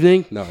October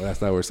evening? No, that's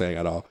not what we're saying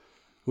at all.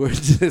 We're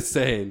just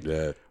saying,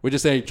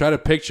 try to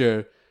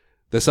picture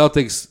the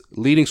Celtics'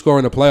 leading scorer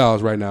in the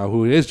playoffs right now,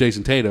 who is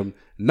Jason Tatum,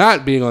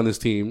 not being on this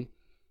team,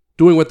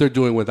 doing what they're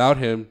doing without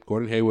him,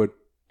 Gordon Hayward,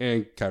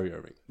 and Kyrie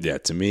Irving. Yeah,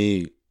 to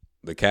me,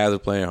 the Cavs are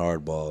playing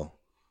hardball,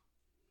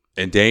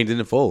 and Danny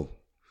didn't fold.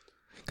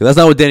 Because that's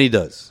not what Danny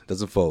does.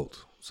 Doesn't fold.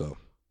 So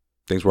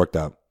things worked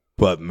out.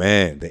 But,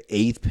 man, the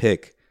 8th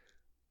pick,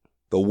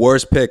 the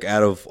worst pick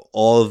out of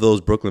all of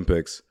those Brooklyn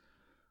picks,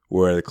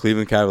 where the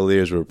Cleveland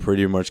Cavaliers were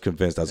pretty much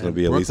convinced that was going to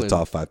be at least a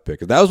top 5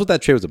 pick. That was what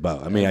that trade was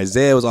about. I mean,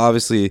 Isaiah was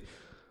obviously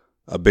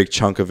a big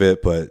chunk of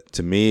it, but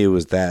to me, it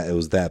was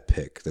that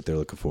pick that they're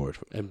looking forward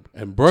for.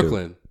 And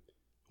Brooklyn,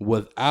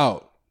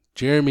 without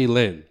Jeremy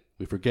Lin,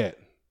 we forget,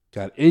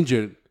 got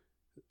injured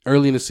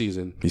early in the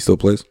season. He still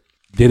plays?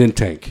 Didn't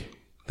tank.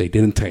 They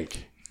didn't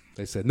tank.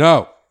 They said,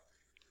 no,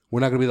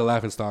 we're not going to be the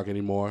laughingstock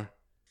anymore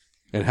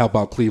and help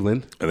out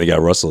Cleveland. And they got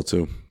Russell,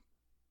 too.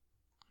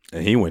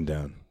 And he went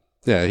down.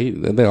 Yeah,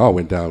 they all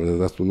went down.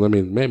 That's what, I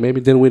mean, maybe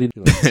Dinwiddie,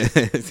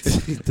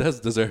 he does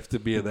deserve to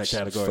be in that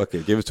category. Fuck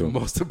it, give it to him.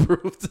 Most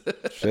improved.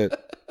 Shit.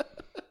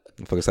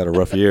 Fuckers had a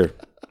rough year.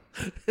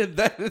 And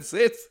that is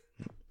it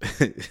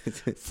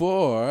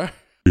for...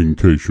 In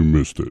case you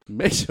missed it.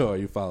 Make sure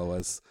you follow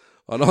us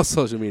on all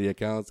social media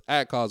accounts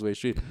at Causeway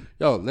Street.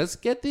 Yo, let's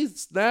get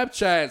these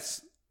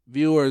Snapchats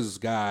viewers,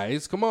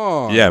 guys. Come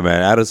on. Yeah,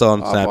 man. Add us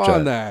on Snapchat.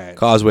 On that.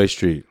 Causeway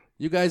Street.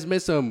 You guys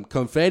missed some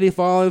confetti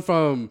falling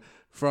from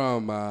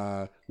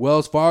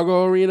Wells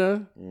Fargo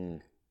Arena.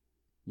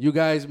 You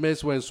guys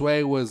missed when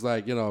Sway was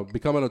like,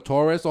 becoming a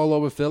tourist all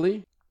over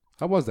Philly.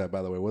 How was that,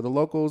 by the way? Were the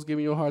locals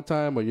giving you a hard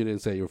time, or you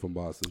didn't say you were from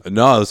Boston?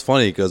 No, it was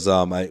funny because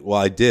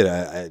I did.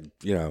 I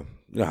you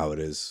know how it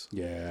is.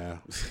 Yeah.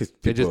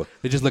 People,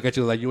 they just look at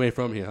you like you ain't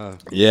from here, huh?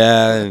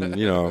 Yeah, and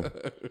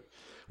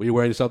Were you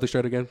wearing your Celtics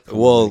shirt again?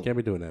 Well, you can't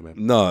be doing that, man.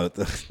 No,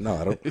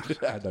 I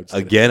don't.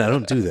 Again, I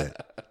don't do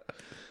that.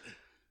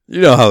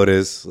 You know how it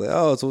is. Like,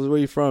 oh, so where are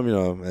you from?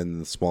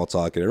 And small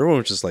talk, and everyone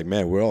was just like,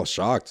 "Man, we're all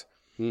shocked.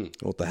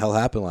 What the hell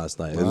happened last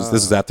night?" Wow.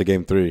 This is after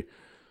Game 3.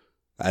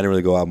 I didn't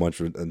really go out much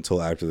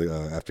until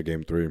after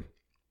Game 3.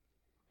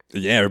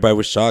 Yeah, everybody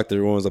was shocked.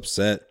 Everyone was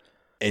upset,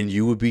 and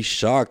you would be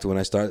shocked when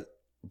I start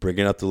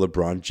bringing up the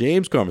LeBron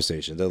James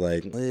conversation. They're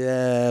like,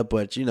 "Yeah,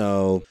 but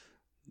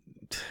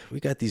we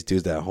got these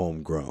dudes that are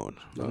homegrown."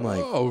 I'm like,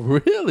 "Oh,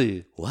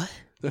 really? What?"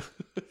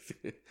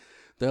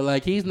 They're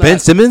like, he's not Ben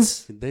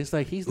Simmons. They're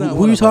like, he's not.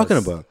 Who are you talking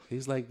about?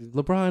 He's like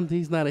LeBron.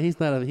 He's not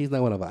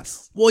one of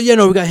us. Well,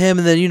 we got him,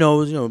 and then you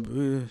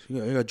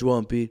got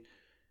Joel Embiid.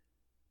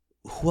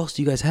 Who else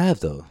do you guys have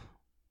though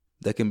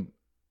that can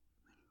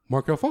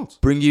Markelle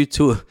Fultz bring you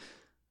to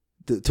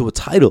a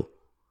title?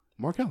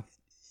 Markelle.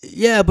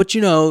 Yeah, but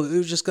you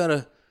was just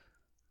gotta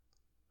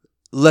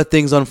let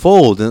things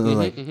unfold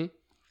and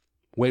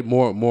wait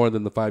more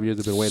than the 5 years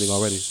they've been waiting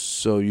already.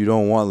 So you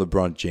don't want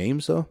LeBron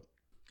James though?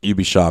 You'd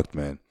be shocked,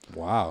 man.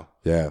 Wow.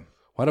 Yeah.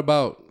 What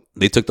about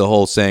they took the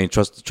whole saying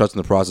trust in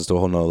the process to a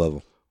whole nother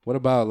level? What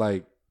about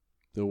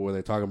were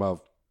they talking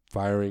about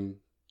firing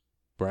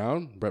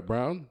Brett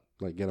Brown?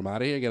 Like get him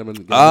out of here, get him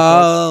in.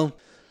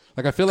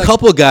 Like I feel like a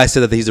couple of guys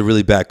said that he's a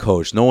really bad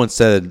coach. No one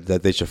said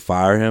that they should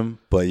fire him,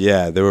 but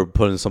yeah, they were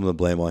putting some of the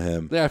blame on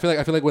him. Yeah, I feel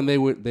like when they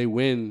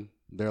win,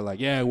 they're like,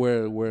 yeah,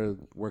 we're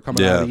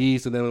coming out of the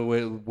East, and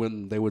then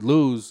when they would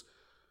lose,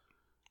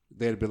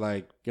 they'd be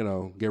like,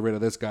 get rid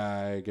of this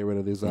guy, get rid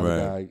of this other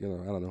guy.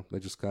 I don't know. They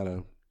just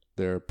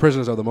they're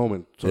prisoners of the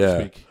moment, so to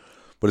speak.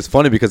 But it's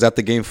funny because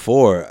after Game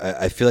 4,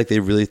 I feel like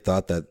they really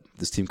thought that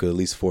this team could at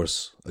least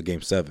force a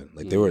Game 7.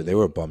 Like they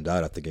were bummed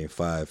out after Game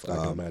 5. I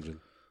can imagine.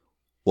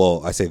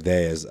 Well, I say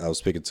they as I was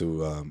speaking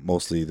to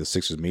mostly the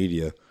Sixers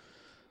media,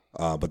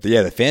 but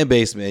the fan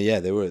base,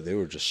 man, they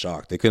were just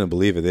shocked. They couldn't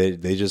believe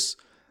it. They just,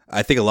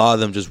 I think a lot of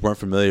them just weren't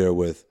familiar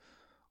with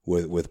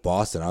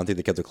Boston. I don't think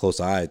they kept a close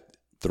eye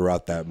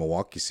throughout that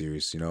Milwaukee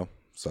series,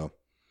 So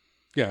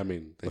yeah, I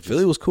mean,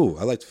 Philly was cool.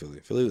 I liked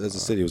Philly. Philly as a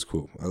city was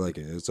cool. I like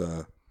it. It's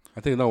I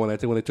think when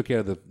they took care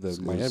of the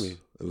Miami,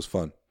 it was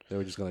fun. They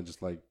were just gonna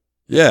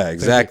yeah,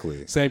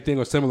 exactly. Same thing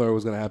or similar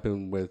was gonna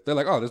happen with. They're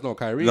like, oh, there's no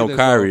Kyrie. No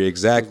Kyrie,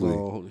 exactly.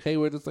 No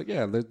Hayward. It's like,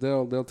 yeah,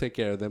 they'll take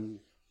care of them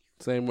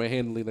same way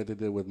handily that they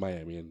did with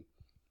Miami, and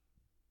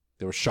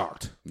they were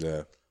shocked.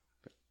 Yeah,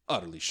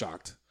 utterly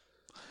shocked.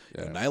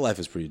 Yeah, nightlife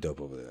is pretty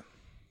dope over there.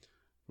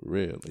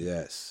 Really?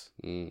 Yes.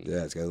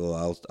 Yeah, it's got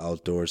little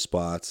outdoor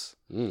spots.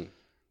 The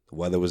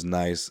weather was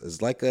nice.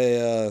 It's like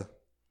a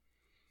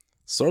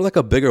sort of like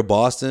a bigger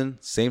Boston.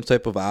 Same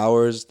type of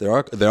hours. There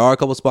are a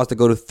couple spots that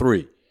go to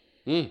 3.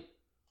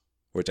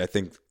 Which I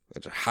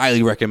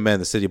highly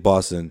recommend the city of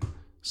Boston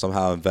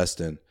somehow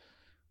invest in.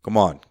 Come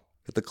on.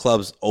 get the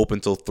clubs open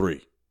till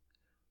 3.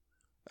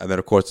 And then,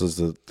 of course, there's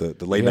the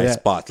late night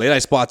spots. Late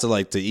night spots are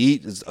like to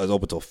eat is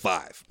open till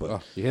 5.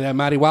 But you hear that,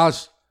 Matty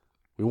Walsh?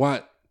 We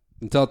want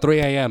until 3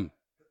 a.m.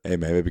 Hey,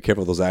 man, be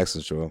careful with those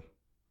accents, Joel.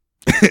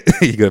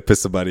 You're going to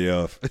piss somebody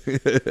off.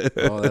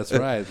 Oh, that's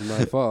right. It's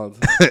my fault.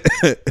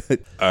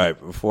 All right,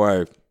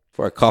 before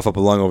I cough up a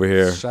lung over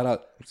here. Shout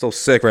out. I'm so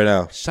sick right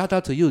now. Shout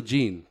out to you,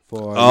 Gene.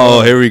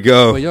 Here we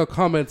go. For your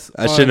comments.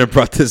 I shouldn't have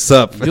brought this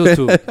up.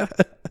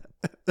 YouTube.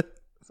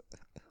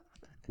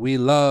 We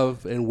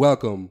love and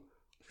welcome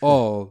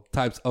all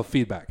types of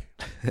feedback.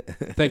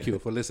 Thank you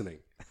for listening.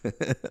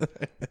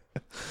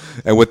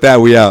 And with that,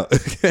 we out.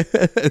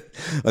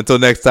 Until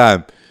next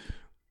time,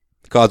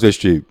 Causeway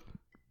Street,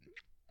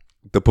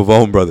 the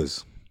Pavone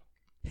Brothers.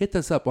 Hit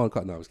us up on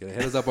no, I was kidding.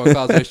 Hit us up on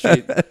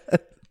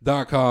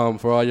CausewayStreet.com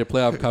for all your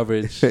playoff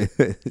coverage.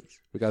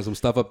 We got some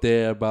stuff up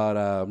there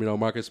about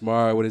Marcus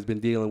Smart, what he's been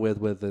dealing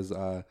with his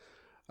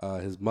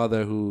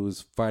mother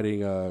who's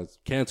fighting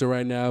cancer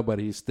right now, but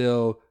he's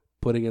still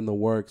putting in the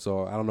work.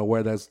 So I don't know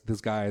where this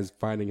guy is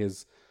finding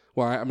his.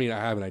 Well, I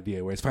have an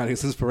idea where he's finding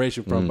his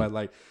inspiration from, but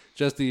like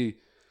just the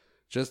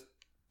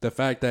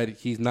fact that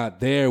he's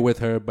not there with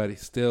her, but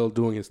he's still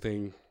doing his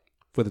thing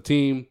for the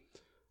team.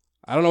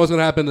 I don't know what's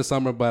gonna happen this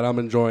summer, but I'm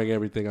enjoying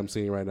everything I'm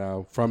seeing right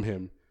now from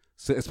him,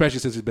 especially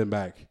since he's been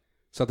back.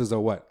 Celtics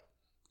are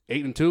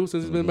 8-2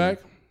 since he's been back.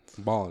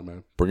 Balling,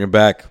 man. Bring him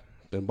back.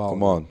 Been balling.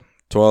 Come on.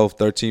 12,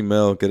 13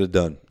 mil, get it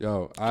done.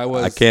 Yo,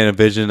 I can't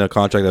envision a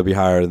contract that'll be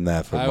higher than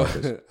that for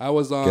Marcus. Get it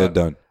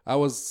done. I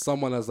was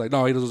someone that's like,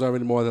 no, he doesn't deserve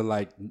any more than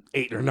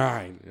 8 or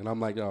 9. And I'm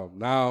like, yo,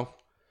 now,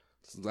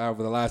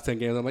 over the last 10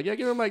 games, I'm like, yeah,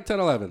 give him 10,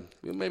 11,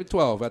 maybe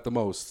 12 at the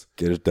most.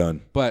 Get it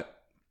done.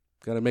 But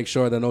got to make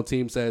sure that no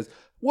team says,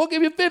 we'll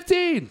give you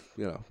 15.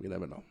 You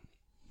never know.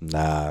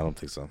 Nah, I don't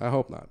think so. I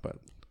hope not, but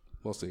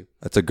we'll see.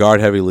 It's a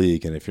guard-heavy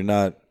league, and if you're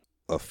not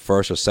a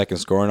first or second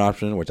scoring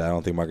option, which I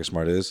don't think Marcus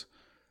Smart is,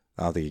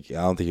 I don't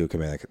think he'll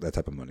command that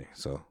type of money.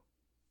 So,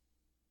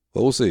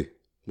 but we'll see.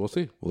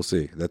 We'll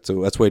see.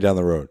 That's way down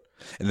the road.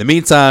 In the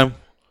meantime,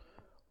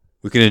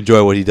 we can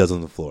enjoy what he does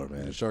on the floor,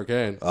 man. You sure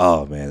can.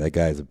 Oh man, that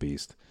guy is a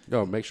beast.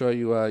 Yo, make sure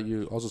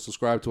you also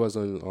subscribe to us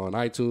on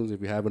iTunes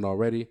if you haven't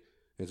already,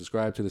 and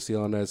subscribe to the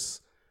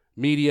CLNS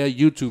Media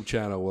YouTube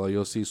channel where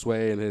you'll see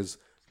Sway and his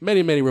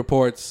many, many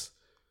reports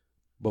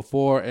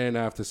before and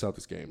after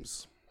Celtics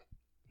games.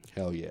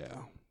 Hell yeah.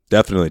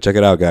 Definitely. Check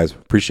it out, guys.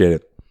 Appreciate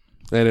it.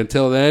 And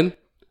until then,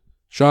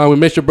 Sean, we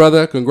missed you,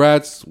 brother.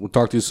 Congrats. We'll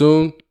talk to you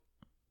soon.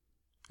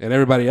 And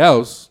everybody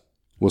else,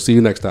 we'll see you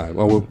next time.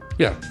 Well, we'll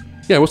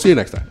see you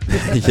next time.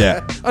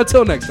 Yeah.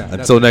 Until next time.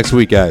 Until next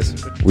week,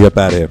 guys. We up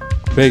out of here.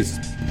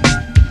 Peace.